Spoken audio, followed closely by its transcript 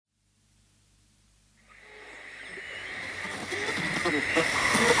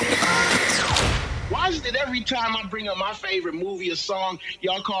is it that every time I bring up my favorite movie or song,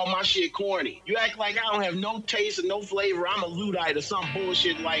 y'all call my shit corny? You act like I don't have no taste and no flavor. I'm a Luddite or some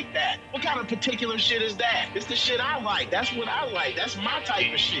bullshit like that. What kind of particular shit is that? It's the shit I like. That's what I like. That's my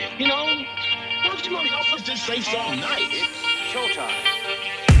type of shit. You know? Don't you know y'all just say something nice? It's showtime.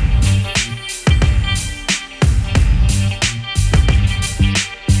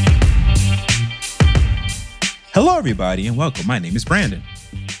 Hello, everybody, and welcome. My name is Brandon.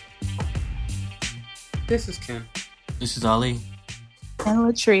 This is Ken. This is Ali. And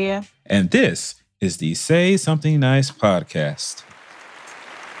Latria. And this is the Say Something Nice podcast.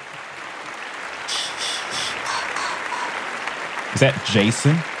 Is that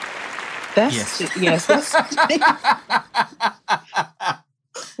Jason? Yes. That's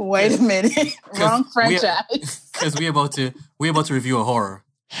Wait a minute. Wrong franchise. Because we're about to review a horror.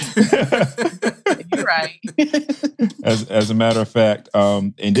 You're right. As a matter of fact,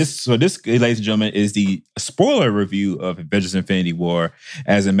 this, ladies and gentlemen, is the spoiler review of Avengers: Infinity War.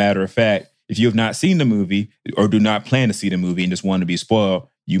 As a matter of fact, if you have not seen the movie or do not plan to see the movie and just want to be spoiled,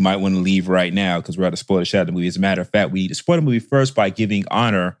 you might want to leave right now because we're about to spoil the shit out of the movie. As a matter of fact, we need to spoil the movie first by giving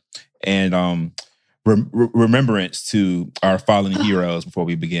honor and remembrance to our fallen heroes before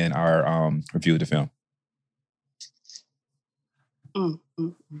we begin our review of the film.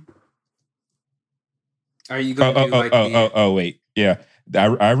 Are you going to do wait. Yeah.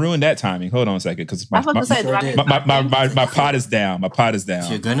 I ruined that timing. Hold on a second, because my pot is down. My pot is down. If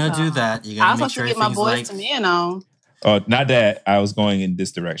you're gonna do that, you gotta make sure get my boys to men on. Oh, not that. I was going in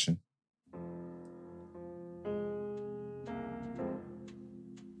this direction.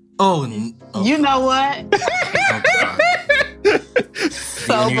 Oh, you know what?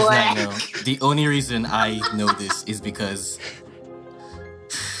 The only reason I know this is because.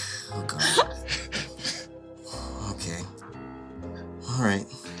 Oh God. Okay. All right.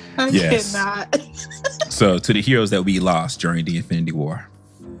 Yes. Cannot. So, to the heroes that we lost during the Infinity War.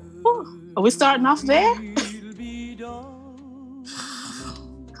 Are we starting off there?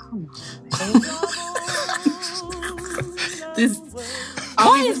 Come on.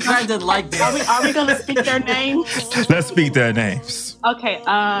 Why is Brandon like this? Are we going to speak their names? Let's speak their names. Okay.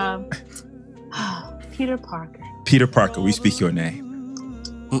 Peter Parker. Peter Parker, we speak your name.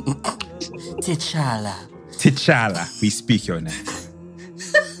 T'Challa, we speak your name.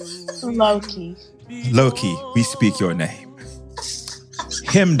 Loki, we speak your name.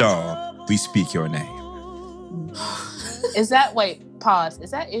 Heimdall, we speak your name. Is that, pause.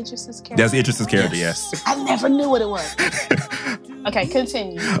 Is that Idris's character? That's Idris's character, yes. I never knew what it was. Okay,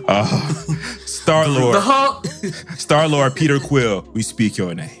 continue. Star-Lord. Star-Lord, Peter Quill, we speak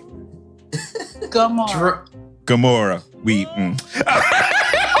your name. Gamora, we...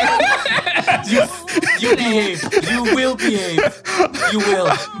 You behave. You will behave. You will.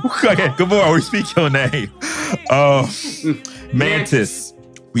 Okay, Gamora, we speak your name. Mantis,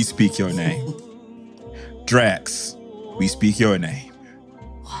 we speak your name. Drax, we speak your name.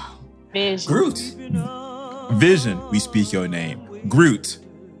 Vision. Groot. Vision, we speak your name. Groot,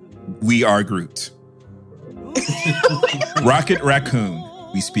 we are Groot. Rocket Raccoon,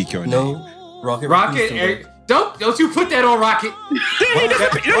 we speak your name. No, Rocket. Don't you put that on Rocket?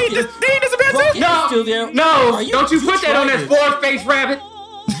 No, don't you put that on that four-faced rabbit?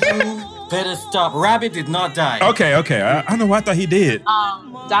 You better stop. Rabbit did not die. Okay. I don't know why I thought he did.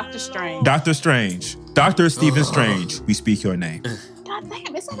 Doctor Strange. Dr. Stephen Strange, we speak your name. God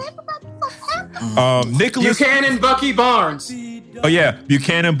damn, is that everybody? Nicholas Buchanan Bucky Barnes. Oh yeah,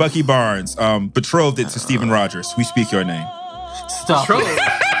 Buchanan Bucky Barnes. Betrothed to Stephen Rogers, we speak your name. Stop it.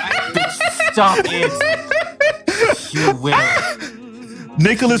 Stop it. You will.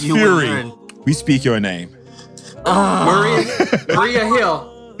 Nicholas Fury, we speak your name. Maria Hill.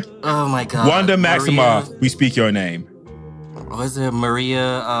 Oh my God. Wanda Maximoff, we speak your name. Was it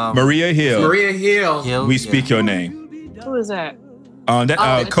Maria? Maria Hill. Maria Hill. We speak your name. Who is that?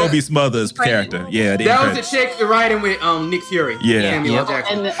 Kobe's mother's character. Yeah, that was the chick riding with Nick Fury. Yeah. Samuel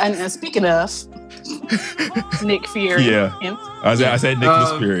Jackson. And speaking of Nick Fury. Yeah. I said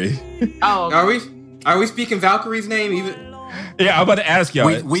Nicholas Fury. Are we speaking Valkyrie's name even? Yeah, I'm about to ask y'all.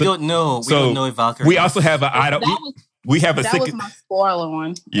 We don't know. We don't know if Valkyrie. We also have an item. That was my spoiler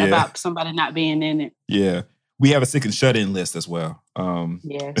one about somebody not being in it. Yeah. We have a second shut-in list as well.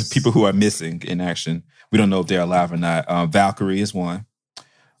 Yes. People who are missing in action. We don't know if they're alive or not. Valkyrie is one.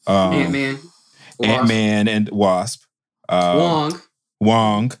 Ant-Man. Ant-Man and Wasp. Wong.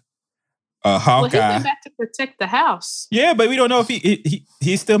 Hawkeye. Well, he went back to protect the house. Yeah, but we don't know if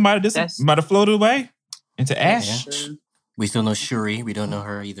he still might have floated away into ash. Yeah. We still know Shuri. We don't know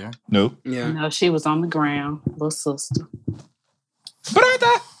her either. Nope. Yeah. No, she was on the ground. Little sister.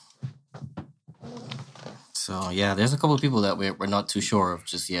 So yeah, there's a couple of people that we're not too sure of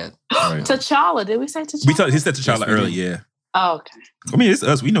just yet. Right. T'Challa, did we say T'Challa? He said T'Challa early, yeah. Oh, okay. I mean, it's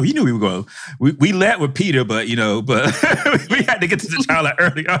us. He knew we were going. We led with Peter, but we had to get to T'Challa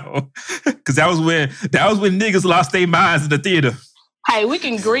early on because that was when niggas lost their minds in the theater. Hey, we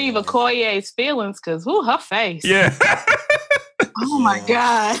can grieve Okoye's feelings because her face. Yeah. Oh my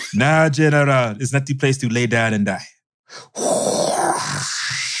God. Nah, General, it's not the place to lay down and die.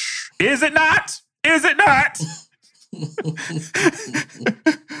 Is it not? Is it not?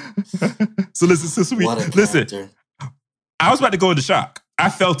 So listen. I was about to go into shock.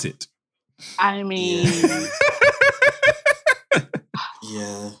 I felt it. I mean,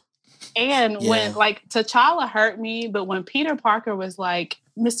 yeah. And when T'Challa hurt me, but when Peter Parker was like,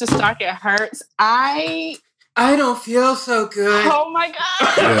 "Mr. Stark, it hurts," I don't feel so good. Oh my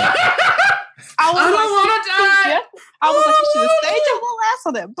God. Yeah. I don't want to die. I was like, you should have stayed your little ass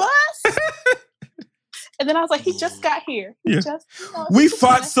on that bus. And then I was like, he just got here. We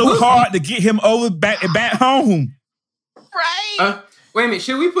fought so hard to get him over back home. Right. Wait a minute.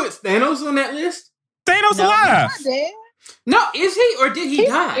 Should we put Thanos on that list? Thanos alive. No, is he or did he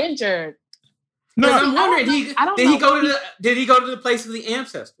die? He's injured. No, I'm wondering. Did he go to the place of the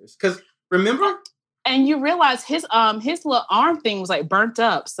ancestors? Because remember. And you realize his little arm thing was like burnt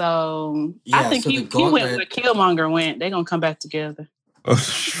up. So I think he went where Killmonger went. They're gonna come back together.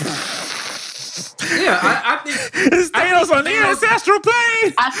 Yeah, I think it's Thanos on the ancestral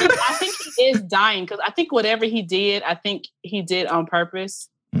plane. I think he is dying because I think whatever he did, I think he did on purpose.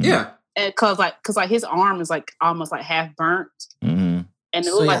 Yeah, because his arm is like almost like half burnt, and it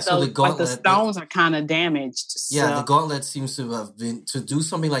looks like the stones are kind of damaged. Yeah, the gauntlet seems to have been to do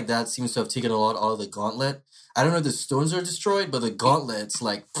something like that. Seems to have taken a lot out of the gauntlet. I don't know if the stones are destroyed, but the gauntlet's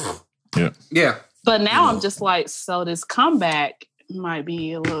like yeah. But now I'm just like, so this comeback might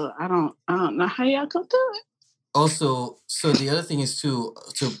be a little. I don't know how y'all gonna do it. Also, so the other thing is to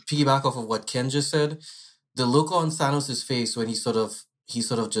piggyback off of what Ken just said, the look on Thanos' face when he sort of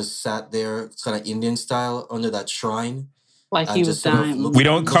just sat there, kind of Indian style, under that shrine, like he was dying. We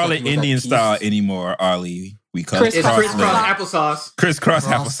don't call it Indian style anymore, Arlie. We call it crisscross applesauce. Crisscross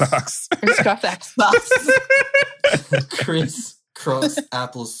applesauce. Crisscross applesauce. Crisscross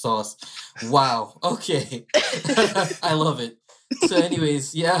applesauce. Wow. Okay. I love it. So,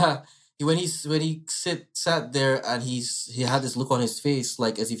 anyways, yeah. When he sat there and he had this look on his face,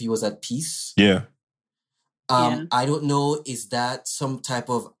 like as if he was at peace. Yeah. I don't know. Is that some type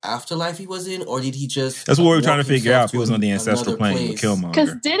of afterlife he was in, or did he just? That's what we were trying to figure out. If he was on the ancestral plane with Killmonger.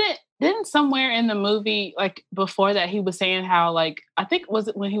 Because didn't somewhere in the movie, like before that, he was saying how, like, I think was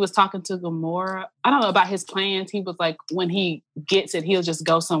it when he was talking to Gamora? I don't know about his plans. He was like, when he gets it, he'll just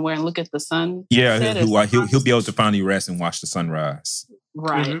go somewhere and look at the sun. Yeah, he'll be able to finally rest and watch the sunrise.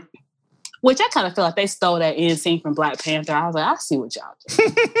 Right. Mm-hmm. Which I kind of feel like they stole that end scene from Black Panther. I was like, I see what y'all do.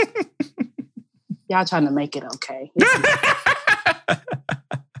 Y'all trying to make it okay.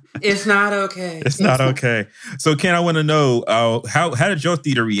 It's not okay. It's not okay. So, Ken, I want to know how did your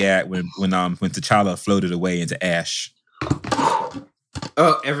theater react when T'Challa floated away into ash?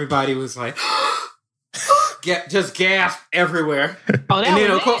 Oh, everybody was like, just gasp everywhere. Oh, and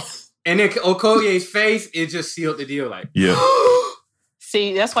then Okoye's face, it just sealed the deal. Like, yeah.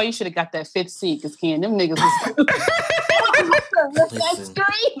 See, that's why you should have got that fifth seat, because Ken, them niggas was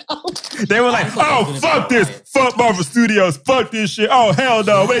they were like, oh, fuck this. Fuck Marvel Studios. Fuck this shit. Oh, hell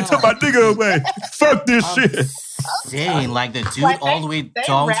no. They took my nigga away. Fuck this shit. Saying like the dude all the way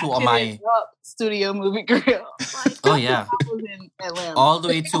down to my studio movie grill. Like, oh, yeah. All the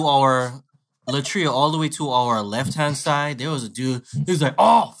way to our, literally all the way to our left-hand side, there was a dude who was like,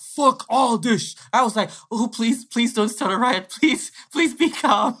 oh, fuck all this. I was like, oh, please don't start a riot. Please be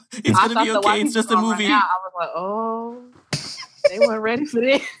calm. It's going to be okay. It's just a movie. I was like, oh, they weren't ready for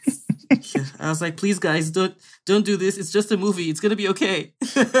this. I was like, please, guys, don't do this. It's just a movie. It's going to be okay.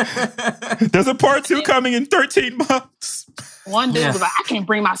 There's a part 2 coming in 13 months. One dude was like, I can't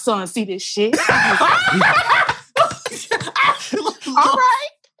bring my son to see this shit. All right.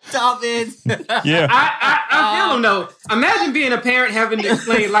 Stop it. Yeah. I feel him though. Imagine being a parent having to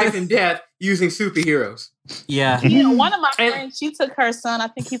explain life and death using superheroes. Yeah. One of my friends, she took her son, I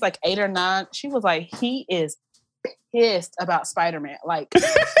think he's like 8 or 9. She was like, he is pissed about Spider-Man. Like, I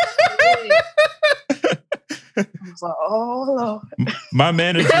was like, oh Lord. My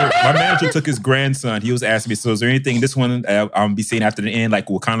manager took his grandson. He was asking me, so is there anything in this one I'll be seeing after the end, like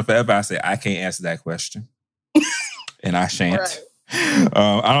Wakanda Forever? I said, I can't answer that question. And I shan't. Right.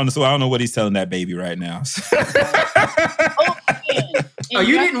 I don't know what he's telling that baby right now.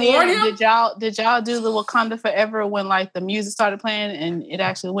 you didn't warn him? Did y'all do the Wakanda Forever when like the music started playing and it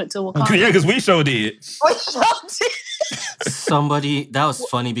actually went to Wakanda? Yeah, because we sure did. Somebody, that was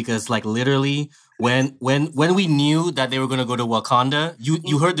funny because like literally when we knew that they were gonna go to Wakanda,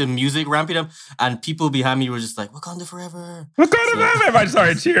 you heard the music ramping up and people behind me were just like Wakanda Forever. Wakanda Forever! Everybody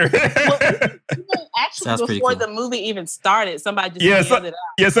started cheering. Actually, before the movie even started, somebody just yelled it out.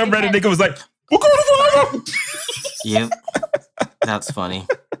 Yeah, some Reddit nigga was like, Wakanda Forever! Yep. That's funny.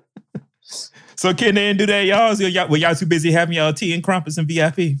 So can they do that, y'all? Were y'all too busy having y'all tea and crumpets and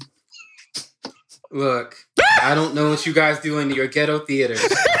VIP? Look, I don't know what you guys do in your ghetto theaters.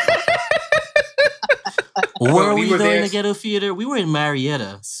 Were we though in the ghetto theater? We were in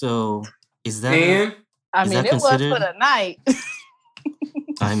Marietta, so is that? And it was for the night.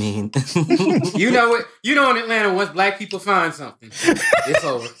 I mean, you know in Atlanta, once black people find something, it's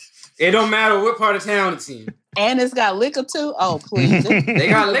over. It don't matter what part of town it's in. And it's got liquor too. Oh please, they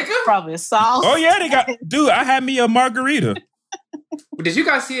got liquor? Probably sauce. Oh yeah, they got. Dude, I had me a margarita. Did you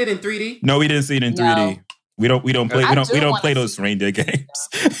guys see it in 3D? No, we didn't see it in 3D. We don't play those reindeer games.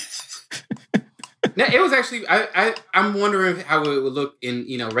 Now, it was actually I'm wondering how it would look in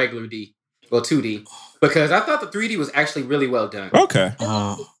regular D, well 2D, because I thought the 3D was actually really well done. Okay.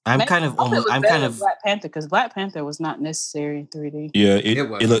 I'm kind of Black Panther because Black Panther was not necessary in 3D. Yeah,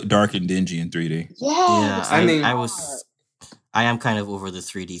 it looked dark and dingy in 3D. Yeah, I am kind of over the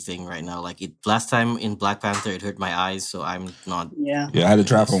 3D thing right now. Like last time in Black Panther, it hurt my eyes, so I'm not. Yeah, I had to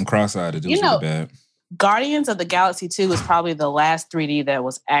drive home cross-eyed. It was really bad. Guardians of the Galaxy 2 was probably the last 3D that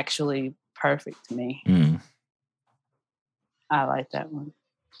was actually perfect to me. I like that one.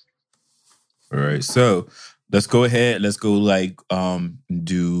 All right, so let's go ahead. Let's go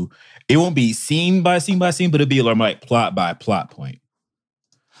do. It won't be scene by scene by scene, but it'll be like plot by plot point.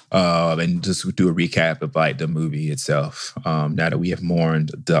 And just do a recap of like the movie itself. Now that we have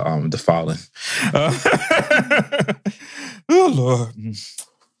mourned the fallen. Oh Lord,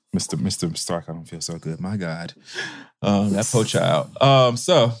 Mr. Stark, I don't feel so good. My God, that poor child.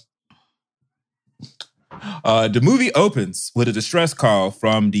 So the movie opens with a distress call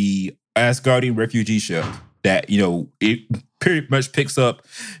from the Asgardian refugee ship that it pretty much picks up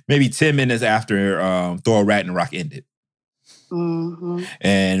maybe 10 minutes after Thor Ragnarok ended. Mm-hmm.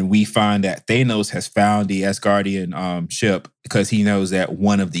 And we find that Thanos has found the Asgardian ship because he knows that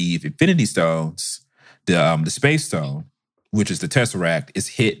one of the Infinity Stones, the Space Stone, which is the Tesseract, is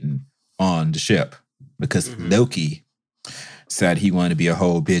hidden on the ship because Loki said he wanted to be a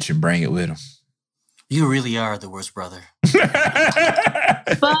whole bitch and bring it with him. You really are the worst brother. But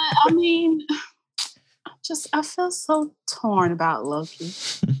I mean, I feel so torn about Loki.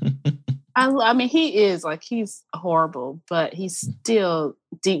 I mean, he's horrible, but he's still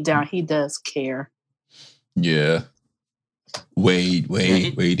deep down, he does care. Yeah. Way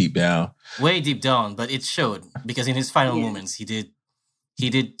deep down. Way deep down, but it showed because in his final moments, he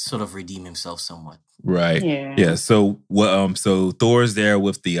did sort of redeem himself somewhat. Right. Yeah. So so Thor's there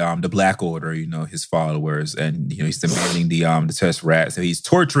with the Black Order, his followers, and he's demanding the Tesseract. So he's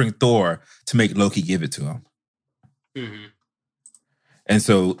torturing Thor to make Loki give it to him. Mm-hmm. And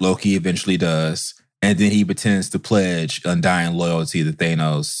so Loki eventually does, and then he pretends to pledge undying loyalty to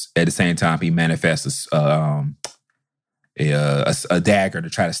Thanos. At the same time, he manifests a dagger to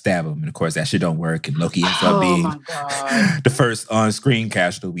try to stab him, and of course that shit don't work. And Loki ends up being the first on-screen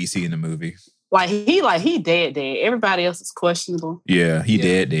casualty we see in the movie. Like he dead. Everybody else is questionable. Yeah, he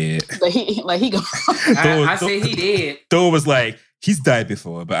dead. But he go. I say he did. Thor was like, he's died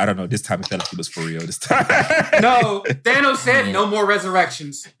before, but I don't know. This time it felt like it was for real. This time, no. Thanos said no more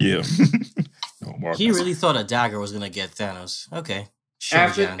resurrections. Yeah, no more. He really thought a dagger was gonna get Thanos. Okay. Sure,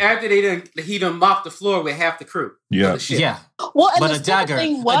 after he done mopped the floor with half the crew. Yeah. Well, but a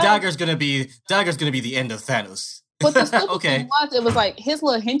dagger's gonna be the end of Thanos. But the stupid thing was, it was like his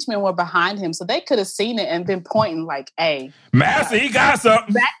little henchmen were behind him, so they could have seen it and been pointing like, "Hey, Master, he got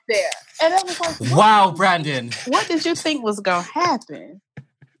something back there." And I was like, "Wow, Brandon, what did you think was gonna happen?"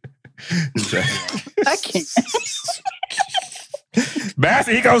 I can't.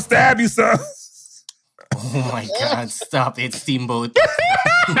 Master, he gonna stab you, son. Oh my God! Stop it, Steamboat.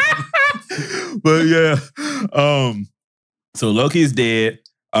 But yeah, so Loki's dead.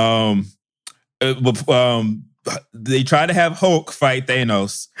 They try to have Hulk fight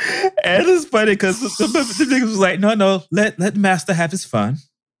Thanos, and it's funny because the niggas was like, "No, let Master have his fun."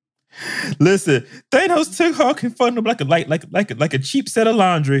 Listen, Thanos took Hulk and funded him like a cheap set of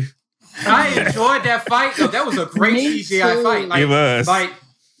laundry. I enjoyed that fight though. That was a great CGI fight. It was.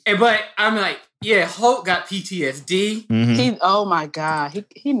 But I'm like, yeah, Hulk got PTSD. Mm-hmm. Oh my God,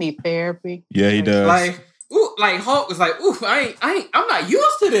 he need therapy. Yeah, he does. Ooh, Hulk was like, ooh, I'm not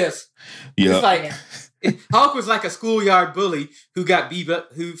used to this. Yeah. It's like Hulk was like a schoolyard bully who got beat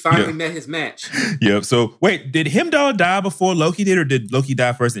up, who finally met his match. Yep. So wait, did Heimdall die before Loki did, or did Loki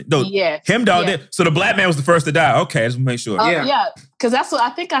die first? No, Heimdall did. So the Black Man was the first to die. Okay, let's make sure. Yeah, because that's what I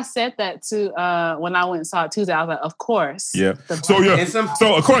think I said that too when I went and saw it Tuesday. I was like, of course. Yeah.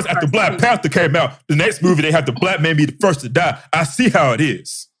 So of course, after Black Panther came out, the next movie they had the Black Man be the first to die. I see how it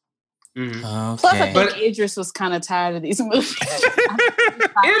is. Mm-hmm. Okay. Plus, I think Idris was kind of tired of these movies.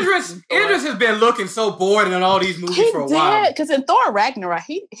 Idris has been looking so bored in all these movies for a while. Because in Thor Ragnarok,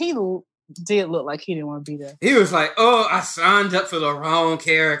 he did look like he didn't want to be there. He was like, "Oh, I signed up for the wrong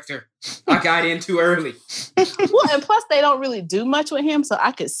character. I got in too early." Well, and plus they don't really do much with him, so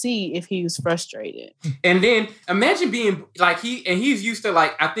I could see if he was frustrated. And then imagine being like he's used to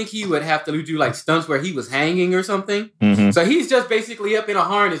I think he would have to do stunts where he was hanging or something. Mm-hmm. So he's just basically up in a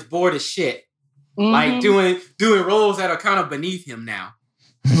harness, bored as shit, doing roles that are kind of beneath him now.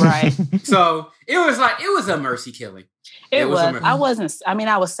 Right. So it was a mercy killing. It was. I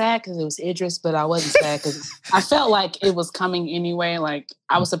was sad because it was Idris, but I wasn't sad because I felt like it was coming anyway. Like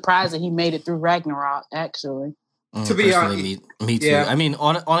I was surprised that he made it through Ragnarok. Actually, to be honest, me too. Yeah. I mean,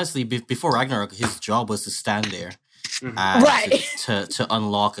 honestly, before Ragnarok, his job was to stand there, to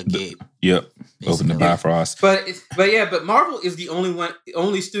unlock a gate. Yep, basically. Open the Bifrost. But Marvel is the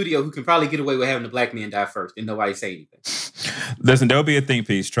only studio who can probably get away with having the Black Man die first and nobody say anything. Listen, there'll be a think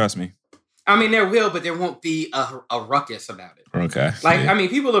piece. Trust me. I mean, there will, but there won't be a ruckus about it. Okay. I mean,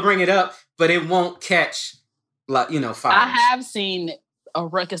 people will bring it up, but it won't catch, fire. I have seen a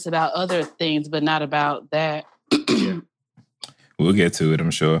ruckus about other things, but not about that. We'll get to it,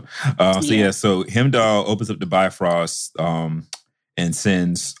 I'm sure. So Heimdall opens up the Bifrost and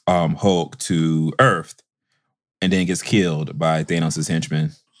sends Hulk to Earth, and then gets killed by Thanos'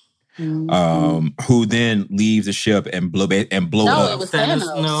 henchman. Mm-hmm. Who then leaves the ship and blow up. It was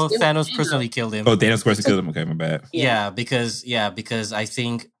Thanos. Thanos personally killed him. Oh, Thanos personally killed him. Okay, my bad. Yeah, because I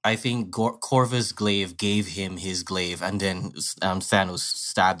think Corvus Glaive gave him his glaive, and then Thanos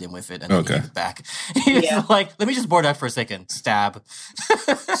stabbed him with it, and then he gave it back. He's like, let me just board that for a second. Stab.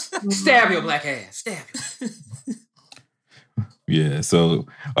 Stab your black ass. Stab it. Yeah, so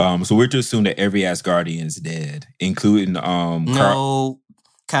we're to assume that every Asgardian is dead, including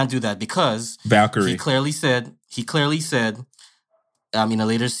can't do that because Valkyrie. He clearly said in a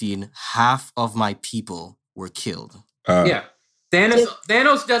later scene, half of my people were killed. Thanos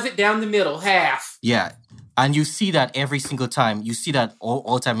does it down the middle, half. Yeah. And you see that every single time. You see that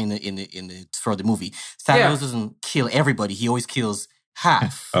all the time in the for the movie. Thanos doesn't kill everybody. He always kills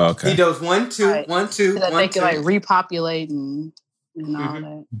half. Oh, okay. He does 1, 2, 1, 2, so that 1, they 2. can repopulate and all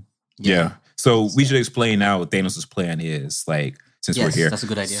that. Yeah. So we should explain now what Thanos' plan is. Since we're here. That's a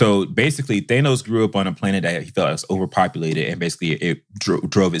good idea. So basically, Thanos grew up on a planet that he felt was overpopulated, and basically it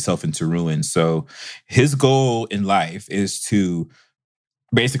drove itself into ruin. So his goal in life is to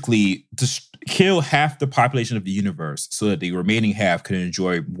basically just kill half the population of the universe so that the remaining half can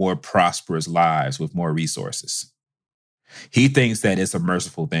enjoy more prosperous lives with more resources. He thinks that it's a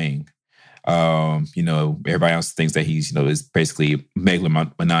merciful thing. Everybody else thinks that he's, is basically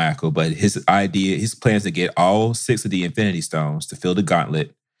megalomaniacal, but his plan is to get all 6 of the Infinity Stones to fill the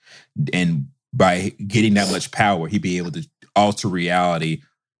gauntlet, and by getting that much power, he'd be able to alter reality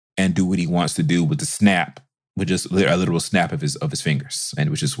and do what he wants to do with the snap, with just a literal snap of his fingers, and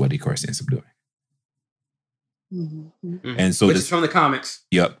which is what he, of course, ends up doing. Mm-hmm. And so which is from the comics.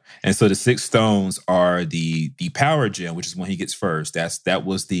 Yep. And so the 6 stones are the power gem, which is when he gets first. That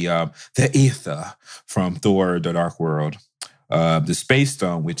was the ether from Thor: The Dark World. The space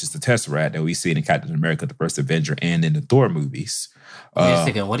stone, which is the Tesseract that we see in Captain America: The First Avenger and in the Thor movies. Wait a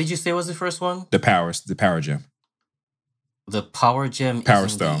second. What did you say was the first one? The power gem. The power gem power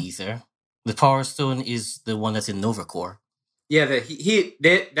is stone. The ether. The power stone is the one that's in Nova Corps. Yeah,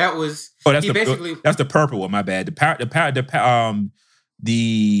 that was. Oh, that's the purple one. My bad.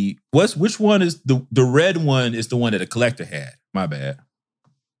 Which one is the red one? Is the one that the Collector had. My bad.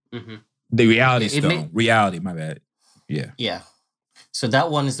 Mm-hmm. The reality stone. Reality. My bad. Yeah. Yeah. So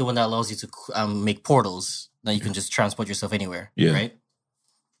that one is the one that allows you to make portals that you can just transport yourself anywhere. Yeah. Right.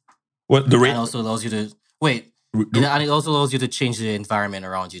 What and also allows you to wait. And it also allows you to change the environment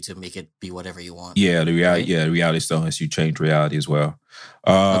around you to make it be whatever you want. Yeah, the reality. Right? Yeah, the reality stone lets you change reality as well.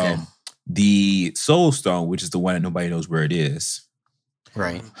 Okay. The soul stone, which is the one that nobody knows where it is,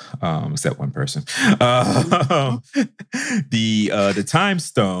 right? Except one person. The time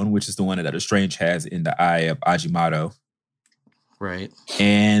stone, which is the one that Doctor Strange has in the eye of Agamotto, right?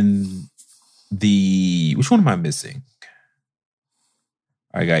 And which one am I missing?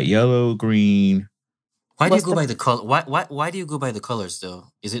 I got yellow, green. Why do you go by the color? Why do you go by the colors though?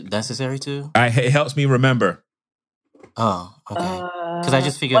 Is it necessary to? It helps me remember. Oh, okay. Because I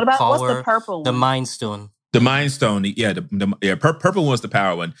just figured what's power, the purple the one? Mind Stone. The Mind Stone, purple one's the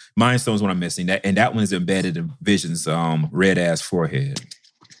power one. Mind Stone's what I'm missing. That one is embedded in Vision's red ass forehead.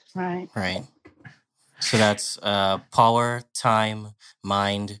 Right. So that's power, time,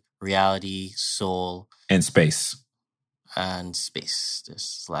 mind, reality, soul, and space.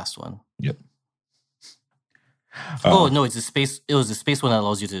 This last one. Yep. No, it's the space. It was the space one that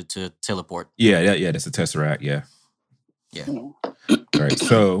allows you to teleport. Yeah, that's a Tesseract. Yeah. All right.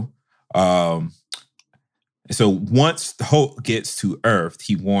 So once Hulk gets to Earth,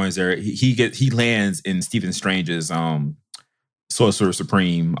 he warns her. He lands in Stephen Strange's Sorcerer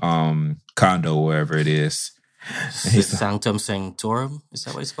Supreme condo, wherever it is. Sanctum Sanctorum, is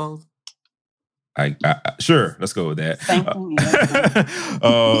that what it's called? Sure, let's go with that.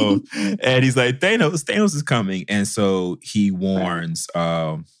 And he's like, Thanos is coming, and so he warns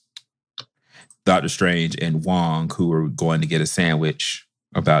Doctor Strange and Wong, who are going to get a sandwich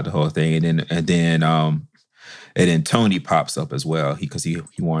about the whole thing, and then Tony pops up as well because he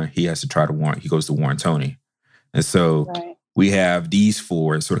has to try to warn. He goes to warn Tony, and so. Right. We have these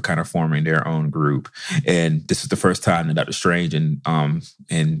four sort of kind of forming their own group. And this is the first time that Doctor Strange and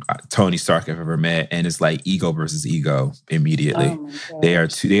Tony Stark have ever met. And it's like ego versus ego immediately. They are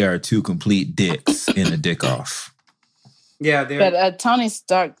two complete dicks in a dick off. Yeah. But Tony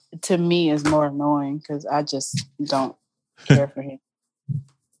Stark to me is more annoying because I just don't care for him.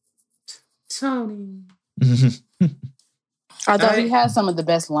 Tony. Although he has some of the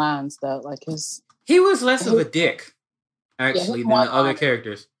best lines though. Like he was less of a dick. Actually, than the other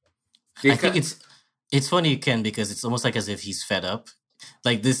characters. I think it's funny, Ken, because it's almost like as if he's fed up.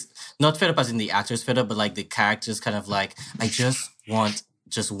 Like this, not fed up as in the actor's fed up, but like the character's kind of like, I just want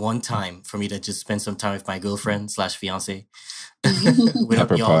just one time for me to just spend some time with my girlfriend / fiance.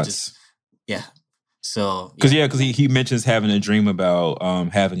 Without y'all just, yeah. So because he mentions having a dream about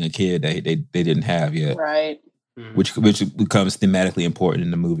having a kid that they didn't have yet, right? Which becomes thematically important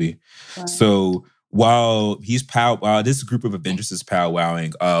in the movie. Right. So. While this group of Avengers is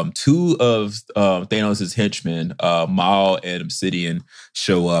powwowing, two of Thanos' henchmen, Maul and Obsidian,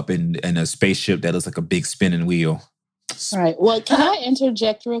 show up in a spaceship that looks like a big spinning wheel. Right. Well, can I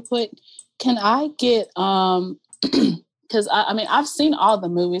interject real quick? Can I get because I've seen all the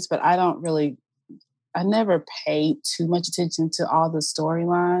movies, but I never paid too much attention to all the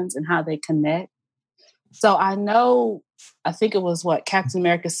storylines and how they connect. So I think it was Captain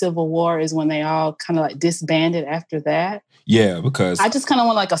America Civil War is when they all kind of like disbanded after that. Yeah, because I just kind of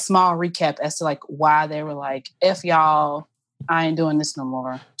want like a small recap as to like why they were like, F y'all, I ain't doing this no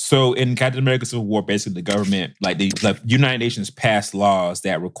more. So in Captain America Civil War, basically the government, like the United Nations passed laws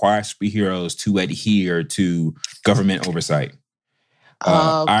that require superheroes to adhere to government oversight.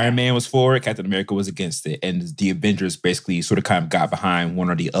 Okay. Iron Man was for it, Captain America was against it, and the Avengers basically sort of kind of got behind one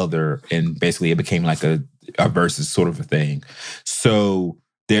or the other, and basically it became like a versus sort of a thing. So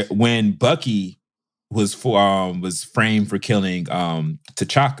when Bucky was framed for killing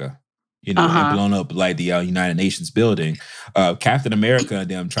T'Chaka, and blown up like the United Nations building, Captain America and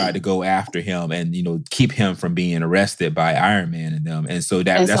them tried to go after him and keep him from being arrested by Iron Man and them, and so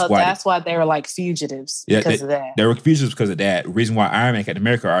that's why they were like fugitives because of that. They were fugitives because of that. The reason why Iron Man and Captain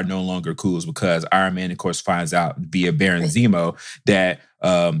America are no longer cool is because Iron Man, of course, finds out via Baron Zemo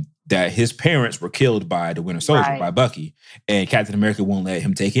that his parents were killed by the Winter Soldier, by Bucky. And Captain America won't let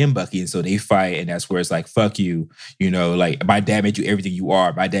him take in Bucky. And so they fight. And that's where it's like, fuck you. Like my dad made you everything you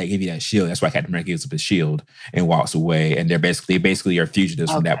are. My dad gave you that shield. That's why Captain America gives up his shield and walks away. And they basically are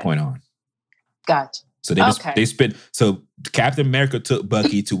fugitives from that point on. Gotcha. So so Captain America took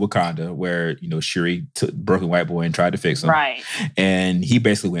Bucky to Wakanda where, Shuri took Broken White Boy and tried to fix him. Right. And he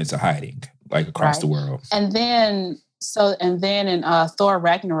basically went to hiding like across the world. And then in Thor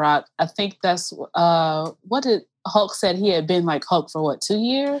Ragnarok, I think that's what did Hulk said he had been like Hulk for 2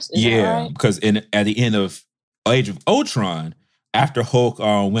 years? Is that right? Because at the end of Age of Ultron, after Hulk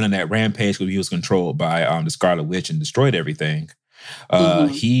went on that rampage because he was controlled by the Scarlet Witch and destroyed everything,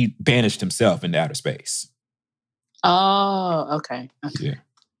 he banished himself into outer space. Oh, okay. Yeah.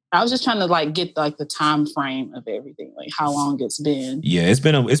 I was just trying to like get like the time frame of everything, like how long it's been. Yeah, it's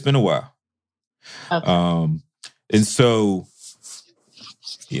been a while. Okay. And so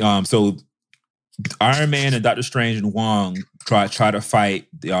Iron Man and Doctor Strange and Wong try to fight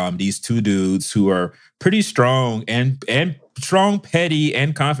these two dudes who are pretty strong and strong, petty,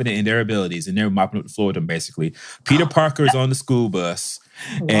 and confident in their abilities, and they're mopping up the floor with them basically. Peter Parker's on the school bus,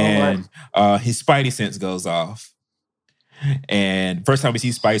 and his Spidey sense goes off. And first time we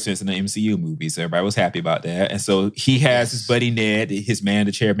see Spider Sense in the MCU movies, so everybody was happy about that. And so he has his buddy Ned, his man in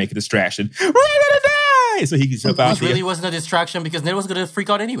the chair, make a distraction. We're gonna die! So he can jump out. Which really wasn't a distraction because Ned was gonna freak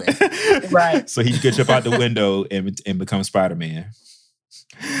out anyway. Right. So he could jump out the window and become Spider-Man.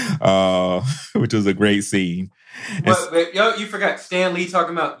 Which was a great scene. But yo, you forgot Stan Lee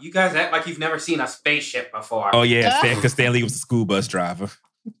talking about, you guys act like you've never seen a spaceship before. Oh yeah, because Stan Lee was a school bus driver.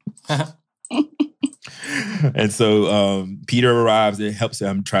 And so Peter arrives and helps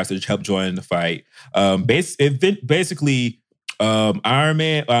him, tries to help join the fight. Basically, Iron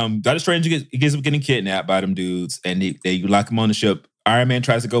Man, Doctor Strange gets getting kidnapped by them dudes, and they lock him on the ship. Iron Man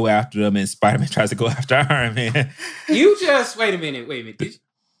tries to go after them, and Spider-Man tries to go after Iron Man. You just wait a minute.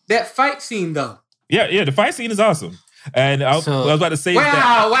 That fight scene though. Yeah, the fight scene is awesome. And I was about to say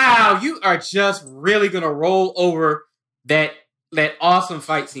wow, you are just really gonna roll over that awesome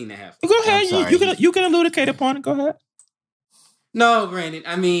fight scene to have. Go ahead, you can elucidate upon it. Go ahead. No, Brandon.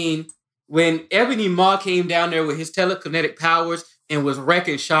 I mean, when Ebony Maw came down there with his telekinetic powers and was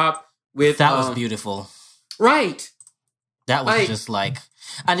wrecking shop with that was beautiful. Right. That was just like,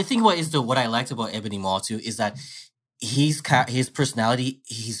 and the thing what I liked about Ebony Maw too is that his personality,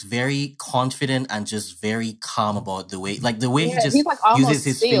 he's very confident and just very calm about the way he just uses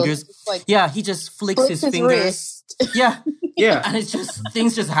his fingers. He just flicks his fingers. Wrist. Yeah. And it's just,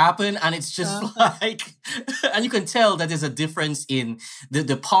 things just happen, and it's just like, and you can tell that there's a difference in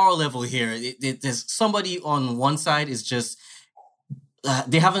the power level here. There's somebody on one side is just,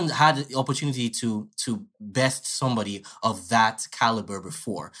 they haven't had the opportunity to best somebody of that caliber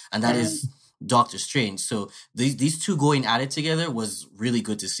before, and that is Doctor Strange. So these two going at it together was really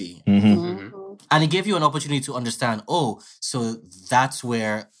good to see. And it gave you an opportunity to understand, so that's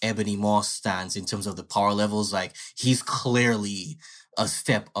where Ebony Maw stands in terms of the power levels. Like, he's clearly a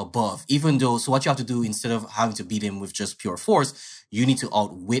step above, even though, so what you have to do, instead of having to beat him with just pure force, you need to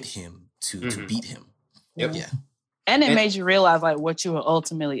outwit him to beat him. Yep. Yeah. And it made you realize like what you were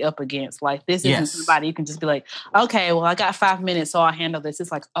ultimately up against. Like, this isn't somebody you can just be like, okay, well, I got 5 minutes, so I'll handle this.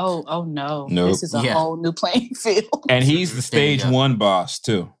 It's like, oh no, this is a whole new playing field. And he's the stage 1 boss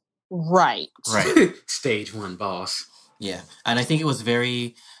too. Right. Stage 1 boss. Yeah. And I think it was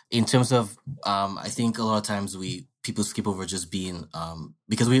very, in terms of, I think a lot of times people skip over just being,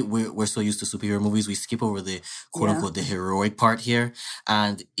 because we're so used to superhero movies, we skip over the quote unquote the heroic part here.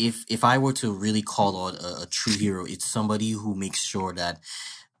 And if I were to really call out a true hero, it's somebody who makes sure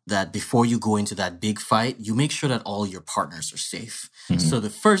that before you go into that big fight, you make sure that all your partners are safe. So the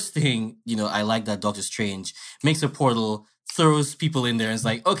first thing, I like that Doctor Strange makes a portal, throws people in there, and it's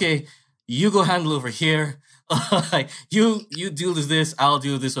like, okay, you go handle over here. Like, you do this, I'll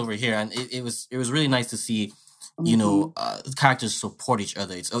do this over here. And it was really nice to see, characters support each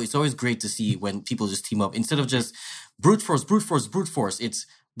other. It's always great to see when people just team up instead of just brute force.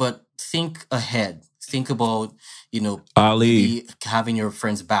 But think ahead. Think about, Ali having your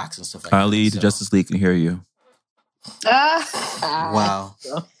friends' backs and stuff like that. Ali, the Justice League can hear you. Wow.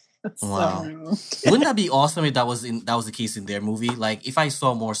 Wow. Wouldn't that be awesome if that was the case in their movie? Like, if I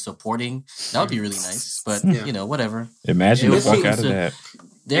saw more supporting, that would be really nice. But whatever. Imagine you walk out of that.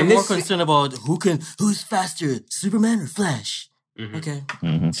 They're more concerned about who's faster, Superman or Flash. Okay.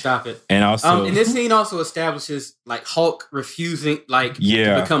 Stop it. And also, and this scene also establishes like Hulk refusing to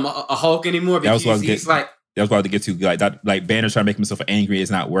become a Hulk anymore, because he's like, that was about to get to, like that, like Banner's trying to make himself angry. It's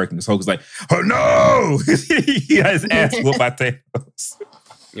not working. This Hulk is like, oh no! He got his ass whooped by Thanos.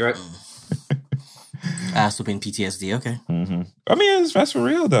 You're right. Ass whooping PTSD. Okay. I mean, that's for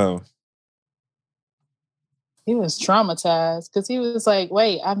real though. He was traumatized because he was like,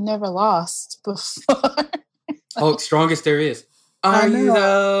 "Wait, I've never lost before." Hulk, strongest there is. Are you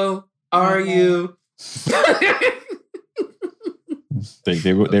though? Are you?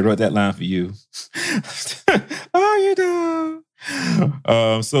 They wrote that line for you. Are you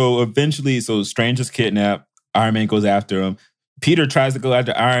though? So eventually, Strange is kidnapped. Iron Man goes after him. Peter tries to go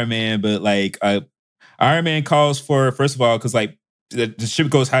after Iron Man, but like Iron Man calls for, first of all, because like the ship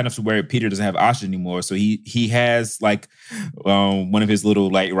goes high enough to where Peter doesn't have oxygen anymore. So he has like one of his little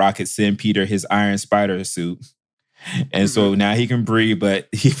like rockets send Peter his Iron Spider suit. And so now he can breathe, but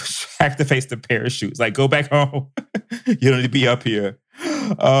he activates the parachute. It's like, go back home. You don't need to be up here.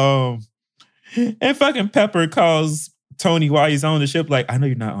 And fucking Pepper calls Tony while he's on the ship, like, I know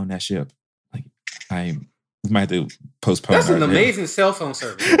you're not on that ship. Like, we might have to postpone. That's an amazing cell phone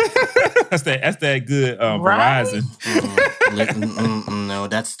service. That's that good Verizon. No,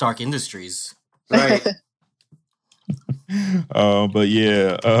 that's Stark Industries. Right. But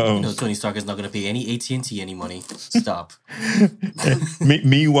yeah, Tony Stark is not going to pay any AT&T any money. Stop.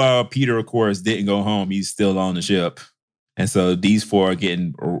 Meanwhile, Peter, of course, didn't go home. He's still on the ship. And so these four are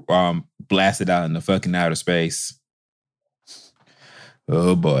getting blasted out in the fucking outer space.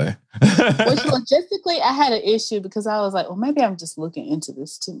 Oh boy. Which logistically, I had an issue because I was like, well, maybe I'm just looking into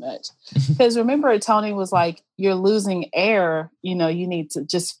this too much. Because remember, Tony was like, you're losing air. You need to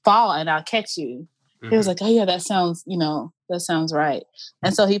just fall and I'll catch you. He was like, oh yeah, that sounds right.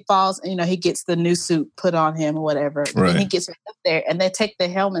 And so he falls, he gets the new suit put on him or whatever. Right. And he gets right up there and they take the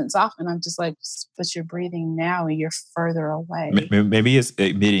helmets off. And I'm just like, but you're breathing now and you're further away. Maybe it's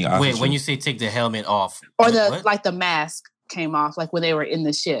emitting oxygen. Wait, when you say take the helmet off. Or the mask came off, like when they were in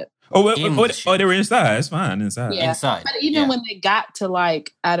the ship. They were inside. It's fine, inside. Yeah. Inside. But even when they got to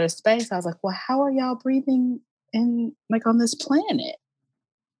like outer space, I was like, well, how are y'all breathing in like on this planet?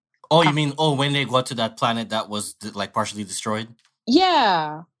 Oh, you mean when they got to that planet that was like partially destroyed?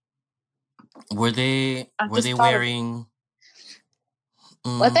 Yeah. Were they wearing?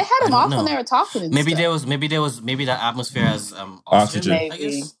 But they had them off when they were talking. Maybe that atmosphere has oxygen. I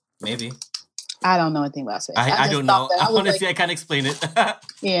guess maybe. I don't know anything about space. I don't know. Honestly, I can't explain it.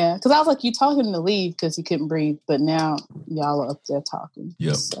 Yeah, because I was like, you told him to leave because he couldn't breathe, but now y'all are up there talking.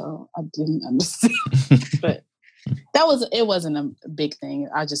 Yep. So I didn't understand, but. It wasn't a big thing.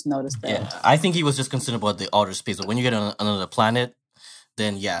 I just noticed that. Yeah, I think he was just concerned about the outer space. But when you get on another planet,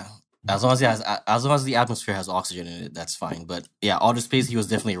 then yeah, as long as the atmosphere has oxygen in it, that's fine. But yeah, outer space, he was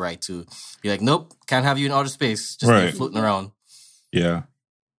definitely right to be like, nope, can't have you in outer space. Just leave floating around. Yeah.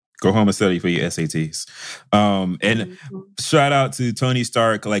 Go home and study for your SATs. And shout out to Tony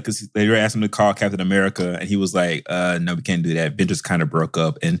Stark, like, because they were asking him to call Captain America, and he was like, no, we can't do that. Avengers kind of broke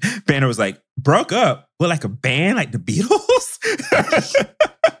up. And Banner was like, broke up? Well, like a band, like the Beatles?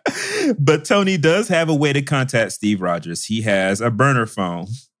 But Tony does have a way to contact Steve Rogers. He has a burner phone.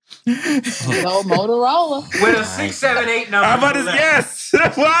 No Motorola. With a 678 number. How about his yes?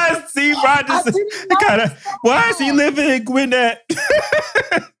 Why is Steve Rogers why is he living in Gwinnett?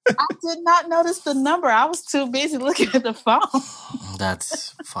 I did not notice the number. I was too busy looking at the phone.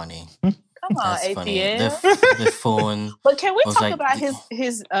 That's funny. Come on, That's ATL. funny. The phone. But can we talk like, about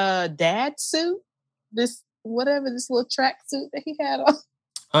his dad suit? This little track suit that he had on.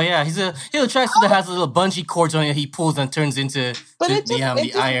 Oh yeah, he's a tracksuit that has a little bungee cords on it. He pulls and turns into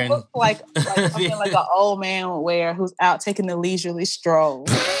the iron. Looked like something like an old man would wear who's out taking a leisurely stroll.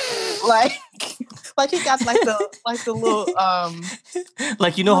 like he got like the little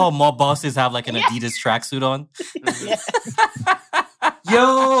like how mob bosses have like an Adidas tracksuit on.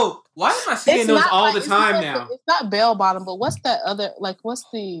 Yo, why am I seeing those all the time now? It's not bell bottom, but what's that other what's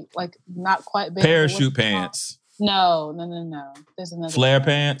the not quite bell? Parachute pants. No. There's another flare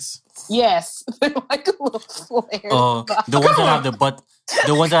pants. Yes, they're like a little flare. Oh, the ones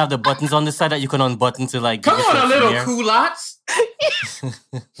that have the buttons on the side that you can unbutton to like. Come on, a little culottes. I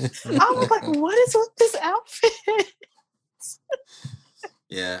was like, what is with this outfit?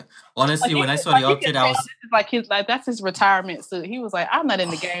 Yeah, honestly, when I saw the outfit, I was that's his retirement suit. He was like, I'm not in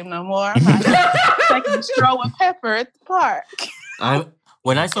the game no more. I'm not taking a stroll with Pepper at the park.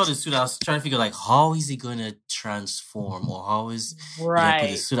 When I saw the suit, I was trying to figure how is he gonna transform, or how is he gonna put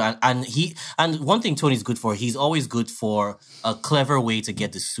his suit on? And one thing Tony's good for, he's always good for a clever way to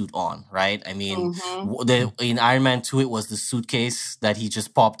get the suit on, right? I mean, in Iron Man 2, it was the suitcase that he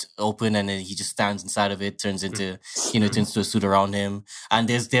just popped open and then he just stands inside of it, turns into a suit around him. And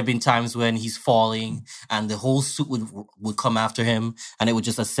there've been times when he's falling and the whole suit would come after him and it would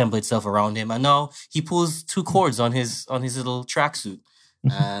just assemble itself around him. And now he pulls two cords on his little tracksuit.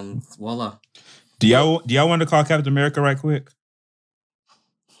 And voila. Do y'all want to call Captain America right quick?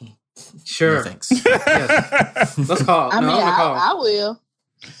 Sure. No, thanks. Yes. Let's call. I will.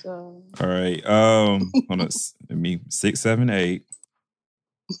 So. All right. Hold on. 678.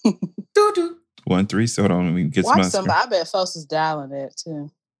 13. So hold on. Let me get watch somebody. I bet folks is dialing that too.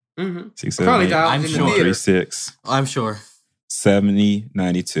 678. I'm sure. 36. I'm sure.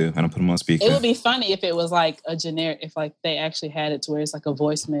 7092. I don't put them on speaker. It would be funny if it was like a generic, if like they actually had it to where it's like a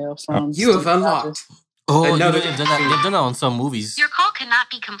voicemail from. You have unlocked. Oh, they've done that on some movies. Your call cannot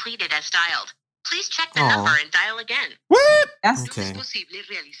be completed as dialed. Please check the number and dial again. What? That's because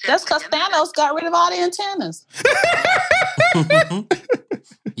Thanos got rid of all the antennas.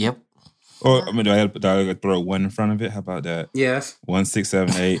 Yep. Or do I have to throw one in front of it? How about that? Yes.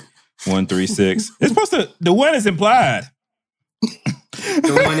 1678 136. It's supposed to. The one is implied.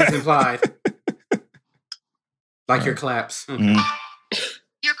 The one is implied. Like your claps. Mm-hmm.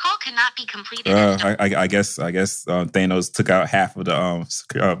 Your call cannot be completed. I guess Thanos took out half of the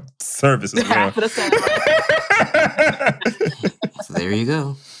service as well. Half of the service. So there you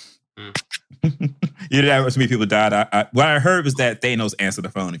go. You know, that many people died. What I heard was that Thanos answered the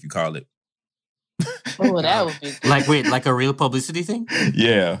phone if you call it. Oh, that would be good. Like a real publicity thing?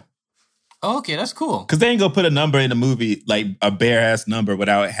 Yeah. Oh, okay, that's cool. Because they ain't gonna put a number in the movie, like a bare ass number,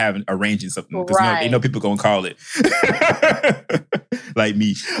 without arranging something. Because they know people gonna call it. Like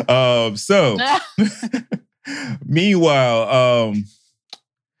me. So meanwhile,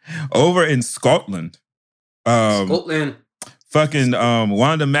 over in Scotland, fucking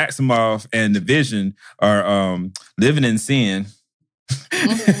Wanda Maximoff and the Vision are living in sin.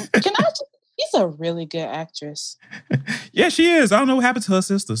 She's a really good actress. Yeah, she is. I don't know what happened to her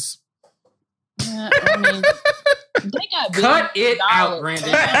sisters. Yeah, I mean, they got cut it out,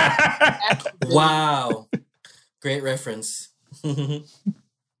 Brandon. Wow, great reference.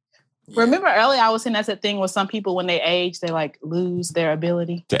 Remember earlier I was saying that's the thing with some people when they age, they like lose their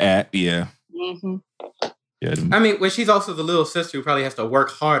ability to act. Yeah. Mm-hmm. Yeah. I mean, well, she's also the little sister who probably has to work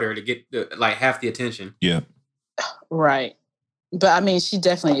harder to get like half the attention. Yeah. Right. But I mean, she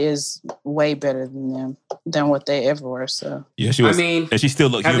definitely is way better than what they ever were. So yeah, she was. I mean, and she still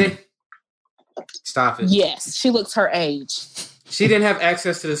looks human. Stop it. Yes, she looks her age. She didn't have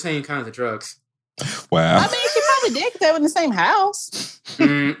access to the same kinds of drugs. Wow. I mean, she probably did because they were in the same house.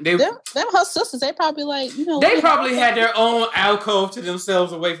 Them her sisters, they probably like, They probably had their own alcove to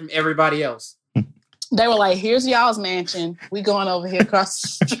themselves away from everybody else. They were like, here's y'all's mansion. We going over here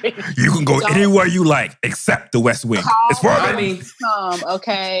across the street. You can go anywhere you like except the West Wing. It's for me. Come,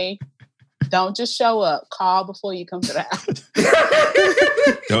 okay? Don't just show up. Call before you come to the house.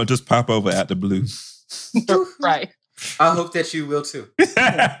 Don't just pop over at the blue. Right. I hope that you will too.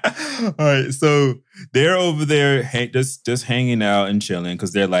 All right, so they're over there just hanging out and chilling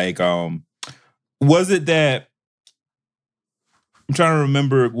because they're like, was it that? I'm trying to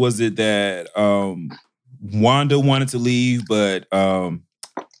remember. Was it that Wanda wanted to leave, but the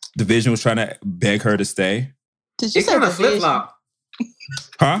Vision was trying to beg her to stay? Did you say kind of flip flop?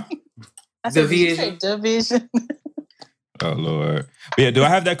 Huh? I said, Division. Oh, Lord. But yeah, do I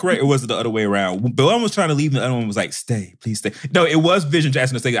have that correct? Or was it the other way around? But one was trying to leave, and the other one was like, stay, please stay. No, it was Vision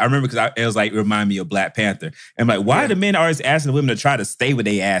asking to stay. I remember because it was like, remind me of Black Panther. And I'm like, why are the men always asking the women to try to stay with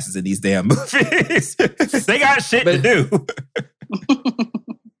their asses in these damn movies? They got shit to do.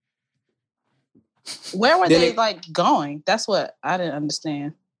 Where were they like going? That's what I didn't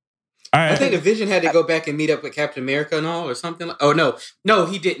understand. I think the Vision had to go back and meet up with Captain America and all, or something. Oh no,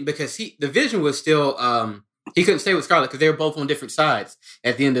 he didn't because the Vision was still he couldn't stay with Scarlet because they were both on different sides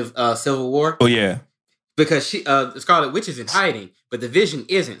at the end of Civil War. Oh yeah, because the Scarlet Witch is in hiding, but the Vision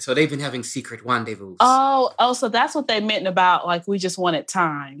isn't. So they've been having secret rendezvous. Oh, so that's what they meant about like we just wanted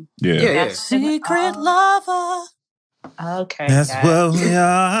time. Yeah. Secret lover. Okay, that's what we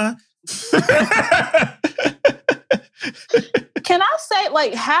are. Can I say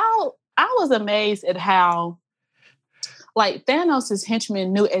like how I was amazed at how like Thanos'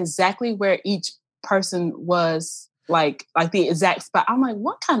 henchmen knew exactly where each person was, like the exact spot. I'm like,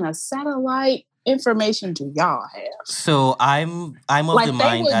 what kind of satellite information do y'all have? So I'm of the mind that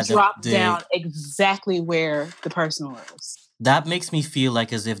they would drop down exactly where the person was. That makes me feel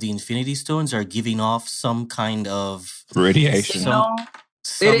like as if the Infinity Stones are giving off some kind of radiation,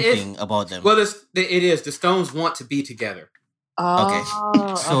 something about them. Well, it is. The stones want to be together. Okay,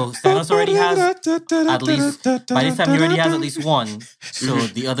 so Thanos already has at least, by this time he already has at least one. So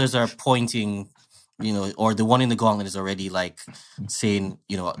the others are pointing, or the one in the gauntlet is already like saying,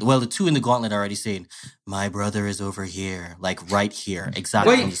 the two in the gauntlet are already saying, my brother is over here, like right here,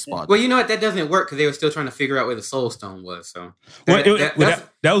 exactly on the spot. Well, you know what? That doesn't work because they were still trying to figure out where the Soul Stone was. So that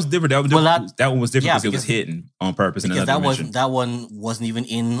was different. That one was different because it was hidden on purpose. Because that one wasn't even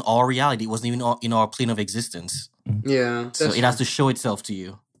in our reality. It wasn't even in our plane of existence. Yeah. So it has to show itself to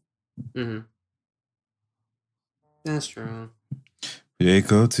you. Mm-hmm. That's true. They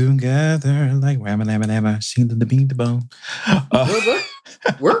go together like whamma lamma lamma, shing the bean the bone.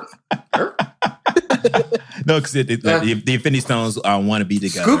 No, because the Infinity Stones want to be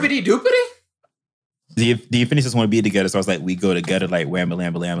together. Scoopity doopity? The Infinity Stones want to be together, so I was like, we go together like whamma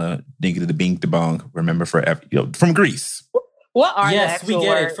lamma lamma, ding the bing the bong, remember forever. From Greece. What are yes, we get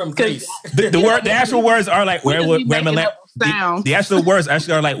words? It from Greece. The actual words are like whamma lamma. The actual words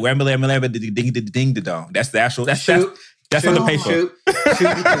actually are like whamma lamma lamma, ding ding the dong. That's the actual. That's on the paper.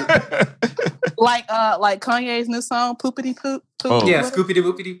 Like Kanye's new song, Poopity Poop. Yeah, Scoopity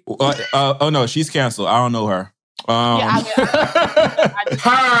Boopity. Oh no, she's canceled. I don't know her. I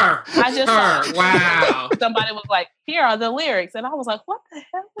just her. Wow. Somebody was like, "Here are the lyrics," and I was like, "What the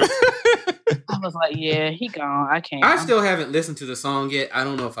hell?" I was like, "Yeah, he gone. I can't." I still haven't listened to the song yet. I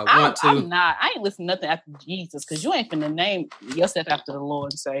don't know if I want to. I'm not. I ain't listening to nothing after Jesus because you ain't finna name yourself after the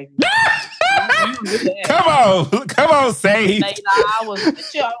Lord and Savior. Come on, Sage. I was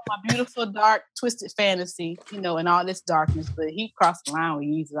with you on my beautiful, dark, twisted fantasy, and all this darkness. But he crossed the line with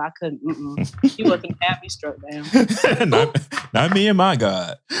Jesus. I couldn't. He wasn't have me struck down. not me and my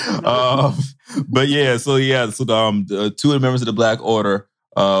God. But yeah, so the two of the members of the Black Order.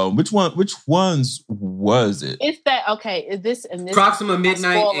 Which ones was it? It's that okay? Is this and this Proxima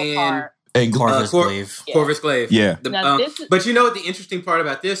Midnight and Corvus Glaive. Corvus Glaive. Yeah. But you know what the interesting part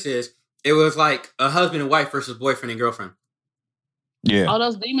about this is? It was like a husband and wife versus boyfriend and girlfriend. Yeah. All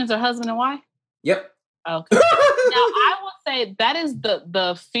those demons are husband and wife? Yep. Okay. Now, I will say that is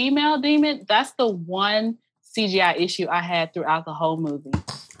the female demon. That's the one CGI issue I had throughout the whole movie.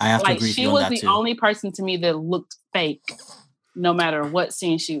 I have to agree with you on that too. She was the only person to me that looked fake, no matter what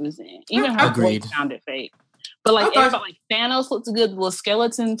scene she was in. Even her voice sounded fake. But like Thanos looked good. The little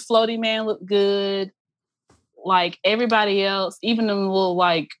skeleton floaty man looked good. Like everybody else, even them little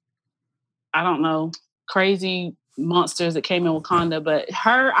I don't know, crazy monsters that came in Wakanda. But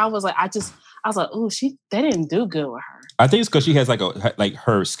her, I was like, oh, they didn't do good with her. I think it's because she has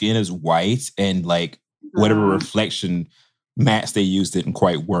her skin is white and whatever reflection mats they used didn't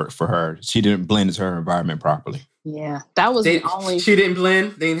quite work for her. She didn't blend into her environment properly. Yeah, that was the only. She didn't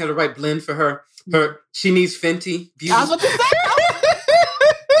blend. They didn't have the right blend for her. She needs Fenty beauty. I was about to say.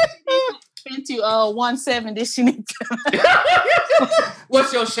 Fenty 170. She needs.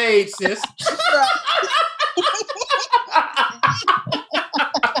 What's your shade, sis?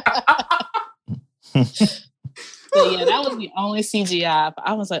 So yeah, that was the only CGI.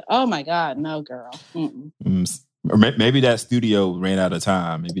 I was like, oh my God, no, girl. Or maybe that studio ran out of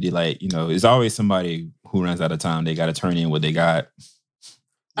time. Maybe they there's always somebody who runs out of time. They got to turn in what they got.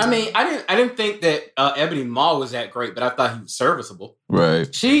 I mean, I didn't think that Ebony Maw was that great, but I thought he was serviceable. Right.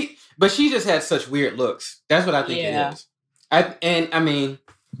 But she just had such weird looks. That's what I think it is. I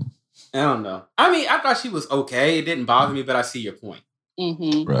don't know. I mean, I thought she was okay. It didn't bother me, but I see your point.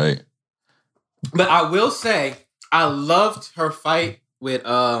 Mm-hmm. Right. But I will say, I loved her fight with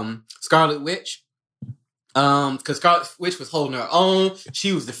Scarlet Witch. Because Scarlet Witch was holding her own.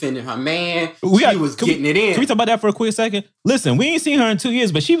 She was defending her man. She was getting it in. Can we talk about that for a quick second? Listen, we ain't seen her in 2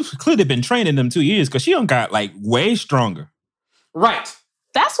 years, but she's clearly been training them 2 years because she done got way stronger. Right.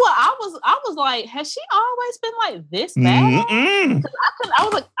 That's what I was like, has she always been like this bad?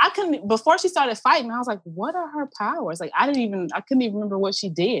 I couldn't before she started fighting, I was like, what are her powers? Like I couldn't even remember what she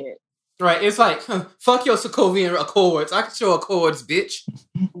did. Right. It's like, fuck your Sokovian Accords. I can show Accords, bitch.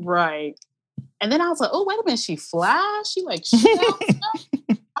 Right. And then I was like, oh, wait a minute, she flies? She shoots out stuff?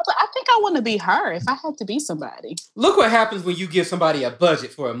 I was like, I think I want to be her if I had to be somebody. Look what happens when you give somebody a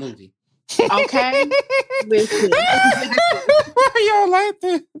budget for a movie. Okay. Listen. Why y'all like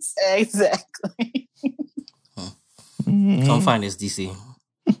this? Exactly. Come find us, DC.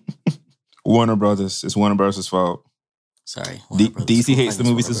 Warner Brothers. It's Warner Brothers' fault. Sorry. DC hates the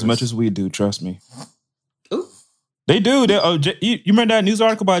movies as much as we do, trust me. Ooh. They do. You remember that news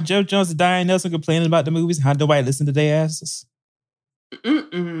article about Jeff Jones and Diane Nelson complaining about the movies? How nobody listened to their asses?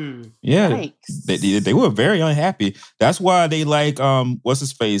 Yeah, they were very unhappy. That's why they like what's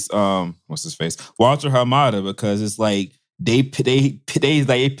his face Walter Hamada, because it's like they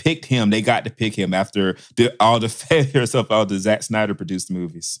picked him. They got to pick him after all the failures of all the Zack Snyder produced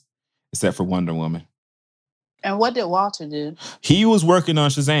movies, except for Wonder Woman. And what did Walter do? He was working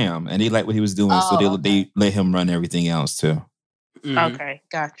on Shazam, and they liked what he was doing, so they let him run everything else too. Mm-hmm. Okay,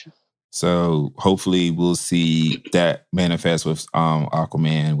 gotcha. So hopefully we'll see that manifest with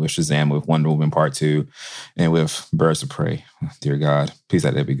Aquaman, with Shazam, with Wonder Woman Part 2, and with Birds of Prey. Dear God, please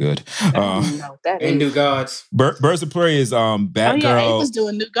let that be good. And New Gods. Birds of Prey is Batgirl. Oh yeah, Ava's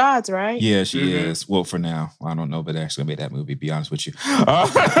doing New Gods, right? Yeah, she is. Well, for now, I don't know, but they're actually gonna make that movie. Be honest with you,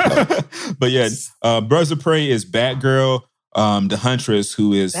 but yeah, Birds of Prey is Batgirl, the Huntress,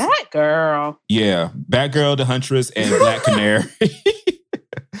 who is Batgirl. Yeah, Batgirl, the Huntress, and Black Canary.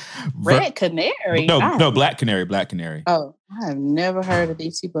 Red Canary? No, Black Canary. Oh, I have never heard of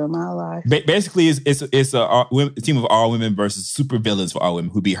these people in my life. Basically, it's a team of all women versus super villains for all women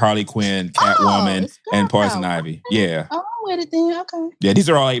who be Harley Quinn, Catwoman, and Poison Ivy. Yeah. Oh, I'm with it then. Okay. Yeah, these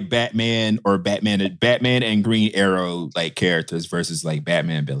are all like Batman and Green Arrow like characters versus like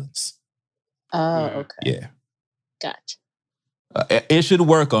Batman villains. Oh, okay. Yeah. Gotcha. It should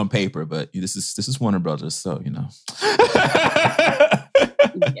work on paper, but this is Warner Brothers, so you know.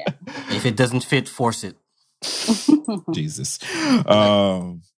 Yeah. If it doesn't fit, force it. Jesus. If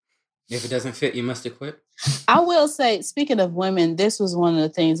it doesn't fit, you must equip. I will say, speaking of women, this was one of the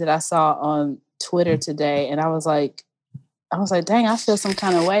things that I saw on Twitter today, and I was like, dang, I feel some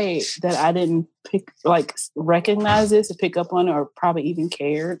kind of way that I didn't recognize this or pick up on it or probably even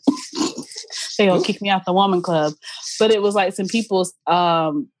cared. They gonna kick me out the woman club. But it was like some people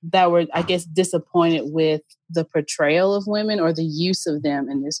that were, I guess, disappointed with the portrayal of women or the use of them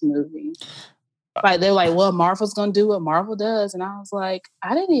in this movie. Like they're like, well, Marvel's gonna do what Marvel does, and I was like,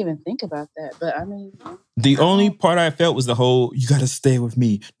 I didn't even think about that. But I mean, the only part I felt was the whole "you gotta stay with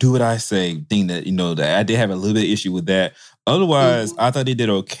me, do what I say" thing. That that I did have a little bit of issue with that. Otherwise, I thought they did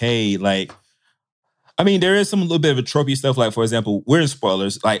okay. Like, I mean, there is some little bit of a tropey stuff. Like, for example, we're in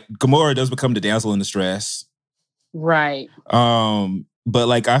spoilers. Like, Gamora does become the damsel in distress, right? But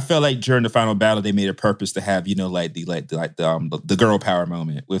like, I felt like during the final battle, they made a purpose to have the girl power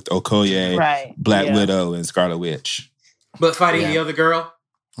moment with Okoye, right. Black Widow, and Scarlet Witch. But fighting the other girl.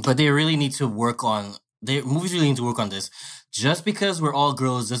 But they really need to work on. Movies really need to work on this. Just because we're all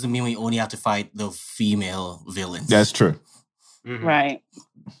girls doesn't mean we only have to fight the female villains. That's true. Mm-hmm. Right.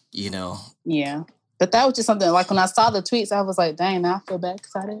 Yeah. But that was just something, like when I saw the tweets, I was like, dang, now I feel bad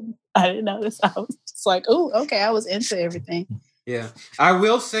because I didn't know this. I was just like, oh, okay, I was into everything. Yeah. I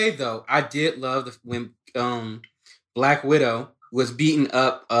will say, though, I did love when Black Widow was beating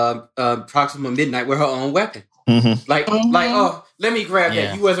up Proxima Midnight with her own weapon. Mm-hmm. Like, oh, let me grab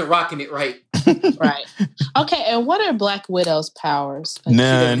that. You wasn't rocking it right. Right. Okay, and what are Black Widow's powers? None. She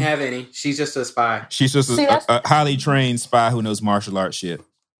doesn't have any. She's just a spy. She's just a highly trained spy who knows martial arts shit.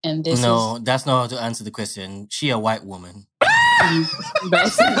 And that's not how to answer the question. She a white woman.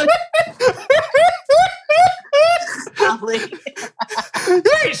 Basically. You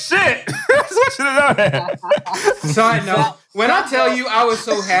ain't shit. That's what you know that. Side note, when I tell you I was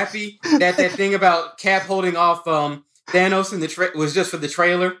so happy that thing about Cap holding off Thanos in the was just for the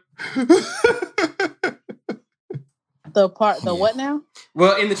trailer. What now?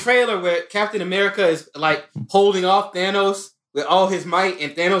 Well, in the trailer where Captain America is like holding off Thanos with all his might,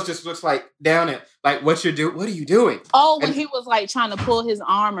 and Thanos just looks like down at like, what are you doing? Oh, when he was like trying to pull his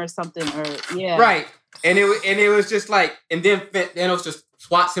arm or something, right. And it was just like, and then Thanos just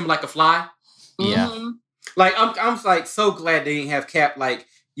swats him like a fly. Yeah. Mm-hmm. Like I'm like so glad they didn't have Cap like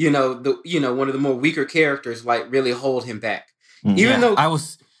one of the more weaker characters like really hold him back. Mm-hmm. Even though I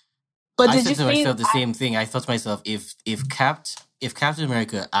said to myself the same thing. I thought to myself, if Captain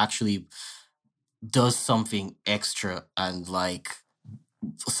America actually does something extra and like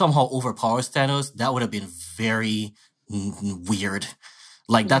somehow overpowers Thanos, that would have been very weird.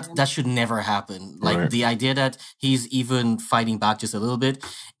 Like that should never happen. Like the idea that he's even fighting back just a little bit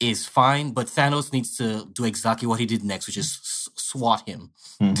is fine, but Thanos needs to do exactly what he did next, which is swat him.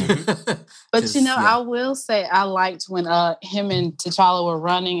 Mm-hmm. But I will say I liked when him and T'Challa were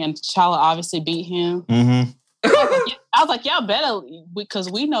running, and T'Challa obviously beat him. Mm-hmm. I was like, y'all better,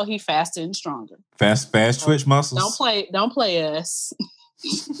 because we know he's faster and stronger. Fast twitch muscles. Don't play us.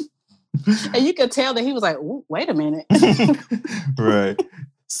 And you could tell that he was like, wait a minute. Right.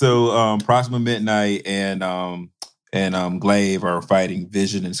 So Proxima Midnight and Glaive are fighting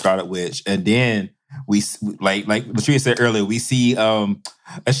Vision and Scarlet Witch. And then we, like Latricia said earlier, we see a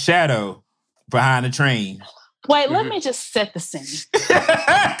shadow behind the train. Wait, let me just set the scene.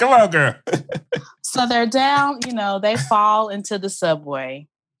 Come on, girl. So they're down, they fall into the subway,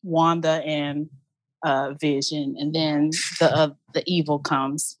 Wanda and Vision, and then the evil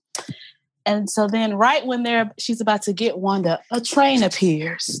comes. And so then right when she's about to get Wanda, a train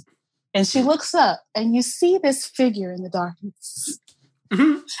appears. And she looks up and you see this figure in the darkness.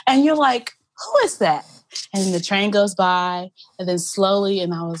 Mm-hmm. And you're like, who is that? And the train goes by, and then slowly,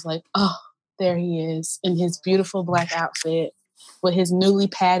 and I was like, oh, there he is in his beautiful black outfit with his newly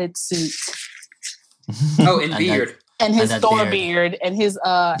padded suit. Oh, and beard. And his Thor beard and his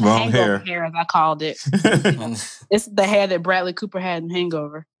hangover hair, as I called it. It's the hair that Bradley Cooper had in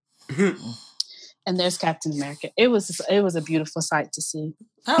Hangover. And there's Captain America. It was a beautiful sight to see.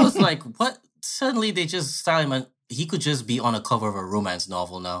 I was like, what? Suddenly they just style him, and he could just be on a cover of a romance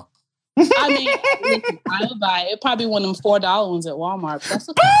novel now. I mean, listen, I would buy it. Probably one of them $4 ones at Walmart. But that's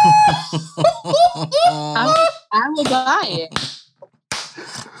okay. I will buy it.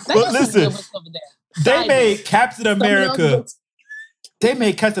 But listen, they made Captain America. They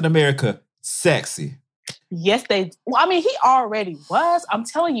made Captain America sexy. Yes, they. Well, I mean, he already was. I'm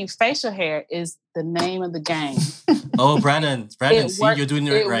telling you, facial hair is the name of the game. Oh, Brandon, you're doing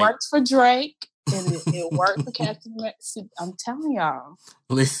it right. It worked for Drake, and it worked for Captain America. I'm telling y'all.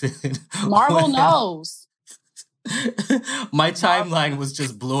 Listen, Marvel knows. My timeline was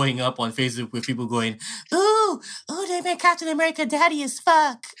just blowing up on Facebook with people going, "Ooh, they made Captain America daddy as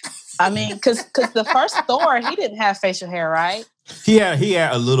fuck." I mean, because the first Thor, he didn't have facial hair, right? He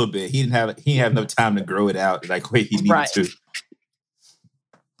had a little bit. He didn't have enough time to grow it out like way he needed to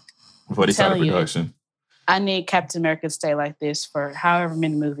before they started production. I need Captain America to stay like this for however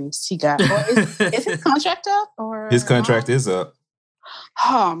many movies he got. Or is his contract up? Or His contract is up.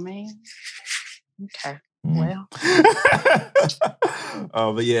 Oh man. Okay. Well.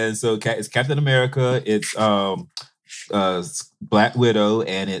 But yeah, so it's Captain America, it's Black Widow,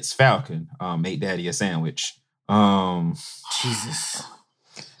 and it's Falcon. Make Daddy a sandwich. Jesus.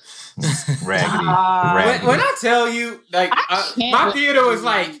 Raggedy. When I tell you, like, my theater was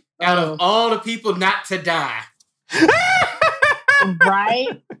like, out of all the people not to die.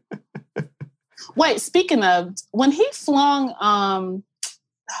 Right? Wait, speaking of, when he flung,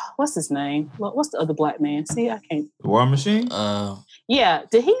 what's his name? What's the other black man? See, I can't. War Machine? Yeah.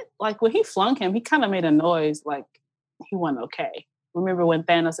 Did he, like, when he flung him, he kind of made a noise like he wasn't okay. Remember when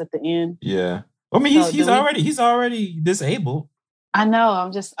Thanos at the end? Yeah. I mean, he's already disabled. I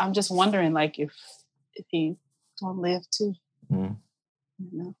know. I'm just wondering, like, if he's gonna live too. You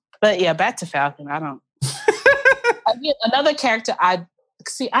know? But yeah, back to Falcon. I don't. Again, another character. I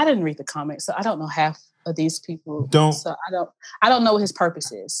didn't read the comics, so I don't know half of these people. So I don't know what his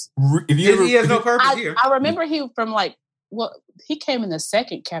purpose is. He has no purpose here. I remember he from he came in the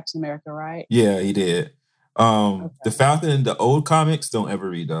second Captain America, right? Yeah, he did. Okay. The Falcon, the old comics, don't ever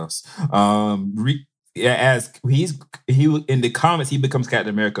read those. As he in the comics, he becomes Captain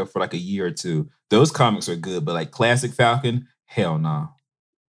America for like a year or two. Those comics are good, but like classic Falcon, hell no.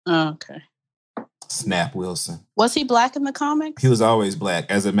 Okay. Snap Wilson. Was he black in the comics? He was always black.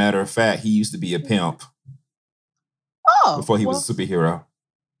 As a matter of fact, he used to be a pimp. Oh. Before he was a superhero.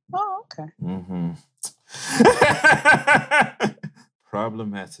 Oh, okay. Mm-hmm.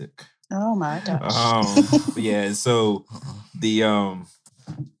 Problematic. Oh my gosh. Yeah, so the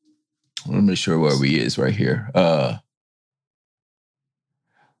let me make sure where we is right here.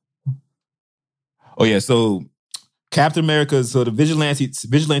 So Captain America, so the vigilante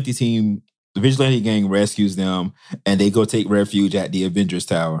team, the vigilante gang rescues them, and they go take refuge at the Avengers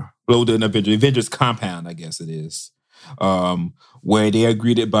Tower. Well, the Avengers compound, I guess it is. Where they are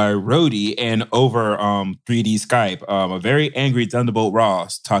greeted by Rhodey, and over 3D Skype, a very angry Thunderbolt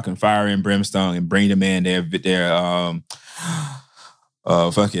Ross talking fire and brimstone and bring them in their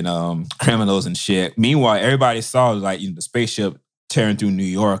criminals and shit. Meanwhile, everybody saw the spaceship tearing through New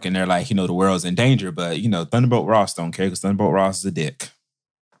York, and they're like, the world's in danger, but Thunderbolt Ross don't care because Thunderbolt Ross is a dick.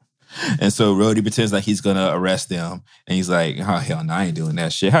 And so Rhodey pretends like he's gonna arrest them, and he's like, "Oh hell no, I ain't doing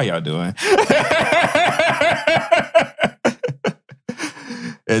that shit. How y'all doing?"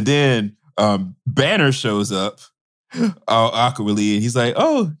 And then Banner shows up all awkwardly, and he's like,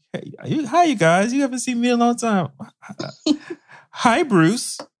 "Oh, hey, hi you guys. You haven't seen me in a long time. Hi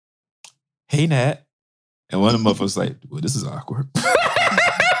Bruce. Hey Nat." And one of them motherfuckers like, "Well, this is awkward."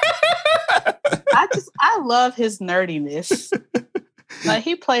 I love his nerdiness. Like,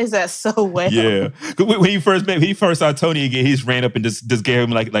 he plays that so well. Yeah. When he first saw Tony again, he just ran up and just gave him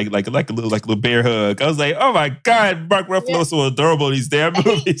like a little bear hug. I was like, oh my God, Mark Ruffalo's so adorable in these damn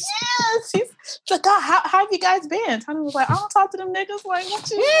movies. Yes. He's like, God, how have you guys been? Tony was like, I don't talk to them niggas. Like, what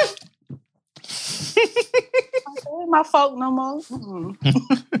you? My folk no more.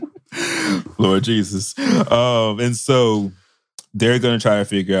 Lord Jesus. And so they're going to try to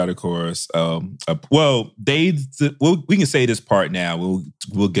figure out, of course. We can say this part now.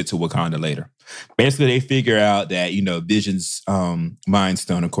 We'll get to Wakanda later. Basically, they figure out that Vision's Mind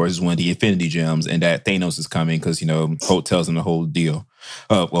Stone, of course, is one of the Infinity Gems, and that Thanos is coming because Hulk tells him the whole deal.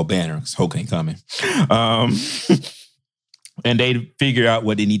 Banner, because Hulk ain't coming. And they figure out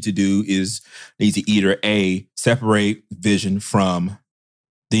what they need to do is they need to either separate Vision from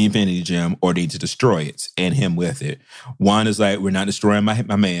the Infinity Gem, or they need to destroy it and him with it. One is like, we're not destroying my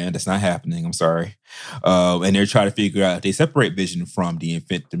man. That's not happening. I'm sorry. And they're trying to figure out if they separate Vision from the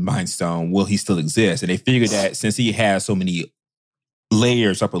Mind Stone, will he still exist? And they figure that since he has so many upper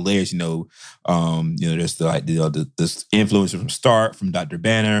layers, there's this influence from Stark, from Dr.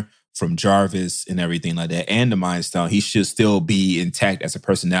 Banner, from Jarvis and everything like that, and the Mind Stone, he should still be intact as a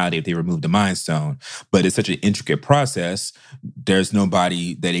personality if they remove the Mind Stone. But it's such an intricate process. There's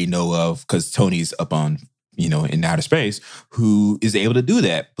nobody that they know of, because Tony's up on, in outer space, who is able to do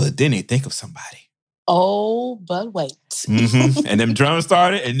that. But then they think of somebody. Oh, but wait. Mm-hmm. And them drums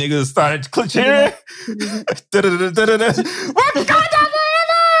started, and niggas started cheering.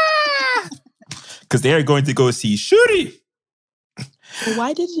 Because they're going to go see Shuri.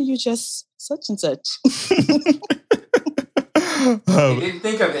 Why didn't you just such and such? I didn't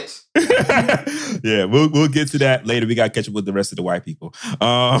think of it. Yeah, we'll get to that later. We got to catch up with the rest of the white people.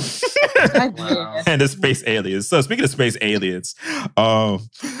 I did. And the space aliens. So speaking of space aliens, one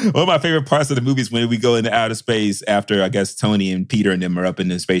of my favorite parts of the movie is when we go into outer space after, I guess, Tony and Peter and them are up in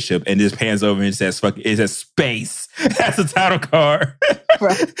the spaceship and just pans over and says, "Fuck, it says space." That's the title card.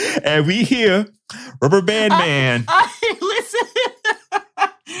 Right. And we hear Rubber Band Man. Listen.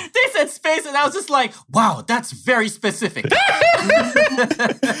 They said space, and I was just like, wow, that's very specific. And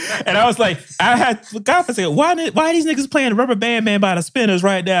I was like, I had forgot for a second, why are these niggas playing Rubber Band Man by the Spinners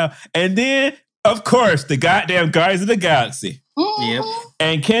right now? And then, of course, the goddamn Guardians of the Galaxy. Yep.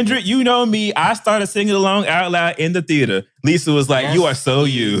 And Kendrick, you know me, I started singing along out loud in the theater. Lisa was like, Yes, "You are so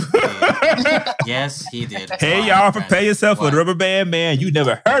you." Yes, he did. Hey, Wow, y'all, friend. prepare yourself for Wow. the Rubber Band Man. You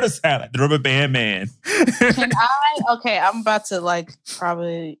never heard a sound like the Rubber Band Man. Can I? Okay, I'm about to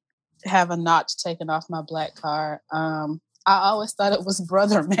probably have a notch taken off my black card. I always thought it was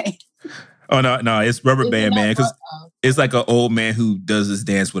Brother Man. Oh, no, it's Rubber Isn't Band that Man because what- it's like an old man who does this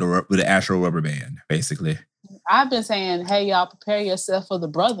dance with an actual rubber band, basically. I've been saying, "Hey, y'all, prepare yourself for the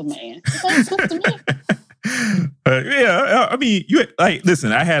Brother Man." That's good to me. Yeah, I mean, you like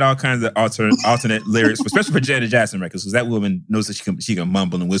listen. I had all kinds of alternate lyrics, especially for Janet Jackson records, because that woman knows that she can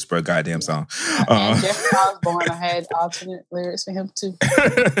mumble and whisper a goddamn song. And Jeffrey Osborne, I had alternate lyrics for him too.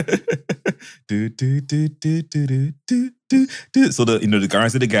 do, do, do, do, do, do, do, do. So the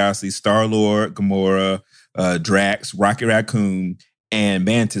Guardians of the Galaxy, Star-Lord, Gamora, Drax, Rocket Raccoon, and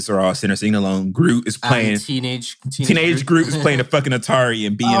Mantis are all singing along. Groot is playing. Teenage Groot is playing a fucking Atari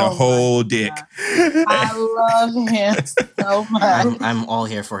and being a whole dick. I love him so much. I'm all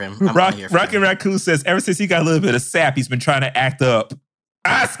here for him. I'm all here for Rocket him. Raccoon says ever since he got a little bit of sap, he's been trying to act up.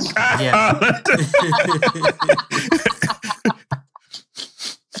 Yeah.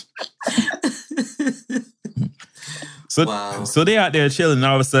 So, Wow. so they out there chilling, and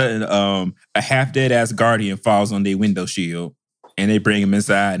all of a sudden, a half dead ass guardian falls on their window shield, and they bring him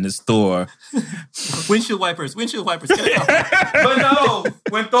inside in the store. Windshield wipers. Get it out. But no,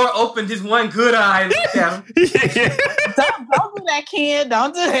 when Thor opened his one good eye and looked at him, Don't do that, Ken.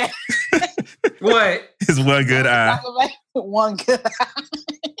 Don't do that. what? His one good eye. One good eye.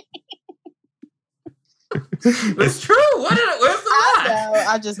 It's true. Where's the I lie? know.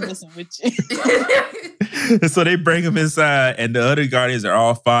 I just messing with you. And so they bring him inside, and the other guardians are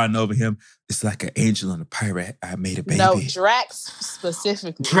all fawning over him. It's like an angel and a pirate. I made a baby. No, Drax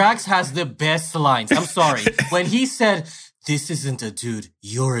specifically. Drax has the best lines. I'm sorry. When he said, "This isn't a dude,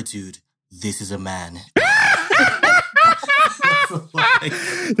 you're a dude. This is a man."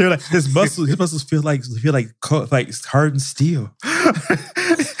 They're like his muscles feel like hardened steel.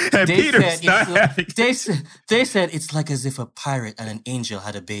 And They Peter's said not having. they said it's like as if a pirate and an angel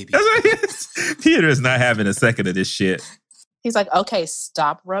had a baby. That's what it is. Peter is not having a second of this shit. He's like, okay,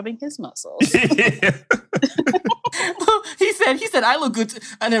 stop rubbing his muscles. he said, "I look good,"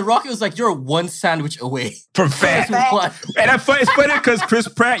 and then Rocky was like, "You're one sandwich away From fat. What? And it's funny because Chris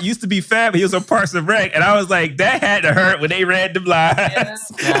Pratt used to be fat, but he was on Parks and Rec, and I was like, that had to hurt when they read them lines.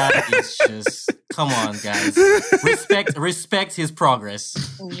 That is just, come on, guys. Respect his progress.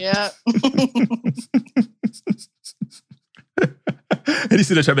 Yeah. And he's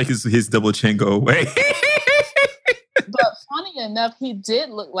still trying to make his double chin go away. But funny enough, he did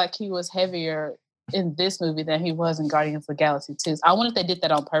look like he was heavier in this movie than he was in Guardians of the Galaxy 2. I wonder if they did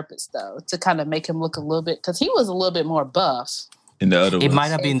that on purpose, though, to kind of make him look a little bit, because he was a little bit more buff. In the other It ones. might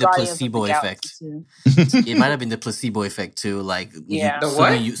have been in the Guardians of placebo the effect. Galaxy 2. It might have been the placebo effect too. Like, Yeah. The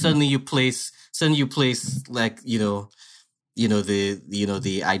what? suddenly you place like the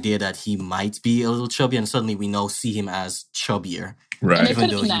idea that he might be a little chubby, and suddenly we now see him as chubbier. And Right. they Even put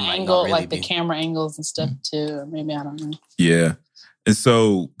it though in the he might angle, not really like the be. camera angles and stuff too. Or maybe I don't know. Yeah. And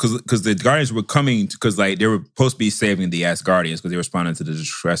so, because the Guardians were coming, because like they were supposed to be saving the Asgardians because they were responding to the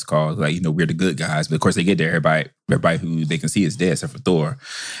distress calls, like, we're the good guys. But of course, they get there, everybody who they can see is dead except for Thor.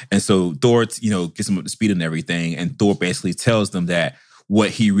 And so Thor, gets them up to speed and everything. And Thor basically tells them that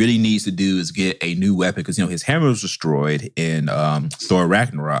what he really needs to do is get a new weapon because, his hammer was destroyed in Thor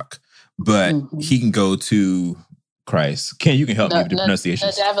Ragnarok. But he can go to Christ. Ken, you can help me with the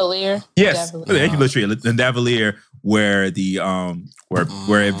pronunciations. Davalier. Yes, Davalier. thank you, Latria. The Davalier, where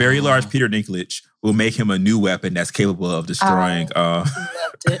where a very large Peter Dinklage will make him a new weapon that's capable of destroying Loved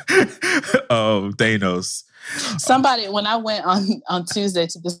it. Thanos. Somebody, when I went on Tuesday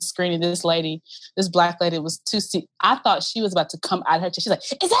to this screening, this black lady was I thought she was about to come out of her chair. She's like,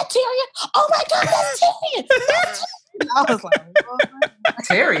 "Is that Tyrion? Oh my God, that's Tyrion! That's Tyrion!" I was like, "What?"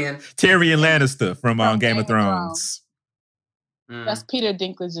 Tyrion Lannister from Game of Thrones. That's Peter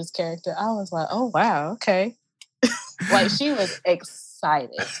Dinklage's character. I was like, "Oh wow, okay." Like she was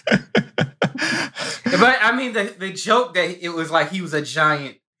excited. But I mean, the joke that it was like he was a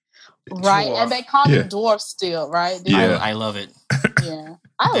giant, right? dwarf. And they call him dwarf still, right? Yeah. I love it. Yeah,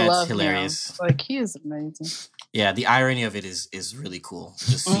 I That's love hilarious. him. Like he is amazing. Yeah, the irony of it is really cool.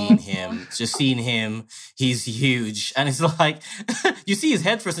 Just seeing him, he's huge. And it's like, you see his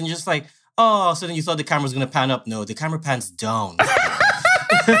head first and you're just like, oh, so then you thought the camera was going to pan up. No, the camera pans down.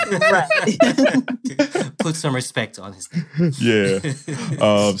 Right. Put some respect on his name. Yeah.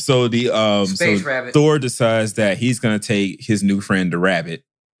 So Space Rabbit. Thor decides that he's going to take his new friend, the Rabbit,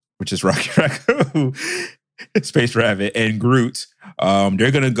 which is Rocky Raccoon, Space Rabbit, and Groot.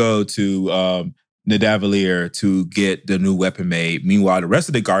 They're going to go to Nidavellir to get the new weapon made. Meanwhile, the rest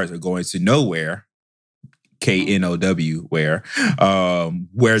of the guards are going to Nowhere, Know, where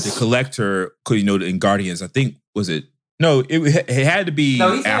the Collector, in Guardians, I think, was it? No, it had to be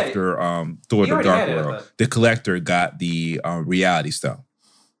after Thor: The Dark World. The Collector got the Reality Stone.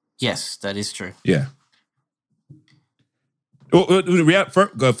 Yes, that is true. Yeah.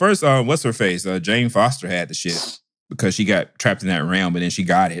 First, what's her face? Jane Foster had the shit because she got trapped in that realm, and then she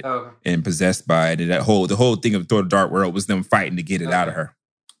got it and possessed by it. And the whole thing of Thor: The Dark World was them fighting to get it out of her.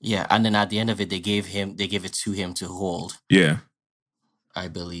 Yeah, and then at the end of it, they gave it to him to hold. Yeah, I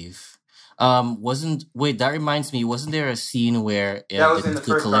believe. That reminds me, wasn't there a scene where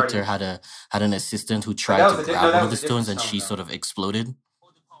the Collector had an assistant who tried to grab one of the stones and she sort of exploded?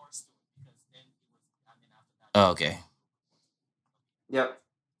 Oh, okay. Yep.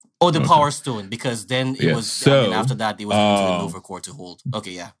 Oh, the Power Stone, because then it was. So, and after that, they was going to the Nova Corps to hold.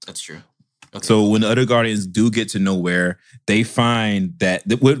 Okay, yeah, that's true. Okay. So when the other Guardians do get to Nowhere, they find that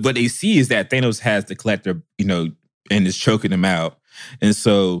what they see is that Thanos has the Collector, and is choking him out, and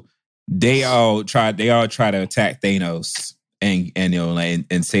so they all try to attack Thanos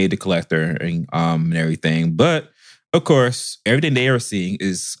and save the Collector and everything, but. Of course, everything they are seeing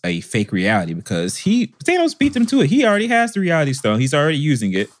is a fake reality because Thanos beat them to it. He already has the Reality Stone. He's already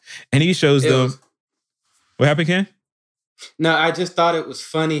using it. And he shows them... What happened, Ken? No, I just thought it was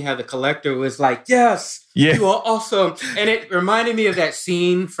funny how the Collector was like, yes, you are awesome. And it reminded me of that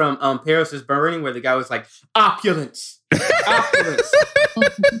scene from Paris is Burning where the guy was like, opulence. Opulence.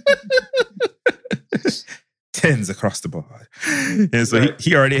 Tens across the board. And so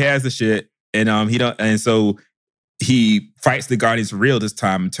he already has the shit. And so... He fights the Guardians for real this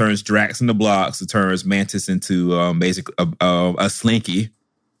time and turns Drax into blocks and turns Mantis into basically a slinky.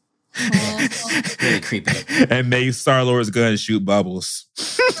 Really creepy. And made Star-Lord's gun shoot bubbles.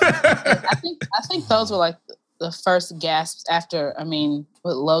 I think those were like the first gasps after, with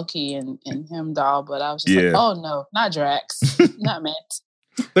Loki and Heimdall, but I was just like, oh no, not Drax, not Mantis.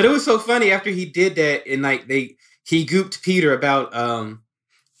 But it was so funny after he did that and he gooped Peter about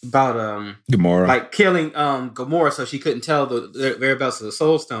Gamora, like killing Gamora, so she couldn't tell the whereabouts of the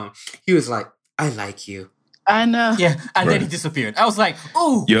Soul Stone. He was like, "I like you." I know. Yeah, and then he disappeared. I was like,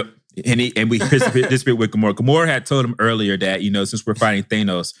 "Oh." Yep. And we disappeared with Gamora. Gamora had told him earlier that since we're fighting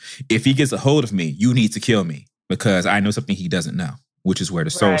Thanos, if he gets a hold of me, you need to kill me because I know something he doesn't know, which is where the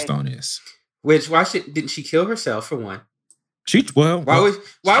Soul Stone is. Which didn't she kill herself for one? Why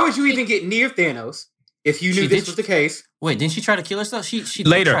would you even get near Thanos if you knew this was the case? Wait, didn't she try to kill herself? She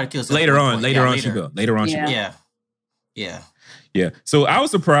later, tried to kill herself. Later on she will. Yeah. So I was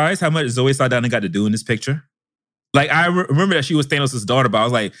surprised how much Zoe Saldana got to do in this picture. Like I remember that she was Thanos' daughter, but I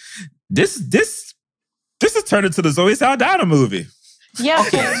was like, this has turned into the Zoe Saldana movie. Yeah.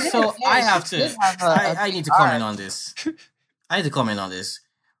 Okay, so I have to. I need to comment on this.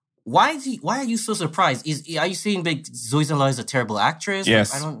 Why are you so surprised? Are you saying that Zoe Saldana is a terrible actress?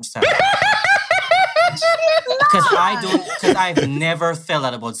 Yes. I don't understand. Because I've never felt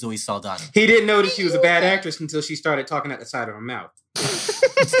that about Zoe Saldana. He didn't know that she was a bad actress until she started talking at the side of her mouth.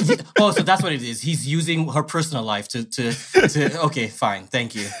 Oh, so that's what it is. He's using her personal life to okay, fine,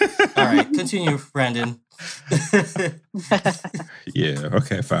 thank you. All right, continue, Brandon. Yeah,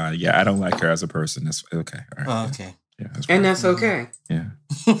 okay, fine. Yeah, I don't like her as a person. That's okay. All right. Okay. Yeah, that's okay. Yeah.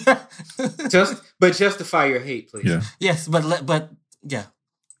 But justify your hate, please. Yeah. Yes, but yeah.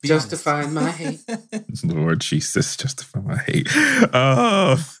 Justifying my hate. Lord Jesus, justify my hate.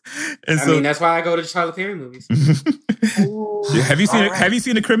 That's why I go to the Tyler Perry movies. Have you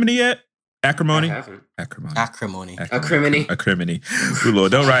seen Acrimony yet? Acrimony? I haven't. Acrimony. Acrimony. Ooh,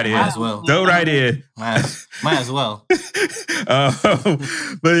 Lord, don't write in. Might as well. Don't write in. Might as well. But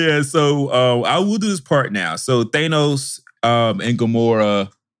yeah, so I will do this part now. So Thanos and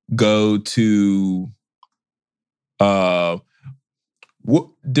Gamora go to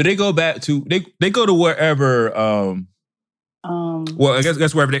do they go back to they go to wherever Well, I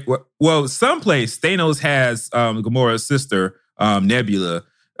guess wherever someplace Thanos has Gamora's sister, Nebula,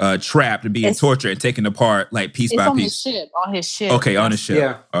 trapped and being tortured and taken apart like piece by piece. On his ship. Okay, on his ship.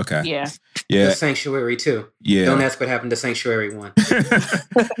 Yeah. Okay. Yeah. The Sanctuary too. Yeah. Don't ask what happened to Sanctuary 1.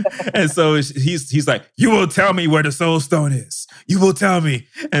 And so he's like, you will tell me where the Soul Stone is. You will tell me.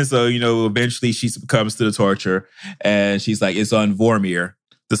 And so, eventually she succumbs to the torture and she's like, it's on Vormir.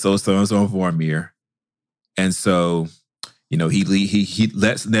 The Soul Stone is on Vormir. And so, he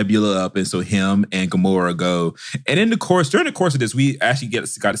lets Nebula up, and so him and Gamora go. And during the course of this, we actually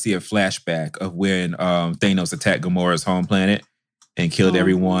got to see a flashback of when Thanos attacked Gamora's home planet and killed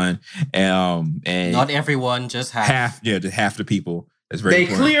everyone. And not everyone, just half. Half the people. That's very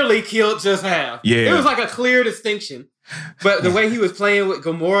important. Clearly killed just half. Yeah, it was like a clear distinction. But the way he was playing with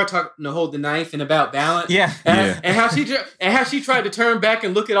Gamora, talking to hold the knife and about balance, and how she tried to turn back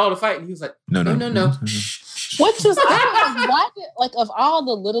and look at all the fight, and he was like, no. Which is why did, of all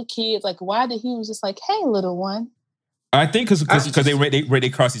the little kids, why did he was just like, hey, little one? I think because they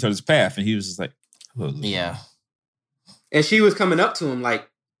crossed each other's path, and he was just like, yeah. And she was coming up to him like,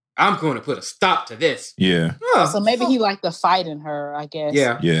 I'm going to put a stop to this. Yeah. So maybe he liked the fight in her, I guess.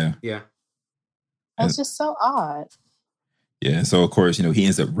 Yeah. That's just so odd. Yeah. So of course, he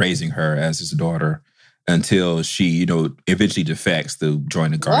ends up raising her as his daughter until she, eventually defects to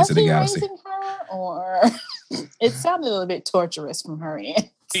join the Guardians of the Galaxy. Raising her, or it sounded a little bit torturous from her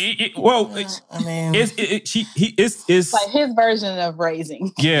end. I mean, it's like his version of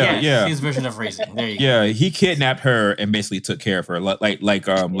raising. Yeah. His version of raising. There you go. Yeah, he kidnapped her and basically took care of her, like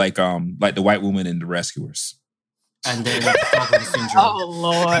the white woman in The Rescuers. And then Stockholm syndrome. Oh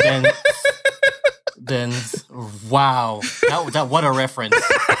Lord. Then wow, that what a reference!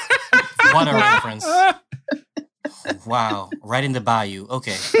 What a reference! Wow, right in the bayou.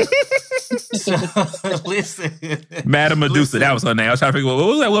 Okay. So, listen, Madame Medusa, that was her name. I was trying to figure out what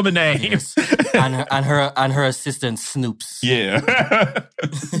was that woman's name. Yes. and her assistant Snoops. Yeah.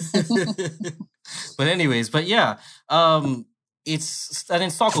 But anyways, it's and then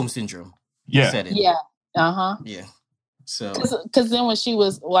Stockholm syndrome. Yeah. You said it. Yeah. Uh-huh. Yeah. So because then when she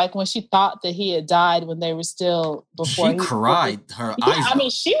was when she thought that he had died when they were still before she cried her eyes. I mean,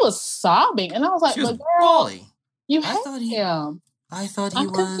 she was sobbing, and I was like, she was girl, bawling. You hate him. I thought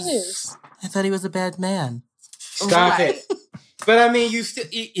he was a bad man. Stop it. But I mean, you still,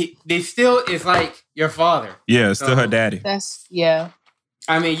 they still is like your father. Yeah, still her daddy.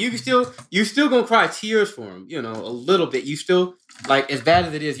 I mean, you still gonna cry tears for him, a little bit. You still, as bad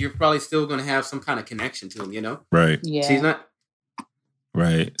as it is, you're probably still gonna have some kind of connection to him, Right. Yeah. She's not.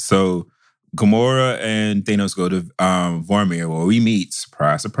 Right. So Gamora and Thanos go to Vormir, where we meet,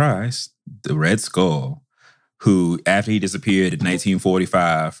 surprise, surprise, the Red Skull, who, after he disappeared in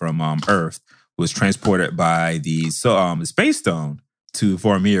 1945 from Earth, was transported by the Space Stone to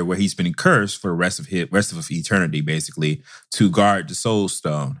Vormir, where he's been cursed for the rest of eternity, basically, to guard the Soul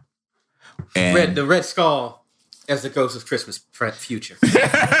Stone. And the Red Skull as the ghost of Christmas future.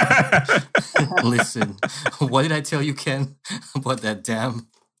 Listen, what did I tell you, Ken, about that damn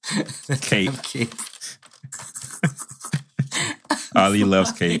cape? Cape. Ali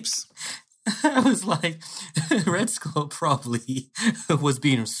loves capes. I was like, Red Skull probably was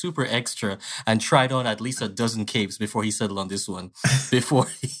being super extra and tried on at least a dozen capes before he settled on this one. Before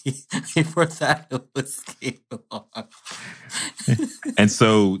that was came on. And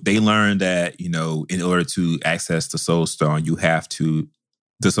so they learned that, in order to access the Soul Stone,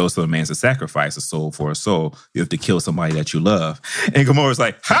 the Soul Stone demands a sacrifice, a soul for a soul. You have to kill somebody that you love. And Gamora's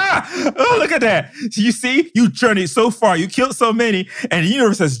like, ha! Oh, look at that. You see? You journeyed so far. You killed so many. And the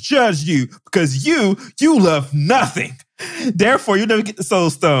universe has judged you because you love nothing. Therefore, you never get the Soul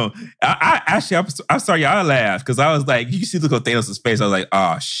Stone. I'm sorry, I laughed because I was like, you can see look at Thanos' face. I was like,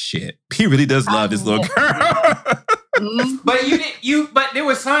 oh, shit. He really does love this little girl. But there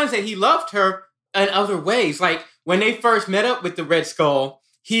were signs that he loved her in other ways. Like when they first met up with the Red Skull,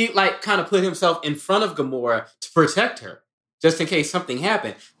 he kind of put himself in front of Gamora to protect her, just in case something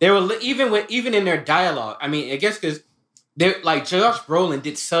happened. They were even in their dialogue. I mean, I guess because they're Josh Brolin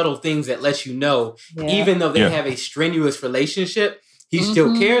did subtle things that let you know, even though they have a strenuous relationship, he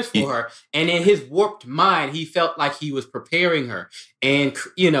still cares for her. And in his warped mind, he felt like he was preparing her, and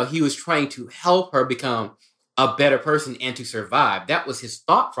he was trying to help her become a better person and to survive. That was his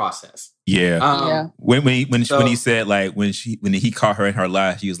thought process. Yeah. When he said when he caught her in her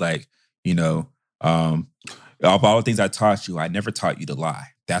lie, he was like, of all the things I taught you, I never taught you to lie.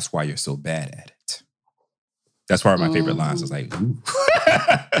 That's why you're so bad at it. That's one of my favorite lines. I was like, ooh.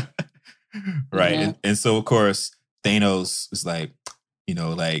 Right. Yeah. And so of course Thanos is like,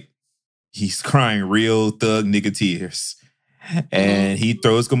 he's crying real thug nigga tears. and he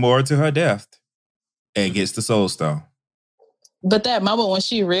throws Gamora to her death and gets the Soul Stone. But that moment when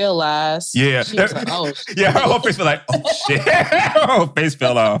she realized, Yeah. she was like, "Oh, Yeah, her whole face was like, oh shit. Her whole face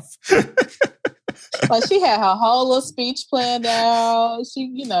fell off. Like she had her whole little speech planned out.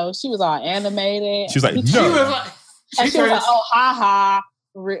 She, she was all animated. She was like, She no. was like, And she was like, "Oh, ha ha,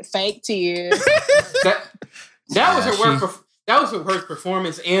 fake tears." that was her worst. That was her worst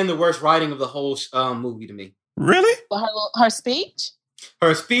performance and the worst writing of the whole movie to me. Really? Her speech?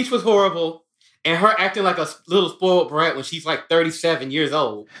 Her speech was horrible, and her acting like a little spoiled brat when she's like 37 years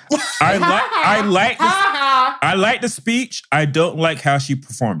old. I like the speech. I don't like how she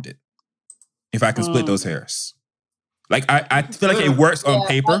performed it. If I can split those hairs. Like, I feel like it works on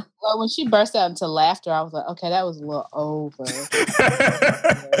paper. Like when she burst out into laughter, I was like, okay, that was a little over.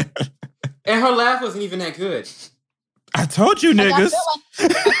 And her laugh wasn't even that good. I told you, niggas.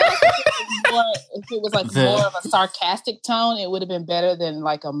 If it was like more of a sarcastic tone, it would have been better than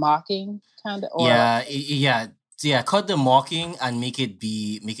like a mocking kind of. Yeah. Cut the mocking and make it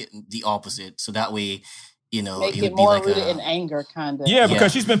the opposite. So that way, make it it more like rooted in anger, kind of. Yeah,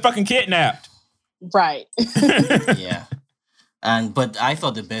 because she's been fucking kidnapped. Right. Yeah. But I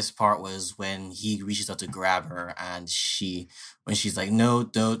thought the best part was when he reaches out to grab her and when she's like, no,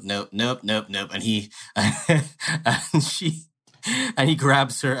 nope, and he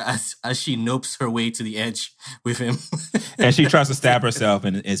grabs her as she nopes her way to the edge with him. And she tries to stab herself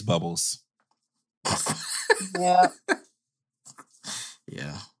and it's bubbles. Yeah.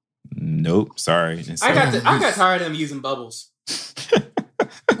 Yeah. Nope, sorry. I got tired of him using bubbles.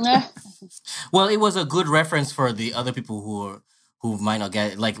 Well, it was a good reference for the other people who might not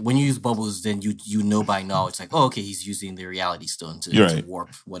get it. Like when you use bubbles, then you know by now it's like, oh, okay, he's using the reality stone to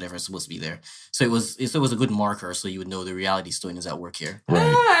warp whatever's supposed to be there. So it was a good marker, so you would know the reality stone is at work here.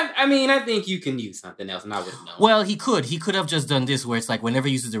 Right. I think you can use something else, and I wouldn't know. Well, he could have just done this, where it's like whenever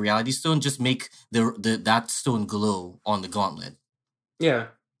he uses the reality stone, just make that stone glow on the gauntlet. Yeah.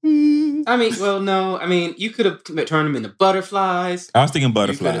 You could have turned them into butterflies. I was thinking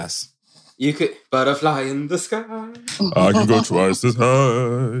butterflies. You could butterfly in the sky. I can go twice as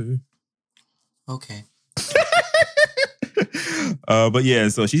high. Okay. But yeah,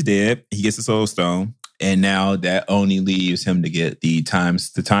 so she's dead. He gets the Soul Stone, and now that only leaves him to get the Time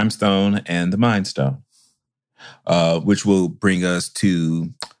Stone and the Mind Stone, which will bring us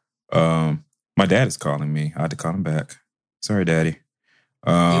to. My dad is calling me. I had to call him back. Sorry, Daddy.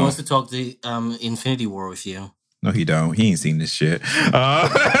 He wants to talk to Infinity War with you. No, he don't. He ain't seen this shit.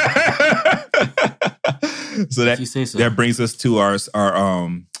 So that brings us to our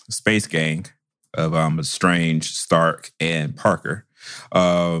space gang of Strange, Stark, and Parker.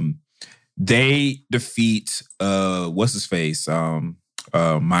 They defeat what's his face?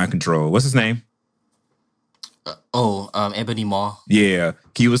 Mind Control. What's his name? Ebony Maw. Yeah,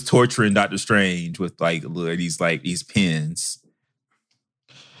 he was torturing Doctor Strange with these pins.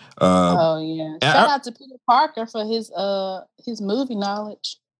 Shout out to Peter Parker for his movie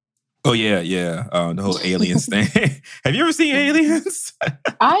knowledge. Oh yeah. The whole aliens thing. Have you ever seen Aliens?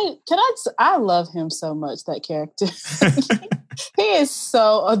 I love him so much, that character. He is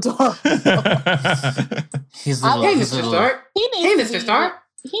so adorable. Mr. Stark. Mr. Stark.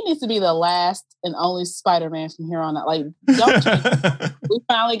 He needs to be the last and only Spider-Man from here on out. Like, we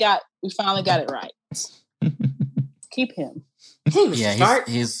finally got it right. Keep him. Yeah,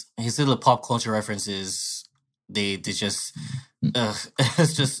 his little pop culture references, they just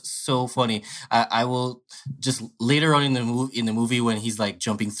it's just so funny. I will just later on in the movie when he's like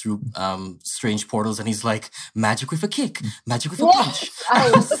jumping through strange portals and he's like, magic with a kick, magic with a punch.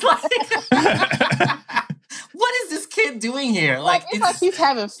 I was like, what is this kid doing here? Like it's like he's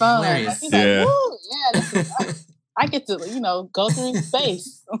having fun. Like, he's like, woo, this is I get to, go through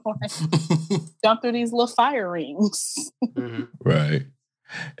space, jump through these little fire rings. Mm-hmm. Right.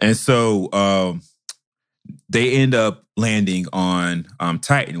 And so they end up landing on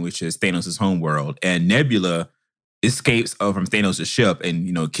Titan, which is Thanos' homeworld. And Nebula escapes from Thanos' ship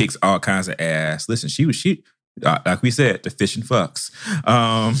and, kicks all kinds of ass. Listen, she like we said, the fish and fucks.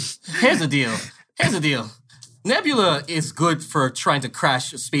 Here's the deal. Nebula is good for trying to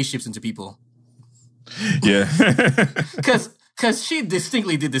crash spaceships into people. Yeah. Because she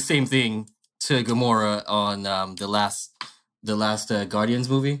distinctly did the same thing to Gamora on the last Guardians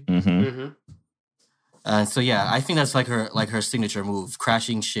movie. Mm-hmm. Mm-hmm. And so yeah, I think that's like her signature move,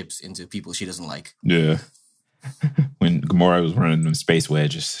 crashing ships into people she doesn't like. Yeah. When Gamora was running them space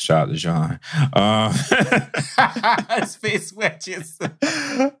wedges, shout out to John. Space wedges.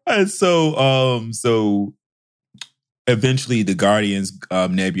 And so eventually the Guardians,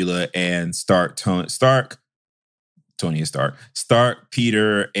 Nebula and Stark Tony Stark. Stark,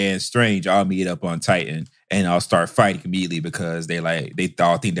 Peter, and Strange all meet up on Titan and all start fighting immediately because they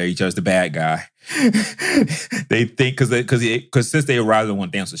all think they're each other's the bad guy. They think because since they arrived on one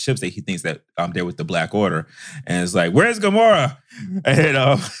of Thanos' ships, he thinks that they're with the Black Order, and it's like, where's Gamora?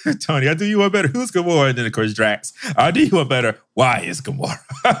 And Tony, I do you one better. Who's Gamora? And then of course Drax, I do you one better. Why is Gamora?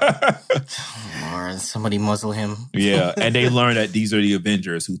 Or somebody muzzle him. Yeah, and they learn that these are the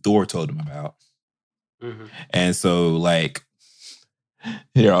Avengers who Thor told them about. Mm-hmm. And so, like,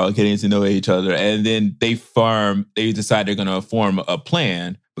 they're all getting to know each other. And then they decide they're going to form a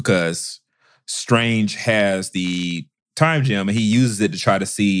plan because Strange has the time gem and he uses it to try to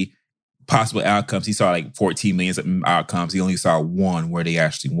see possible outcomes. He saw like 14 million outcomes. He only saw one where they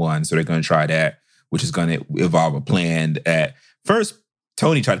actually won. So they're going to try that, which is going to evolve a plan at first.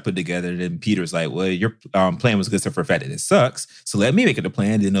 Tony tried to put it together. Then Peter's like, well, your plan was good except for the fact that it sucks. So let me make it a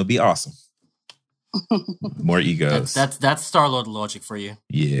plan. Then it'll be awesome. More egos. That's Star-Lord logic for you.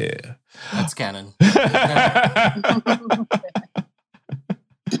 Yeah. That's canon.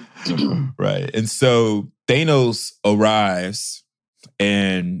 Right. And so Thanos arrives,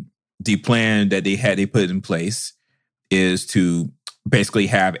 and the plan that they put in place is to basically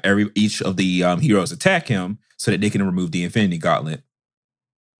have each of the heroes attack him so that they can remove the Infinity Gauntlet.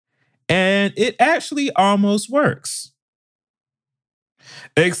 And it actually almost works.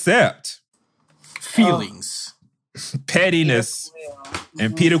 Except feelings, pettiness,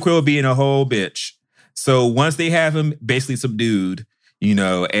 and Peter Quill being a whole bitch. So once they have him basically subdued,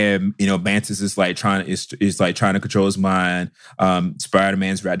 and Mantis is like trying to control his mind.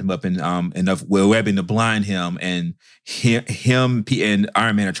 Spider-Man's wrapped him up in enough webbing to blind him, and him and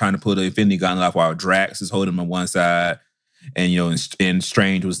Iron Man are trying to pull the Infinity Gauntlet off while Drax is holding him on one side, and and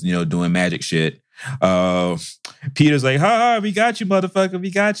Strange was doing magic shit. Peter's like, ha, we got you, motherfucker, we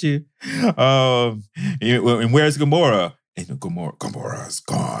got you. And where's Gamora? And Gamora's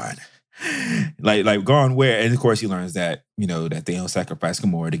gone. Like gone where? And of course he learns that, that they don't sacrifice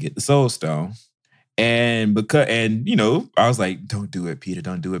Gamora to get the Soul Stone. And I was like, don't do it, Peter,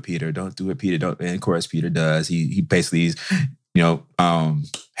 don't do it, Peter, don't do it, Peter, don't. And of course Peter does. He basically is,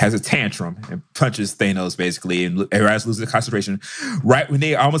 has a tantrum and punches Thanos basically, and Arias loses concentration right when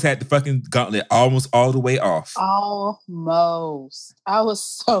they almost had the fucking gauntlet almost all the way off. Almost. I was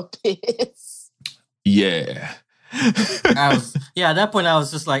so pissed. Yeah. At that point I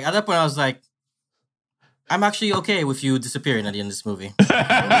was like, I'm actually okay with you disappearing at the end of this movie.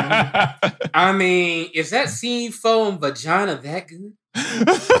 I mean, is that scene foam vagina that good?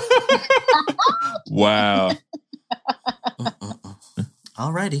 Wow.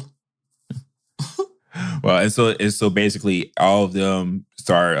 Alrighty. Well, and so basically all of them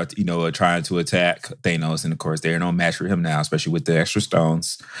start, trying to attack Thanos, and of course they're no match for him now, especially with the extra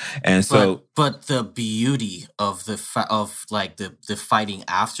stones. And so, but the beauty of the fighting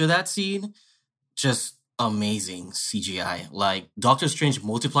after that scene, just amazing CGI. Like Doctor Strange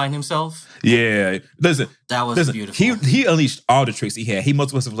multiplying himself. Yeah, that was beautiful. He unleashed all the tricks he had. He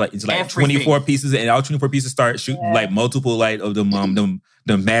multiplied himself into like 24 pieces, and all 24 pieces start shooting like multiple of them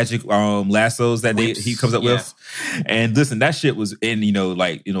the magic lassos that he comes up with. And listen, that shit was in oh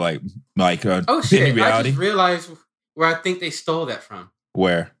shit! Reality. I just realized where I think they stole that from.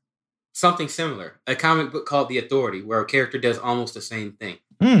 Where? Something similar. A comic book called The Authority, where a character does almost the same thing.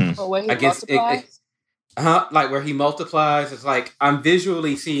 Oh, where he multiplies? Like where he multiplies. It's like I'm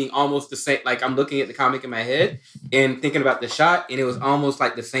visually seeing almost the same. Like I'm looking at the comic in my head and thinking about the shot, and it was almost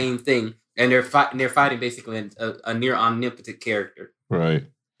like the same thing. And they're fighting basically a near omnipotent character. Right.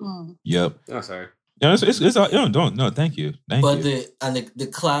 Mm. Yep. Oh, sorry. Yeah, it's no, thank you. But the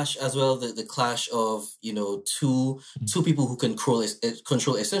clash as well, the clash of two people who can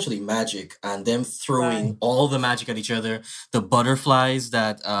control essentially magic, and them throwing all the magic at each other. The butterflies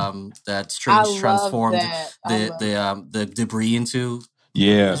that Strange transformed the debris into.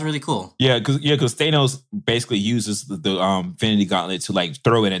 Yeah, it was really cool. Yeah, because Thanos basically uses the Infinity Gauntlet to like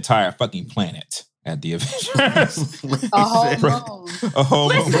throw an entire fucking planet at the Avengers. A whole moon. A whole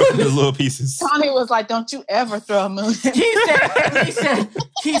moon with the little pieces. Tony was like, "Don't you ever throw a moon at me."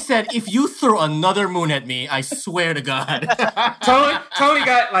 He said, if you throw another moon at me, I swear to God. Tony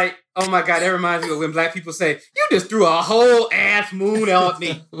got like, oh my God, that reminds me of when black people say, you just threw a whole ass moon at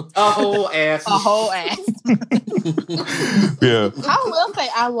me. A whole ass. A whole ass. Yeah. I will say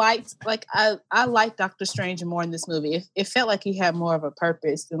I liked Doctor Strange more in this movie. It felt like he had more of a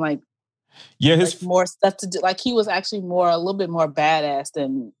purpose and more stuff to do. Like he was actually a little bit more badass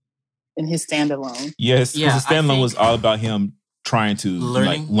than in his standalone. Yes, because the standalone was all about him trying to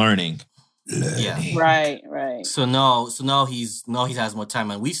learning. learning. Right. So now he has more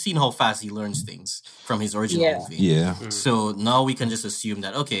time, and we've seen how fast he learns things from his original movie. Yeah. So now we can just assume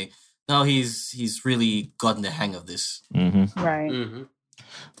that now he's really gotten the hang of this. Mm-hmm. Right. Mm-hmm.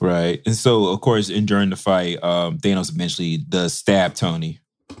 Right. And so, of course, during the fight, Thanos eventually does stab Tony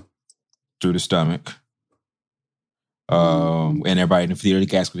through the stomach. And everybody in the theater, the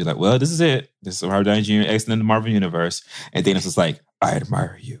gas would be like, well, this is it. This is Robert Downey Jr. exiting the Marvel Universe. And Thanos is like, I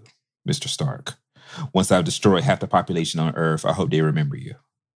admire you, Mr. Stark. Once I've destroyed half the population on Earth, I hope they remember you.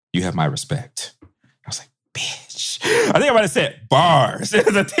 You have my respect. I was like, bitch. I think I might have said bars. It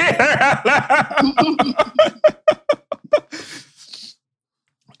was a theater.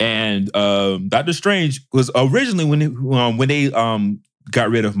 And Doctor Strange was originally when they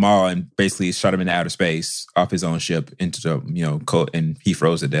got rid of Maul and basically shot him into outer space off his own ship into the cold, and he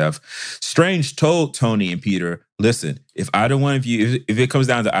froze to death. Strange told Tony and Peter, "Listen, if either one of you, if it comes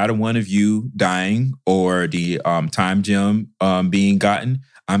down to either one of you dying or the time gem being gotten,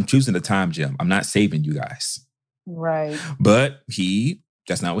 I'm choosing the time gem. I'm not saving you guys." Right. But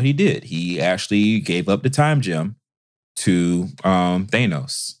that's not what he did. He actually gave up the time gem to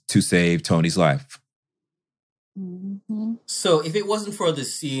Thanos to save Tony's life. Mm-hmm. So if it wasn't for the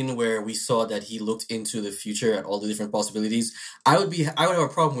scene where we saw that he looked into the future at all the different possibilities, I would have a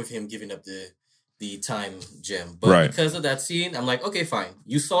problem with him giving up the time gem. But because of that scene, I'm like, okay, fine.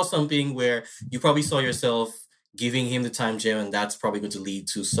 You saw something where you probably saw yourself giving him the time gem, and that's probably going to lead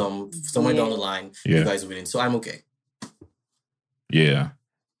to somewhere down the line you guys winning. So I'm okay. Yeah.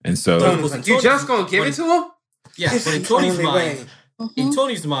 And so you just gonna give it to him? Yeah, but in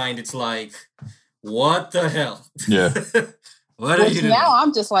Tony's mind, it's like, what the hell? Yeah. What are you doing? Now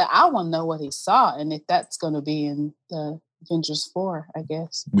I'm just like, I want to know what he saw, and if that's going to be in the Avengers 4, I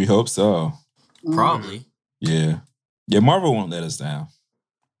guess. We hope so. Probably. Yeah. Yeah, Marvel won't let us down.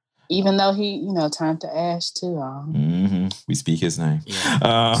 Even though he, turned to ash too. Mm-hmm. We speak his name.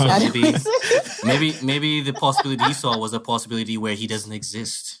 Yeah. So maybe the possibility he saw was a possibility where he doesn't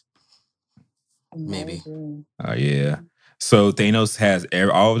exist. Maybe. Yeah. So Thanos has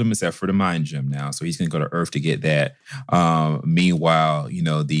all of them except for the Mind Gem now. So he's going to go to Earth to get that. Meanwhile,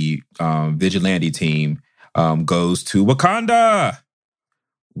 the vigilante team goes to Wakanda,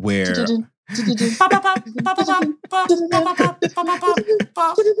 where...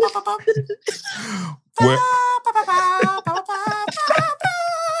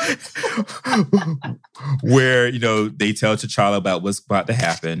 where they tell T'Challa about what's about to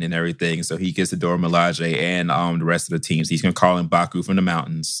happen and everything. So he gets to Dora Milaje and the rest of the teams. He's gonna call in Baku from the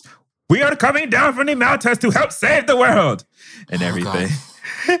mountains. We are coming down from the mountains to help save the world and everything.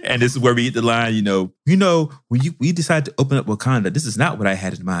 And this is where we get the line. When we decided to open up Wakanda, this is not what I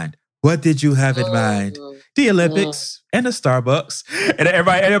had in mind. What did you have in mind? The Olympics and the Starbucks. And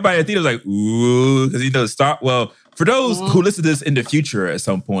everybody in the theater was like, ooh, because for those who listen to this in the future at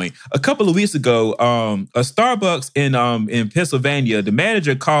some point, a couple of weeks ago, a Starbucks in Pennsylvania, the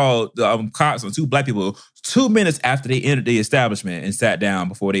manager called cops on two black people 2 minutes after they entered the establishment and sat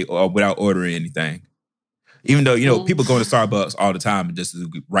down without ordering anything. Even though people go to Starbucks all the time and just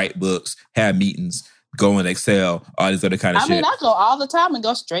write books, have meetings, go in Excel, all this other kind of shit. I mean, I go all the time and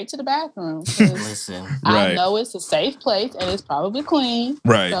go straight to the bathroom. Listen, I know it's a safe place and it's probably clean.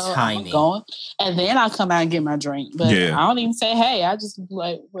 Right. So tiny. I'm going, and then I come out and get my drink. But I don't even say, hey, I just be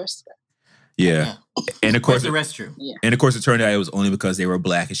like, where's that? Yeah. And of course, the restroom. Yeah. And of course, it turned out it was only because they were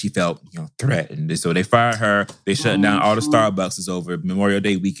black and she felt, threatened. So they fired her. They shut down all the Starbucks over Memorial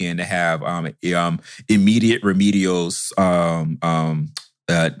Day weekend to have immediate remedials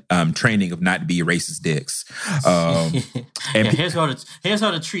training of not to be racist dicks. And here's how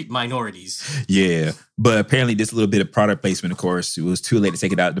to treat minorities. Yeah. But apparently this little bit of product placement, of course, it was too late to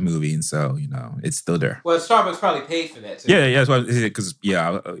take it out of the movie. And so, it's still there. Well, Starbucks probably paid for that too. Yeah, that's why because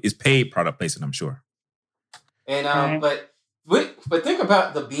it's paid product placement, I'm sure. And but think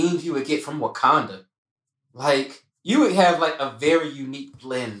about the beans you would get from Wakanda. Like, you would have like a very unique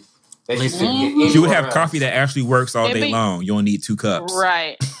blend. You would have coffee that actually works all day long. You don't need 2 cups.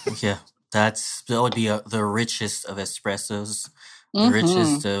 Right. Yeah. That would be the richest of espressos, the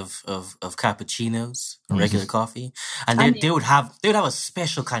richest of cappuccinos, regular coffee. And they would have a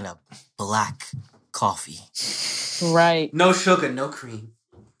special kind of black coffee. Right. No sugar, no cream.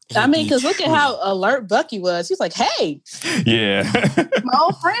 I mean, because look at how alert Bucky was. He was like, hey. Yeah. My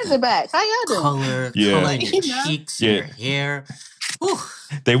old friends are back. How y'all doing? Color in your cheeks, your hair. Whew.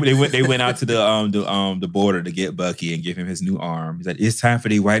 They went out to the border to get Bucky and give him his new arm. He's like, it's time for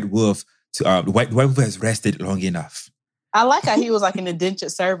the White Wolf to the White Wolf has rested long enough. I like how he was like an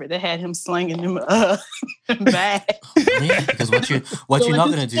indentured servant that had him slinging him back. Yeah, because what you're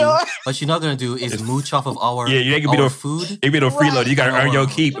not gonna do is mooch off of our you ain't gonna be no food. You be no freeloader. You gotta earn your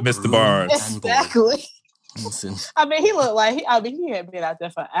keep, Mr. Barnes. Exactly. Listen. I mean, he looked like he had been out there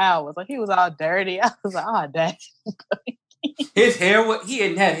for hours. Like he was all dirty. I was like, oh dang. His hair, he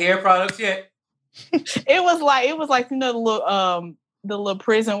hadn't had hair products yet. It was like the little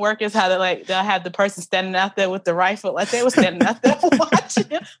prison workers, how they'll have the person standing out there with the rifle, like they were standing out there watching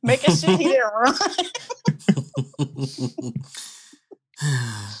him, making sure he didn't run.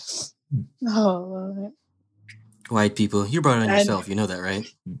 Oh Lord. White people, you brought it on yourself. You know that, right?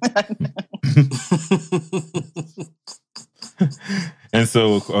 And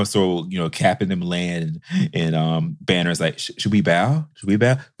so Cap and them land, and Banner's like, should we bow? Should we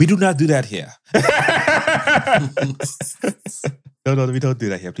bow? We do not do that here. No, we don't do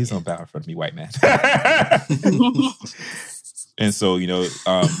that here. Please don't bow in front of me, white man. And so,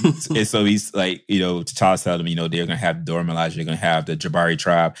 and so he's like, T'Challa's telling them, they're going to have the Dora Milaje, they're going to have the Jabari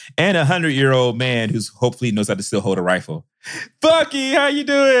tribe, and a 100-year-old man who's hopefully knows how to still hold a rifle. Bucky, how you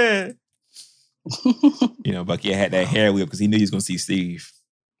doing? Bucky had that hair whip because he knew he was going to see Steve.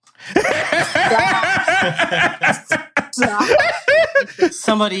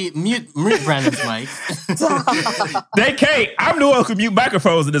 Somebody mute Brandon's mic. They can't. I'm the one who can mute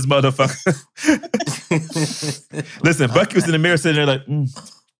microphones in this motherfucker. Listen, Bucky was in the mirror sitting there like,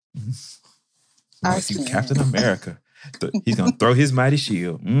 I see Captain America. He's going to throw his mighty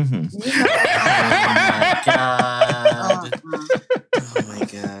shield. Mm-hmm. Oh my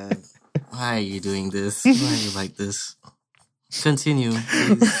God. Why are you doing this? Why are you like this? Continue,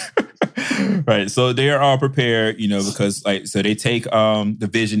 please. Right. So they are all prepared, because so they take the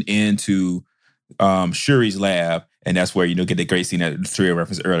Vision into Shuri's lab, and that's where get the great scene that Three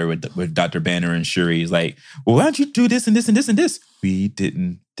referenced earlier with Dr. Banner and Shuri. He's like, well, why don't you do this and this and this and this? We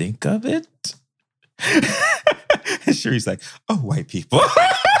didn't think of it. And Shuri's like, oh, white people.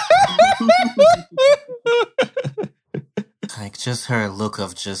 Like just her look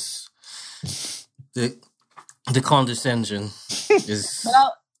of just the condescension is.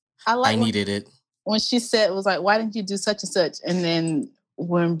 I needed it. When she said, it was like, why didn't you do such and such? And then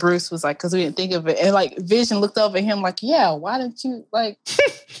when Bruce was like, because we didn't think of it. And like Vision looked over at him like, yeah, why didn't you, like,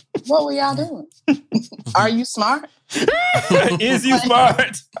 what were y'all doing? Are you smart? Is you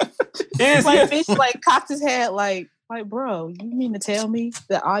smart? Is like Vision like cocked his head like, bro, you mean to tell me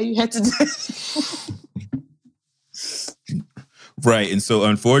that all you had to do? Right. And so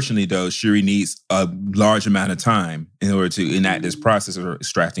unfortunately, though, Shuri needs a large amount of time in order to enact this process of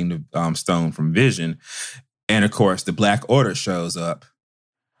extracting the stone from Vision. And of course, the Black Order shows up.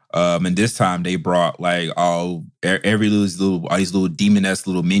 And this time they brought like all these little demon-esque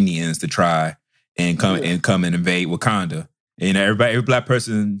little minions to try and come and invade Wakanda. And every black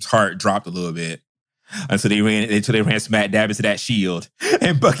person's heart dropped a little bit. Until they ran smack dab into that shield.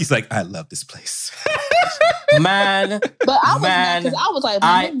 And Bucky's like, I love this place. Man. But I was like,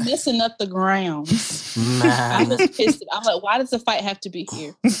 man, you're messing up the grounds. Man. I was pissed. I'm like, why does the fight have to be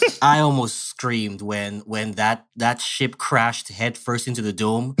here? I almost screamed when that ship crashed head first into the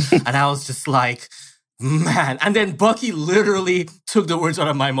dome. And I was just like, man. And then Bucky literally took the words out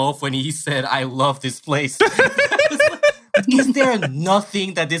of my mouth when he said, I love this place. Is there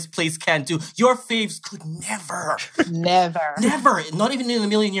nothing that this place can't do? Your faves could never, not even in a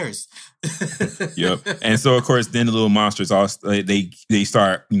million years. Yep. And so, of course, then the little monsters all they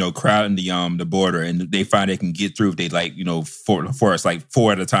start crowding the border, and they find they can get through if they force like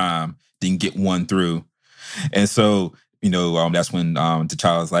 4 at a time. They can get one through, and so that's when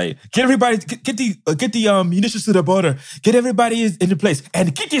T'Challa's like, get everybody, get the munitions to the border, get everybody into place,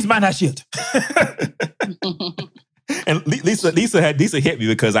 and get this mana shield. And Lisa hit me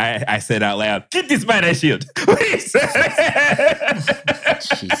because I said out loud, get this man that shield. What he said.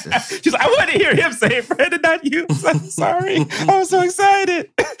 Jesus. She's like, I want to hear him say it, Brandon, not you. I'm sorry. I was so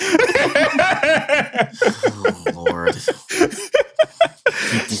excited. Oh, Lord.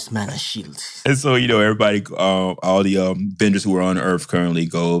 Get this man a shield. And so, everybody, all the vendors who are on Earth currently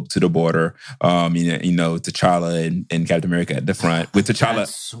go to the border. T'Challa and Captain America at the front. With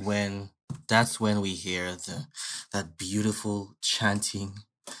T'Challa. That's when we hear that beautiful chanting.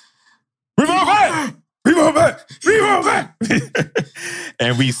 Revolve back!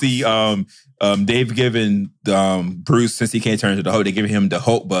 And we see they've given Bruce, since he can't turn into the Hulk, they give him the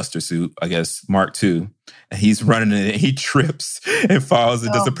Hulk Buster suit, I guess, Mark II. And he's running and he trips and falls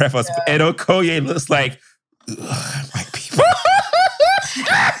and does a prep. And Okoye looks like, white people.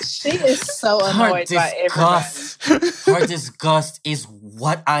 She is so annoyed by everybody. Her disgust is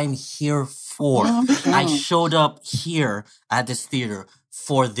what I'm here for. Mhm. I showed up here at this theater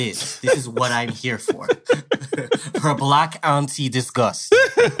for this. This is what I'm here for. Her black auntie disgust.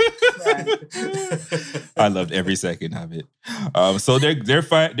 I loved every second of it. So they're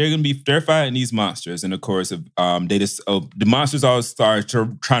fighting these monsters, and of course, the monsters all start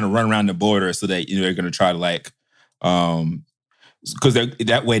trying to run around the border so that they're going to try to because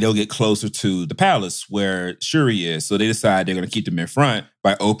that way they'll get closer to the palace where Shuri is. So they decide they're going to keep them in front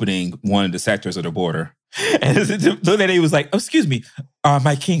by opening one of the sectors of the border. And the lady was like, "Oh, excuse me,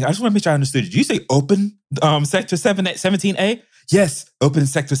 my king, I just want to make sure I understood you. Did you say open sector 17A? Yes, open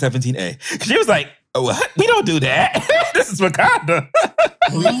sector 17A." She was like, "Oh, what? We don't do that. This is Wakanda."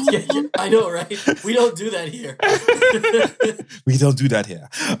 I know, right? We don't do that here. We don't do that here.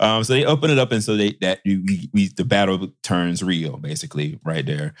 So they open it up, and so the battle turns real, basically, right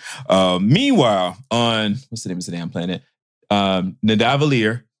there. Meanwhile, on what's the name of the damn planet?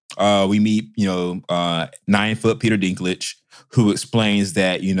 Nidavellir, we meet 9-foot Peter Dinklage, who explains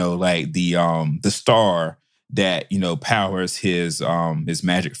that the star that powers his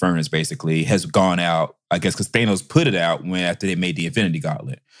magic furnace basically has gone out. I guess because Thanos put it out after they made the Infinity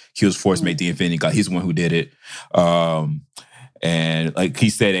Gauntlet. He was forced to make the Infinity Gauntlet. He's the one who did it. And like he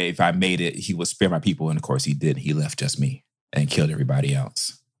said, if I made it, he would spare my people. And of course he did. He left just me and killed everybody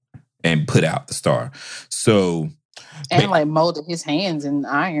else and put out the star. So molded his hands in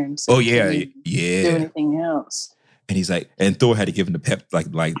iron. So he didn't do anything else. And he's like, and Thor had to give him the pep,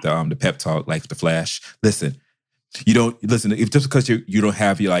 the pep talk, like the Flash. Listen, you don't listen. If just because you don't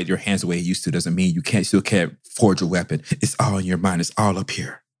have your hands the way you used to doesn't mean you still can't forge a weapon. It's all in your mind. It's all up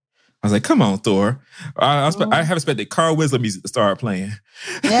here. I was like, come on, Thor. I have expected Carl Winslow music to start playing.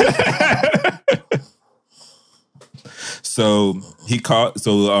 Yeah. So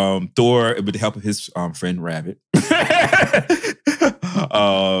Thor, with the help of his friend Rabbit,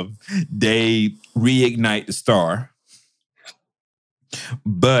 they reignite the star.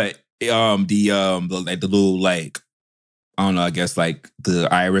 But the little I don't know, I guess the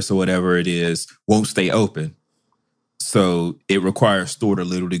iris or whatever it is won't stay open. So it requires Thor to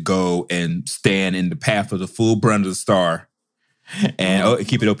literally go and stand in the path of the full brunt of the star and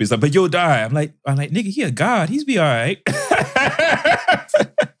keep it open. He's like, but you'll die. I'm like, nigga, he a god. He's be all right.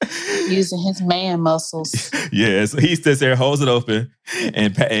 Using his man muscles. Yeah, so he sits there, holds it open,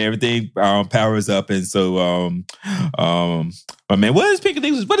 and everything powers up. And so, but man, what is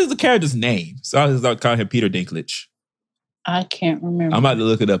the character's name? So I was calling him Peter Dinklage. I can't remember. I'm about to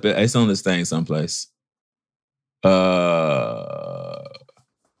look it up. It's on this thing someplace. Eltree.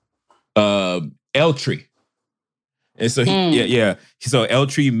 And so So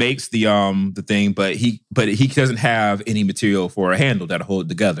Eltree makes the thing, but he doesn't have any material for a handle that'll hold it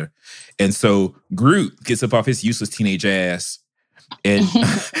together. And so Groot gets up off his useless teenage ass and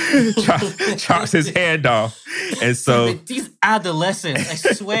chops his hand off. And so these adolescents, I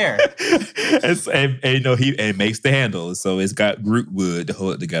swear. and makes the handle. So it's got Groot wood to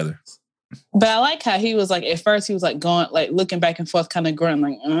hold it together. But I like how he was at first he was going, looking back and forth, kind of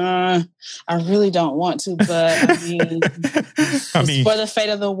grunting, I really don't want to, but it's for the fate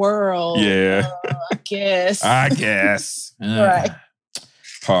of the world. Yeah. I guess. Right.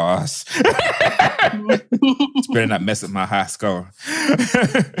 Pause. Better not mess up my high score.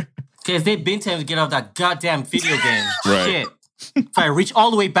 Because they've been to get off that goddamn video game. Right. Shit. If I reach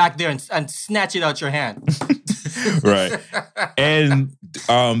all the way back there and snatch it out your hand. Right. And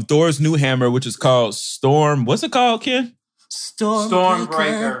Thor's new hammer, which is called Storm. What's it called, Ken?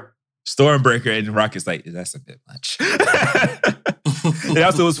 Stormbreaker. Stormbreaker. And Rocket's like, that's a bit much. And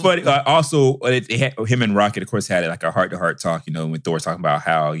also, it was funny. Him and Rocket, of course, had a heart-to-heart talk. When Thor was talking about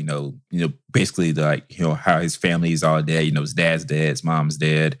how basically how his family is all dead. His dad's dead, his mom's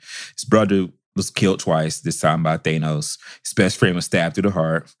dead, his brother was killed twice, this time by Thanos. His best friend was stabbed through the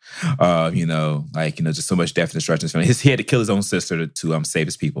heart. Just so much death and destruction. He had to kill his own sister to save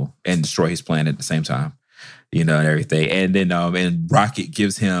his people and destroy his planet at the same time. And everything. And then and Rocket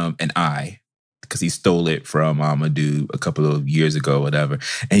gives him an eye because he stole it from a dude a couple of years ago, whatever.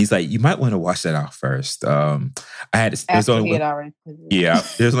 And he's like, you might want to wash that out first. I had to. There's only one,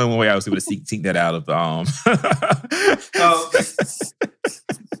 there's only one way I was able to seek that out of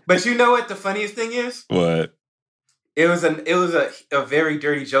But you know what the funniest thing is? What? It was a very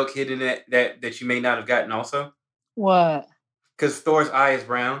dirty joke hidden that you may not have gotten also. What? Because Thor's eye is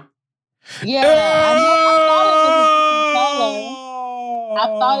brown. Yeah, I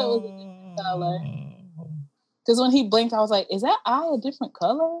thought it was a different color. Because when he blinked, I was like, is that eye a different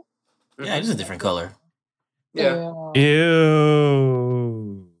color? Yeah, it is a different color. Yeah.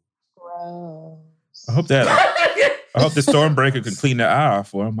 Ew. Gross. I hope that. I hope the Stormbreaker could clean the eye off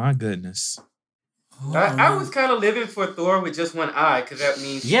for him. My goodness. I was kind of living for Thor with just one eye because that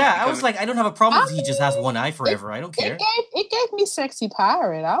means I was like, I don't have a problem if he just has one eye forever. I don't care. It gave me sexy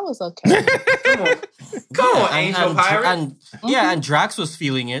pirate. I was okay. Come on, Angel Pirate. And Drax was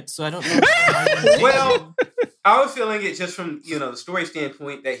feeling it, so I don't know. Well, I was feeling it just from the story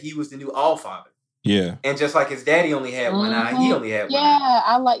standpoint that he was the new Allfather. Yeah. And just like his daddy only had one eye, he only had one eye. Yeah,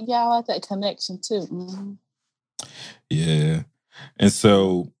 I like that connection too. Mm-hmm. Yeah. And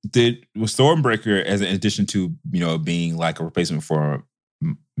so was Stormbreaker, as in addition to, being like a replacement for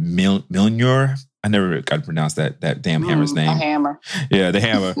Mjolnir? I never got to pronounce that damn hammer's name. The hammer. Yeah, the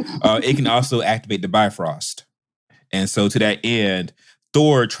hammer. It can also activate the Bifrost. And so to that end,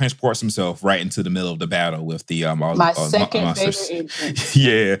 Thor transports himself right into the middle of the battle with the my second monsters. favorite entrance.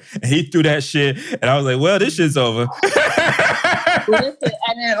 Yeah, and he threw that shit, and I was like, "Well, this shit's over." Listen,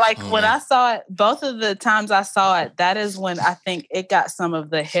 and then when I saw it, both of the times I saw it, that is when I think it got some of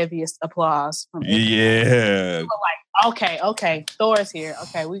the heaviest applause from everyone. Yeah. People were like, okay, Thor's here.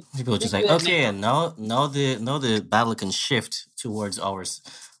 Okay, people were just like, okay, and now the battle can shift towards our side.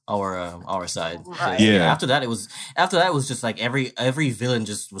 Right. Yeah. After that, it was just like every villain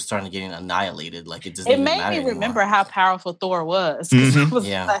just was starting to get annihilated. Like it made me remember how powerful Thor was.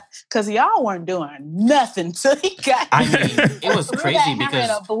 Because y'all weren't doing nothing till he got. I mean, it was crazy because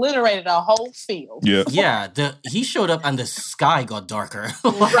it obliterated a whole field. Yeah. Yeah. He showed up and the sky got darker.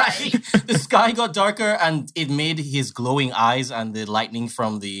 Right. The sky got darker and it made his glowing eyes and the lightning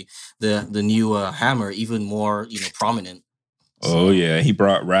from the new hammer even more So. prominent. Oh yeah, he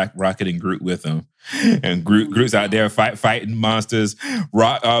brought Rocket and Groot with him, and Groot's out there fighting monsters.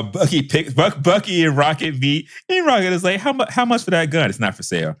 Bucky and Rocket meet, and Rocket is like, "How much for that gun? It's not for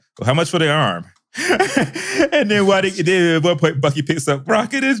sale. Well, how much for the arm?" And then at one point, Bucky picks up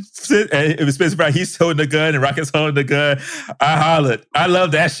Rocket and it was Spencer Brown. He's holding the gun and Rocket's holding the gun. I hollered. I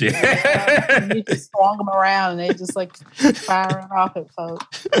love that shit. He just swung them around and they just like firing rocket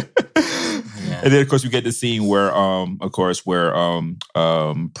folks. Yeah. And then of course we get the scene where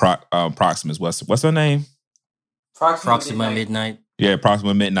Proximus, what's her name? Proxima Midnight. Yeah,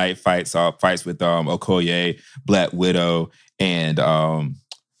 Proxima Midnight fights with Okoye, Black Widow, and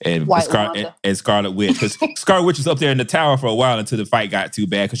Scarlet Witch, because Scarlet Witch was up there in the tower for a while until the fight got too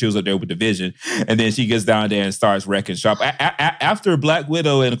bad because she was up there with the Vision, and then she gets down there and starts wrecking shop. After Black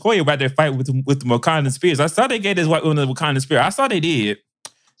Widow and Okoye were out there fighting with the Wakandan spears, I saw they gave this white woman the Wakandan spear. I saw they did.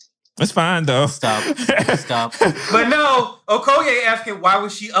 It's fine though. Stop. But no, Okoye asking why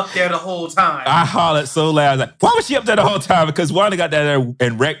was she up there the whole time. I hollered so loud. I was like, why was she up there the whole time? Because Wanda got down there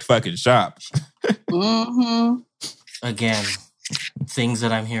and wrecked fucking shop. Again, things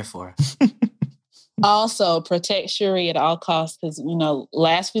that I'm here for. Also, protect Shuri at all costs because,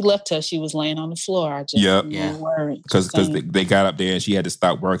 last we left her, she was laying on the floor. I just worried. Because they got up there and she had to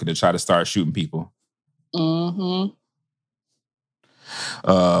stop working and try to start shooting people. Mm-hmm.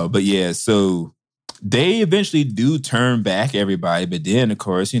 But yeah, so they eventually do turn back everybody, but then of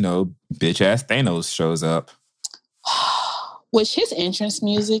course, bitch ass Thanos shows up. Which his entrance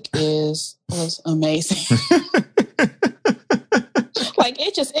music was amazing.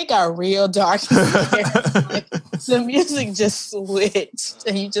 It got real dark. The music just switched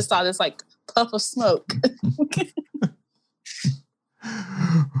and you just saw this puff of smoke.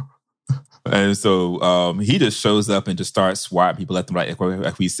 And so he just shows up and just starts swatting people at them,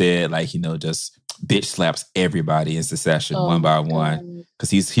 like we said, just bitch slaps everybody in succession one by one. Because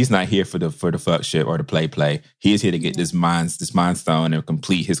he's not here for the fuck shit or the play. He is here to get this mind stone and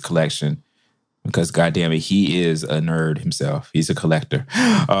complete his collection. Because goddamn it, he is a nerd himself. He's a collector,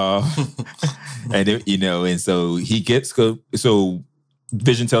 and so so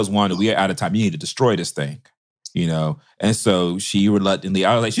Vision tells Wanda, "We are out of time. You need to destroy this thing." And so she reluctantly,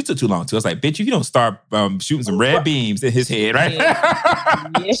 I was like, she took too long too. I was like, bitch, if you don't start shooting some red beams in his head, right?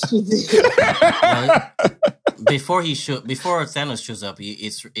 Yes, she did. Before Thanos shows up,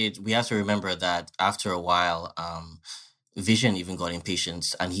 we have to remember that after a while, Vision even got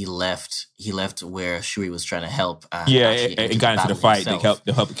impatient and he left where Shuri was trying to help. And got into the fight to help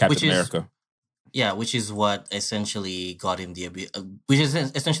Captain America. Which is what essentially got him which is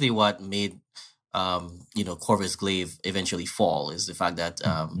essentially what made Corvus Glaive eventually fall, is the fact that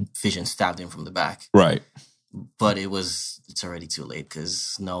Vision stabbed him from the back. Right. But it's already too late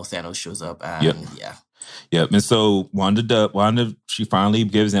because Thanos shows up and Yep. And so Wanda, she finally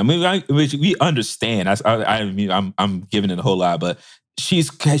gives them. We understand. I'm giving it a whole lot, but she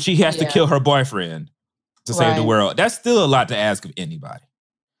has to kill her boyfriend to save the world. That's still a lot to ask of anybody.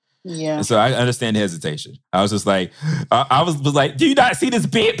 Yeah. And so I understand the hesitation. I was just like, I was like, do you not see this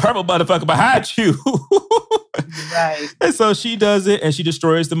big purple motherfucker behind you? Right. And so she does it, and she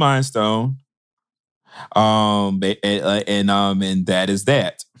destroys the Mind Stone. And that is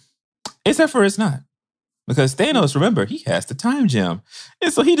that. Except for it's not. Because Thanos, remember, he has the time gem.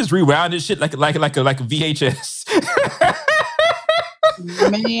 And so he just rewound shit like a VHS.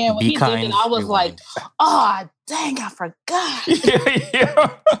 Man, when he did it, I was like, oh, dang, I forgot. He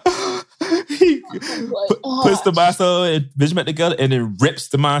puts the Mind Stone and Vision back together and then rips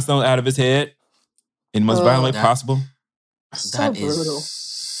the Mind Stone out of his head in the most violent way possible. That is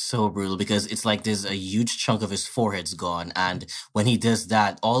so brutal because it's like there's a huge chunk of his forehead's gone, and when he does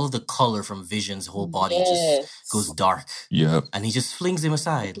that, all of the color from Vision's whole body just goes dark. Yep. And he just flings him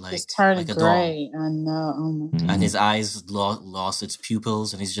aside like turning a gray. doll. I know. And his eyes lost its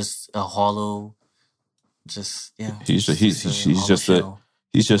pupils, and he's just a hollow. Just He's just a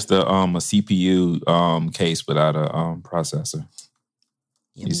CPU case without a processor.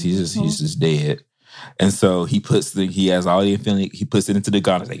 Yep. He's just dead. And so he puts he has all the infinity, he puts it into the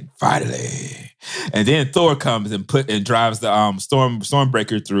gauntlet, like, finally. And then Thor comes and drives the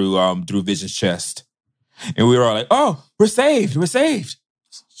Stormbreaker through Vision's chest. And we were all like, oh, we're saved. You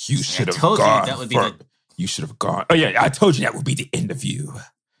should have gone. You should have gone. Oh yeah, I told you that would be the end of you.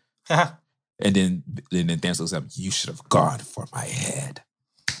 And then Thanos looks up, you should have gone for my head.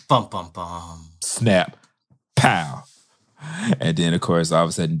 Bum bum bum. Snap. Pow. And then, of course, all of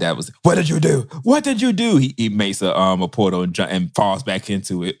a sudden, that was, what did you do? What did you do? He makes a portal and falls back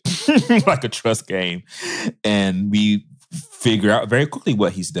into it like a trust game. And we figure out very quickly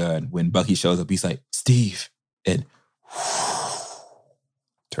what he's done. When Bucky shows up, he's like, Steve. And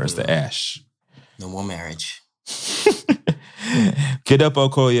turns to ash. No more marriage. Get up,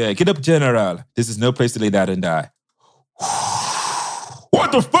 Okoye. Get up, General. This is no place to lay down and die.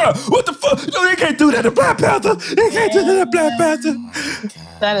 What the fuck? No, you can't do that to Black Panther.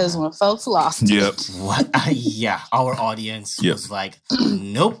 That is when folks lost. Yep. What? Yeah, our audience was like,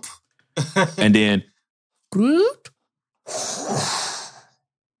 nope. And then, Groot?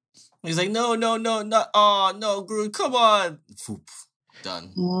 He's like, no, oh, no, Groot, come on. Foop.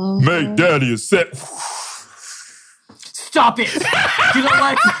 Done. Make daddy a set. Stop it. You know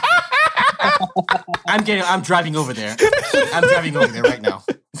what? I'm driving over there. I'm driving over there right now.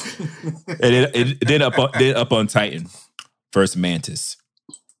 And then up on Titan. First Mantis.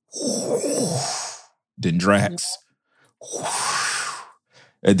 Then Drax.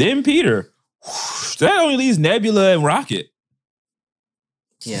 And then Peter. That only leaves Nebula and Rocket.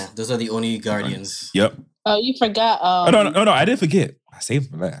 Yeah, those are the only Guardians. Yep. Oh, you forgot. No, I didn't forget. I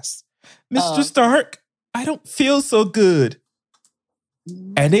saved for last. Mr. Stark, I don't feel so good.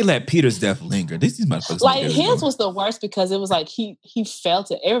 And they let Peter's death linger. These motherfuckers. Like, his was the worst because it was like he felt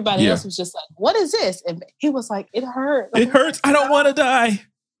it. Everybody else was just like, what is this? And he was like, it hurt. It hurts. I don't want to die.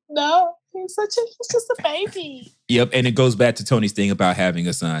 No, he's just a baby. Yep. And it goes back to Tony's thing about having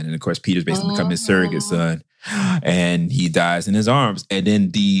a son. And of course, Peter's basically become his surrogate son. And he dies in his arms. And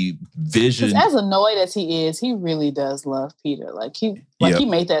then the Vision. As annoyed as he is, he really does love Peter. Like he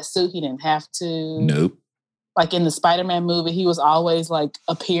made that suit. He didn't have to. Nope. Like in the Spider-Man movie, he was always like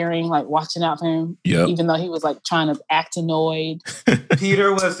appearing, like watching out for him. Yep. Even though he was like trying to act annoyed.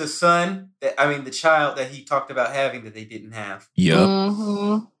 Peter was the the child that he talked about having that they didn't have. Yep.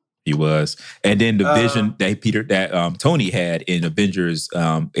 Mm-hmm. He was. And then the vision that Tony had in Avengers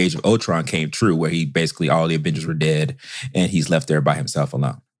Age of Ultron came true, where he basically all the Avengers were dead and he's left there by himself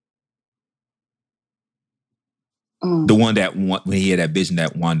alone. The one that when he had that vision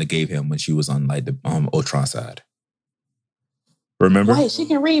that Wanda gave him when she was on like the Ultron side. Remember? Wait, she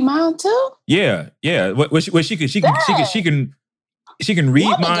can read mine too? Yeah. She can read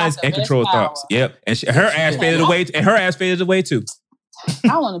Wanda minds and control power. thoughts. Yep. And her ass faded away. And her ass faded away too.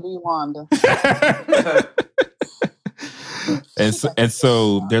 I want to be Wanda. and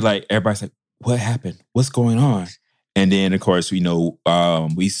so they're like, everybody's like, what happened? What's going on? And then of course we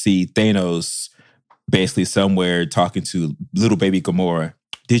see Thanos basically somewhere talking to little baby Gamora.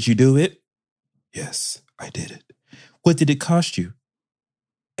 Did you do it? Yes, I did it. What did it cost you?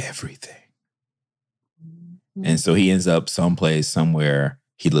 Everything. Mm-hmm. And so he ends up somewhere.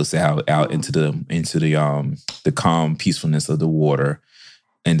 He looks out into the calm peacefulness of the water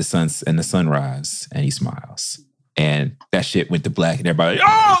and the sunrise, and he smiles. And that shit went to black, and everybody,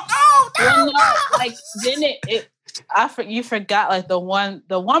 oh no! Well, no, like then you forgot like the one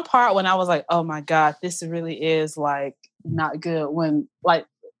part when I was like, oh my God, this really is like not good. When like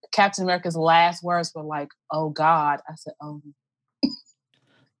Captain America's last words were like, oh God. I said, oh.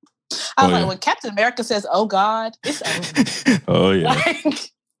 I was like, when Captain America says, oh God, it's over. Oh yeah.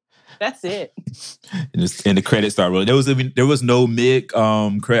 Like, That's it. And the credits start rolling. There was no mid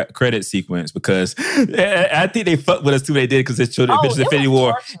credit sequence because I think they fucked with us too. They did because it's children Avengers Infinity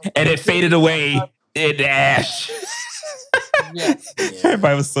War, and it faded away in the ash. Yes.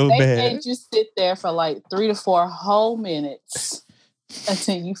 Everybody was so they bad. They made you sit there for like 3 to 4 whole minutes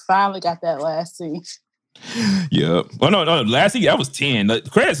until you finally got that last scene. Yeah. Well, no. Last scene, that was 10. The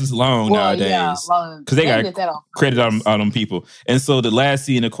credits is long nowadays because they got credit on them people. And so the last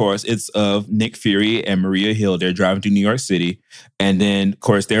scene, of course, it's of Nick Fury and Maria Hill. They're driving through New York City, and then, of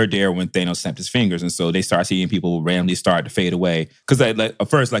course, they're there when Thanos snapped his fingers, and so they start seeing people randomly start to fade away because at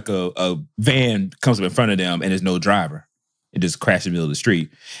first, like a van comes up in front of them and there's no driver. It just crashed in the middle of the street.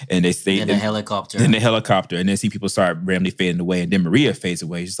 And they stay in the helicopter. In the helicopter. And then see people start randomly fading away. And then Maria fades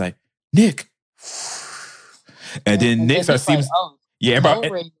away. She's like, Nick. And then Nick starts seeing... everybody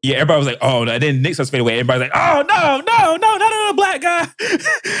was like, oh, no. And then Nick starts fading away. Everybody's like, oh, no, not a black guy.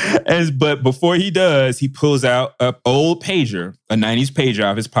 But before he does, he pulls out an old pager, a 90s pager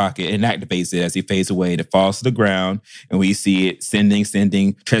out of his pocket and activates it as he fades away. It falls to the ground and we see it sending,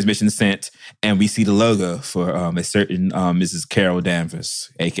 transmission sent. And we see the logo for a certain Mrs. Carol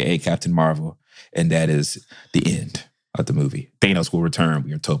Danvers, a.k.a. Captain Marvel. And that is the end of the movie. Thanos will return,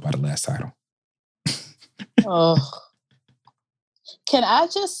 we are told by the last title. Oh. Can I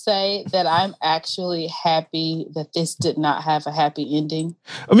just say that I'm actually happy that this did not have a happy ending?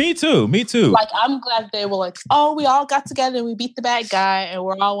 Me too. Like, I'm glad they were like, oh, we all got together and we beat the bad guy and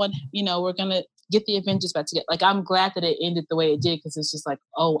we're all we're going to get the Avengers back together. Like, I'm glad that it ended the way it did because it's just like,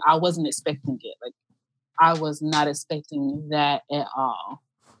 oh, I wasn't expecting it. Like, I was not expecting that at all.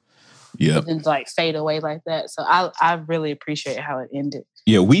 Yeah. It didn't like fade away like that. So I really appreciate how it ended.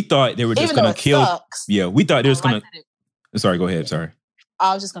 Yeah, we thought they were just going to kill. Sucks, yeah, we thought they were just going to. Sorry, go ahead. Sorry.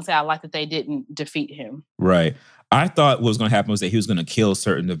 I was just going to say, I like that they didn't defeat him. Right. I thought what was going to happen was that he was going to kill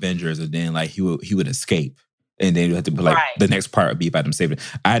certain Avengers and then like he would escape. And then you have to be like, the next part would be about him saving.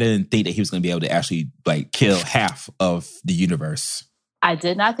 I didn't think that he was going to be able to actually like kill half of the universe. I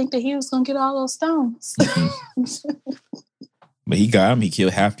did not think that he was going to get all those stones. But he got him. He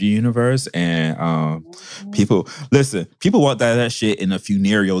killed half the universe. And people want that shit in a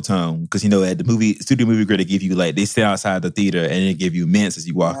funereal tone. Because, at the studio movie critic give you like, they stay outside the theater and they give you mints as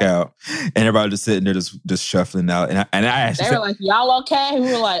you walk out. And everybody just sitting there just shuffling out. And I actually they were like, y'all okay?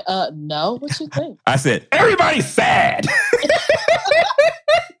 We were like, no. What you think? I said, everybody's sad.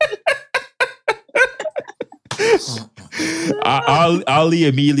 Ali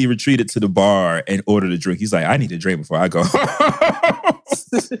immediately retreated to the bar and ordered a drink. He's like, I need a drink before I go.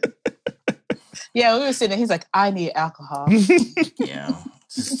 Yeah, we were sitting there. He's like, I need alcohol. Yeah,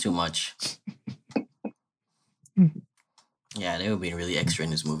 this is too much. Yeah, they were being really extra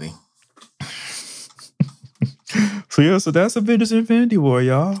in this movie. So that's Avengers Infinity War,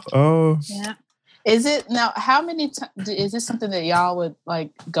 y'all. Oh. Yeah. Is it now? How many times is this something that y'all would like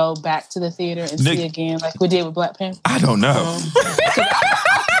go back to the theater and see again, like we did with Black Panther? I don't know.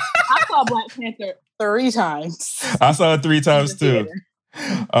 I saw Black Panther 3 times. I saw it 3 times too.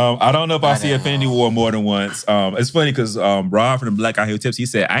 I don't know if I'll see Infinity War more than once. It's funny because Rob from the Black Eye Hill Tips, he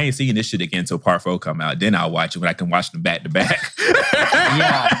said, I ain't seeing this shit again until Part 4 come out. Then I'll watch it when I can watch them back to back.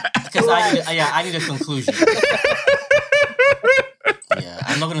 Yeah, because I need a conclusion. Yeah,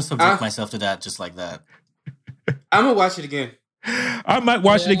 I'm not going to subject myself to that just like that. I'm going to watch it again. I might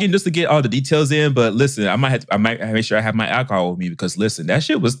watch it again just to get all the details in, but listen, I might make sure I have my alcohol with me because listen, that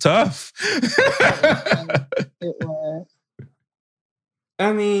shit was tough. It was.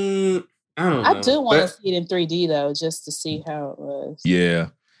 I mean, I don't know. I do want to see it in 3D though, just to see how it was. Yeah.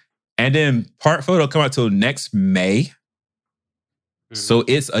 And then Part 4 will come out till next May. Mm-hmm. So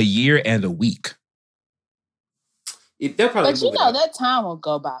it's a year and a week. They'll probably but that time will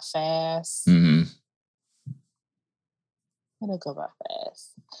go by fast. Mm-hmm. It'll go by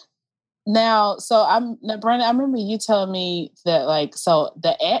fast. Now, Brandon, I remember you telling me that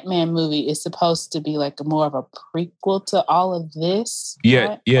the Ant-Man movie is supposed to be like more of a prequel to all of this. Yeah,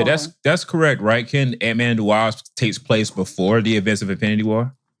 right? yeah, that's correct, right? Ken? Ant-Man and the Wasp takes place before the events of Infinity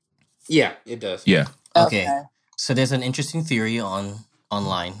War? Yeah, it does. Yeah. Okay. So there's an interesting theory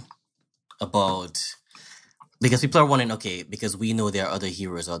online about, because people are wondering, okay, because we know there are other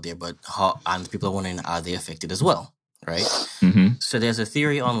heroes out there, but and people are wondering, are they affected as well? Right? Mm-hmm. So there's a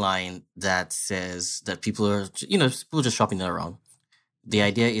theory online that says that people are just shopping it around. The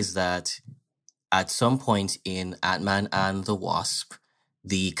idea is that at some point in Ant-Man and the Wasp,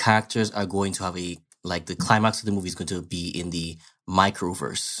 the characters are going to have the climax of the movie is going to be in the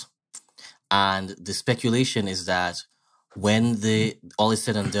microverse. And the speculation is that when all is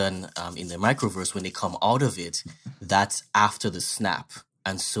said and done in the microverse, when they come out of it, that's after the snap.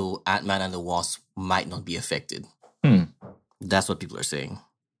 and so Ant-Man and the Wasp might not be affected. That's what people are saying.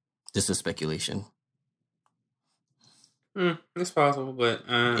 This is speculation. It's possible, but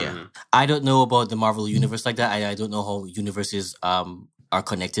yeah, I don't know about the Marvel universe like that. I don't know how universes are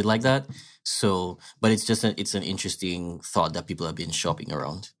connected like that. So, but it's just it's an interesting thought that people have been shopping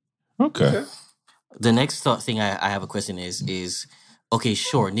around. Okay. The next thing I have a question is okay,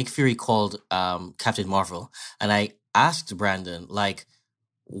 sure, Nick Fury called Captain Marvel, and I asked Brandon, like,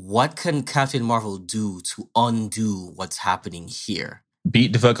 what can Captain Marvel do to undo what's happening here?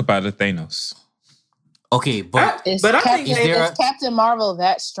 Beat the fuck up out of Thanos. Okay, but Is Captain Marvel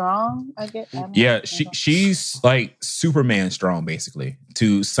that strong? Yeah, she's like Superman strong, basically.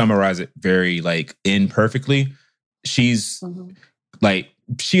 To summarize it very like imperfectly, she's like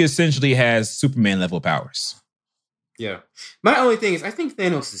she essentially has Superman level powers. Yeah. My only thing is, I think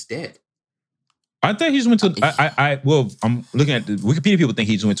Thanos is dead. I think he just went to. Well, I'm looking at the Wikipedia. People think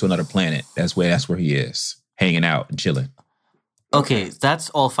he just went to another planet. That's where he is, hanging out and chilling. Okay, that's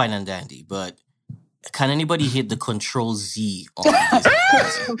all fine and dandy, but can anybody hit the Control Z on this?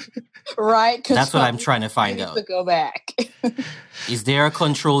 Right. That's what I'm trying to find out. To go back. Is there a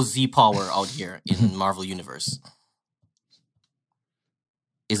Control Z power out here in Marvel Universe?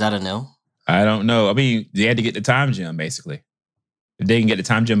 Is that a no? I don't know. I mean, they had to get the time gem, basically. If they can get the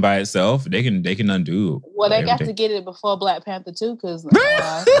time gem by itself, they can undo. Well, they got to get it before Black Panther 2, because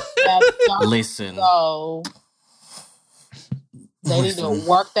listen. So they need to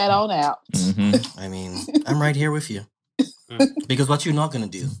work that on out. I mean, I'm right here with you. Because what you're not gonna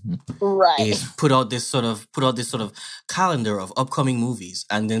do, right, is put out this sort of calendar of upcoming movies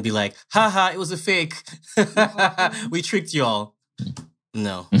and then be like, haha, it was a fake. We tricked y'all.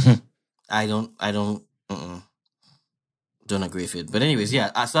 No. I don't agree with it. But anyways,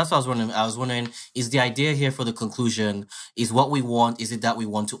 yeah, so that's what I was wondering. I was wondering, is the idea here for the conclusion, is what we want, is it that we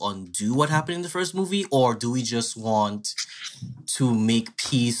want to undo what happened in the first movie, or do we just want to make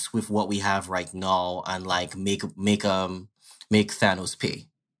peace with what we have right now and like make Thanos pay?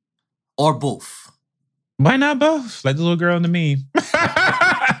 Or both? Why not both? Like the little girl in the meme.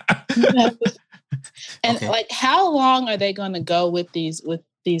 And like, how long are they going to go with these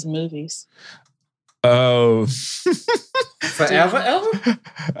movies? Oh, forever, ever?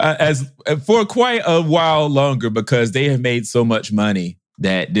 As for quite a while longer, because they have made so much money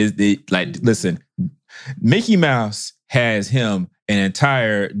that listen, Mickey Mouse has him an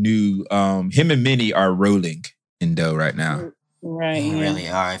entire new. Him and Minnie are rolling in dough right now. Right, they really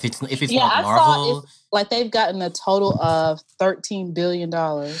are. If it's not Marvel, like they've gotten a total of $13 billion.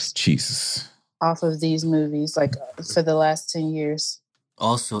 Jesus. Off of these movies, like for the last 10 years.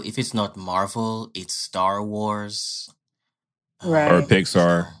 Also, if it's not Marvel, it's Star Wars. Right. Or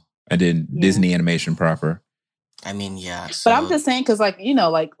Pixar. And then Disney animation proper. I mean, yeah. But I'm just saying, because like, you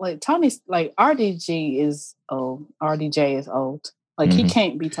know, like Tony's, like RDJ is old. Like he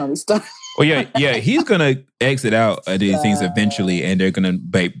can't be Tony Stark. Well, yeah, he's gonna exit out of these things eventually, and they're gonna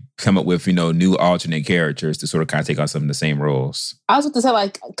come up with new alternate characters to sort of kind of take on some of the same roles. I was about to say,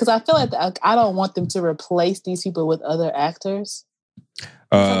 like, because I feel like I don't want them to replace these people with other actors.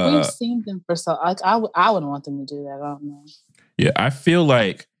 We've seen them for so. Like, I wouldn't want them to do that. I don't know. Yeah, I feel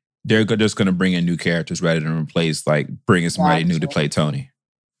like they're just gonna bring in new characters rather than replace, like, bringing somebody new to play Tony.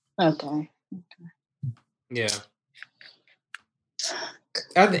 Okay. Yeah.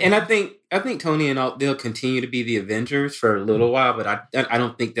 I think Tony and all, they'll continue to be the Avengers for a little while, but I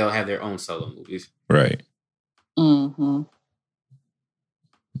don't think they'll have their own solo movies. Right. Because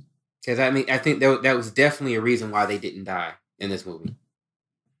I think that was definitely a reason why they didn't die in this movie.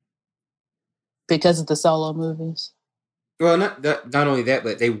 Because of the solo movies. Well, not only that,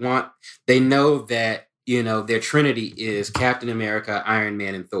 but they know that their Trinity is Captain America, Iron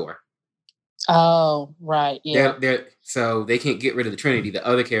Man, and Thor. Oh, right. Yeah. So they can't get rid of the Trinity. The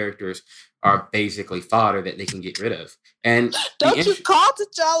other characters are basically fodder that they can get rid of. And don't you call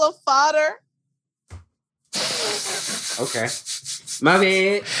T'Challa fodder? Okay. My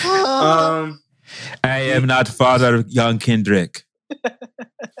bad. I am not father, young Kendrick.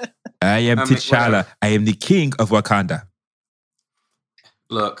 I am T'Challa. I am the king of Wakanda.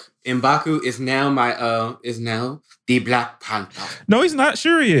 Look, M'Baku is now the Black Panther. No, he's not.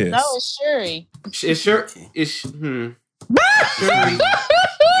 Sure he is. No, it's Shuri. It's sure. Shuri.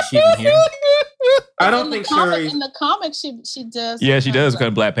 She even here? I don't think Shuri. In the comics, she does. Yeah, she does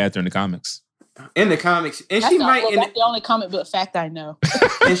become Black Panther in the comics. In the comics, and that's she might. That's the only comic book fact I know.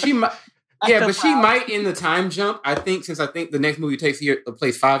 And she might. Yeah, but she might in the time jump. I think the next movie takes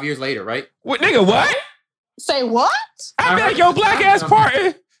place 5 years later, right? What, nigga? What? Say what? I beg your black ass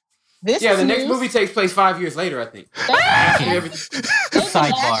pardon. This Yeah, is the next news. movie takes place 5 years later, I think.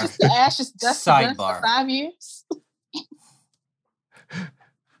 Sidebar. Ashes to ashes, dust to dust Sidebar. for 5 years.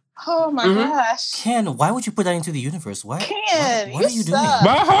 Oh my Mhm. gosh. Ken, why would you put that into the universe? What? Ken, what are you doing? suck.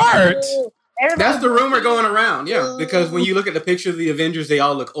 My heart. That's the rumor going around, yeah. Because when you look at the picture of the Avengers, they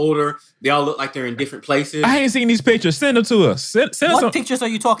all look older. They all look like they're in different places. I ain't seen these pictures. Send them to us. Send us What pictures are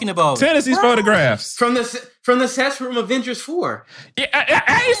you talking about? Send us these photographs. From the sets from Avengers 4. Yeah,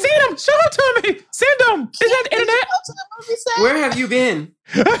 I ain't seen them. Show them to me. Send them. Is that the internet? Go to the movie set? Where have you been?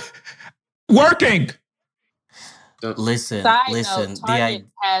 Working. Listen, Side listen. note, Target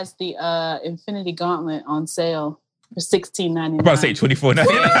has the Infinity Gauntlet on sale for $16.99. I'm about to say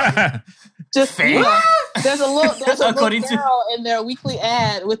 $24.99. Just Fake? you know, there's a little According to- girl in their weekly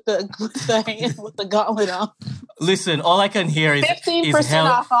ad with the gauntlet on. listen. All I can hear is 15% Hela.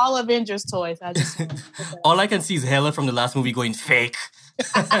 off all Avengers toys. I just want to put that All I can see is Hela from the last movie going fake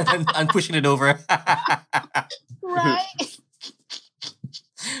and pushing it over. right.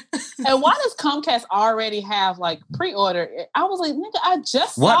 And why does Comcast already have like pre-order? I was like, nigga, I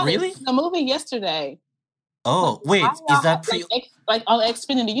just What, saw really? the movie yesterday. Oh, wait, Why is y'all that have, pre? like on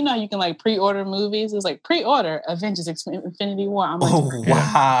Xfinity? You know, you can like pre-order movies. It's like pre-order Avengers Infinity War. I'm like, Oh,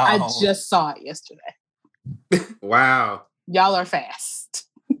 wow. I just saw it yesterday. Wow. Y'all are fast.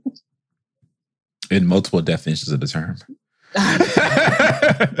 In multiple definitions of the term.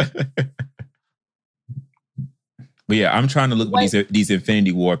 But yeah, I'm trying to look at these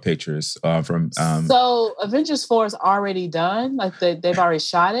Infinity War pictures from. So Avengers 4 is already done. Like they've already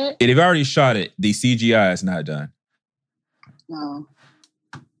shot it. They've already shot it. The CGI is not done. No.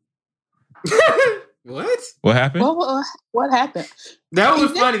 What? What happened? What happened? That was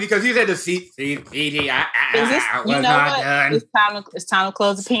Is it- funny because he said the CGI Is this, was you know not what? done. It's time to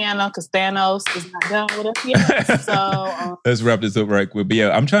close the piano because Thanos is not done with us yet. So Let's wrap this up right quick. But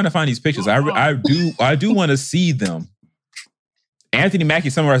yeah, I'm trying to find these pictures. I do want to see them. Anthony Mackie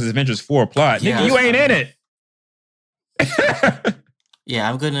summarizes Avengers 4 plot. Yeah. Nigga, you ain't in it. Yeah,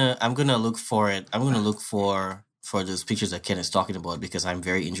 I'm gonna look for it. I'm gonna look for those pictures that Ken is talking about because I'm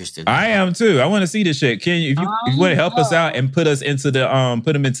very interested. I am too. I want to see this shit. Ken, if you want to help us out and put us into the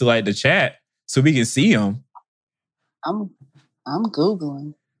put them into like the chat so we can see them. I'm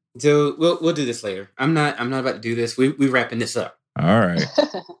Googling. So we'll do this later. I'm not about to do this. We wrapping this up. All right.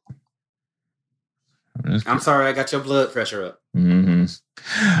 I'm sorry I got your blood pressure up. Mm-hmm.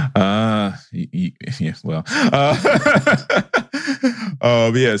 Yeah, well.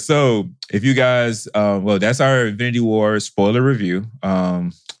 But yeah, so if you guys well, that's our Infinity War spoiler review.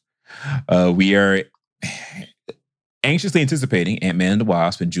 We are anxiously anticipating Ant-Man and the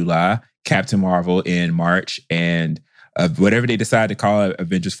Wasp in July, Captain Marvel in March, and whatever they decide to call it,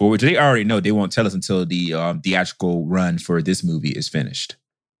 Avengers 4, which they already know. They won't tell us until the theatrical run for this movie is finished.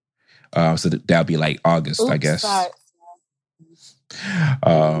 So that'll be like August, I guess. Sorry.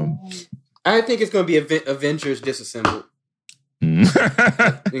 I think it's going to be Avengers Disassembled.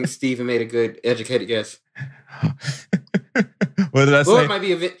 I think Steven made a good educated guess. What did I say? Well, it might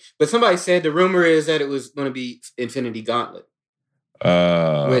be but somebody said the rumor is that it was going to be Infinity Gauntlet,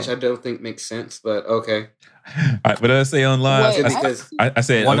 which I don't think makes sense. But okay. What did I say online? Wait, because I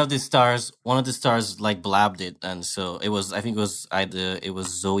said one of the stars like blabbed it, and so it was. I think it was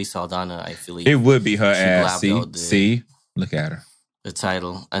Zoe Saldana. I feel it would be her She ass. blabbed out See, look at her. the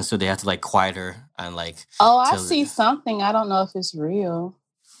title, and so they had to like quiet her and like. Oh, I tell- see something. I don't know if it's real.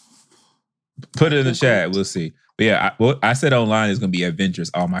 Put it in the chat. We'll see. But yeah, I said online is going to be Avengers.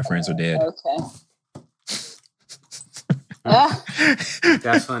 All my friends are dead. Okay.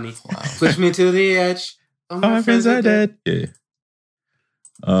 that's funny. Wow. Push me to the edge. All my friends are dead. Yeah.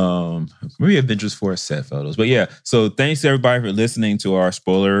 Maybe Avengers 4 set photos. But yeah, so thanks to everybody for listening to our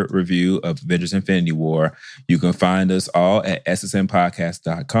spoiler review of Avengers Infinity War. You can find us all at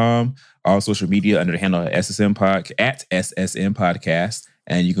ssmpodcast.com, all social media under the handle at SSM Podcast.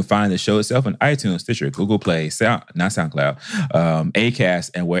 And you can find the show itself on iTunes, Stitcher, Google Play, SoundCloud,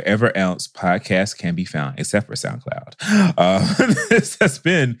 Acast, and wherever else podcasts can be found, except for SoundCloud. This has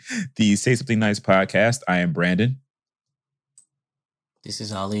been the Say Something Nice podcast. I am Brandon. This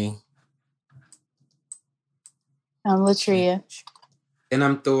is Ali. I'm Latria. And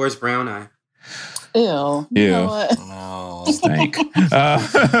I'm Thor's brown eye. Ew. Ew. You know what? No. Stank.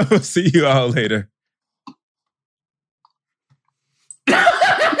 We'll see you all later.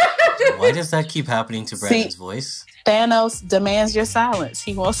 Why does that keep happening to Brandon's voice? Thanos demands your silence.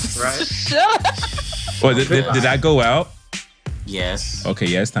 He wants to Right. shut up. Well, did I go out? Yes. Okay,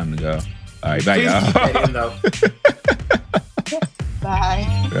 yeah, it's time to go. All right, bye, Please keep that y'all. in, though. Bye.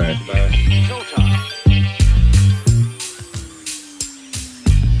 All right. Bye.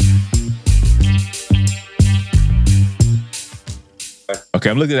 Okay,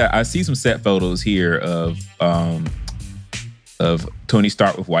 I'm looking at. I see some set photos here of Tony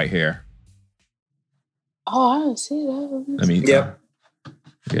Stark with white hair. Oh, I didn't see that. I mean, Yep.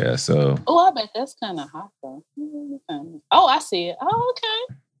 Yeah. So. Oh, I bet that's kind of hot though. Oh, I see it. Oh, okay.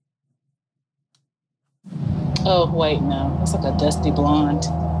 Oh, wait, no. It's like a dusty blonde.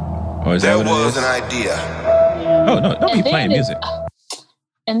 Oh, is that what it is? An idea. Yeah. Oh, no, don't be playing music.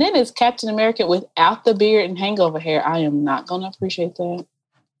 And then it's Captain America without the beard and hangover hair. I am not going to appreciate that.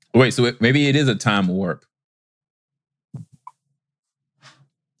 Wait, so maybe it is a time warp.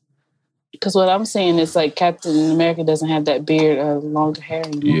 Because what I'm saying is like Captain America doesn't have that beard or longer hair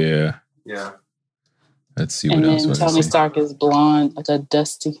anymore. Yeah. Let's see what And else. then Tony Stark is blonde, like a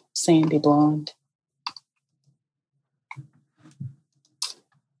dusty, sandy blonde.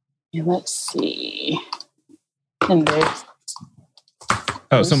 And let's see. And there's...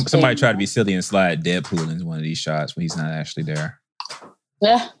 Oh, somebody tried to be silly and slide Deadpool into one of these shots when he's not actually there.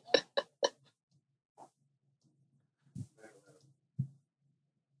 Yeah.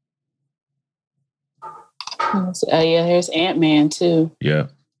 Oh yeah, there's Ant-Man too. Yeah.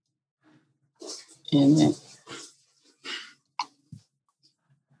 And then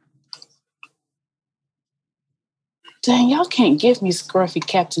dang, y'all can't give me scruffy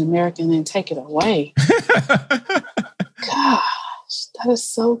Captain America and then take it away. Gosh, that is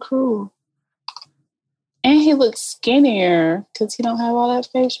so cruel. And he looks skinnier because he don't have all that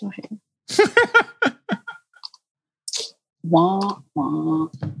facial hair. Wah, wah.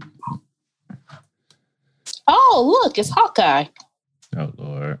 Oh, look, it's Hawkeye. Oh,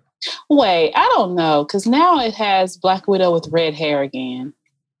 Lord. Wait, I don't know, because now it has Black Widow with red hair again.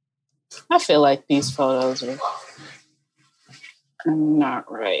 I feel like these photos are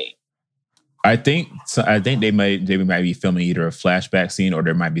not right. I think they might be filming either a flashback scene or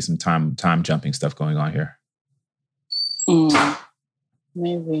there might be some time jumping stuff going on here.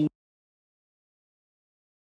 Maybe.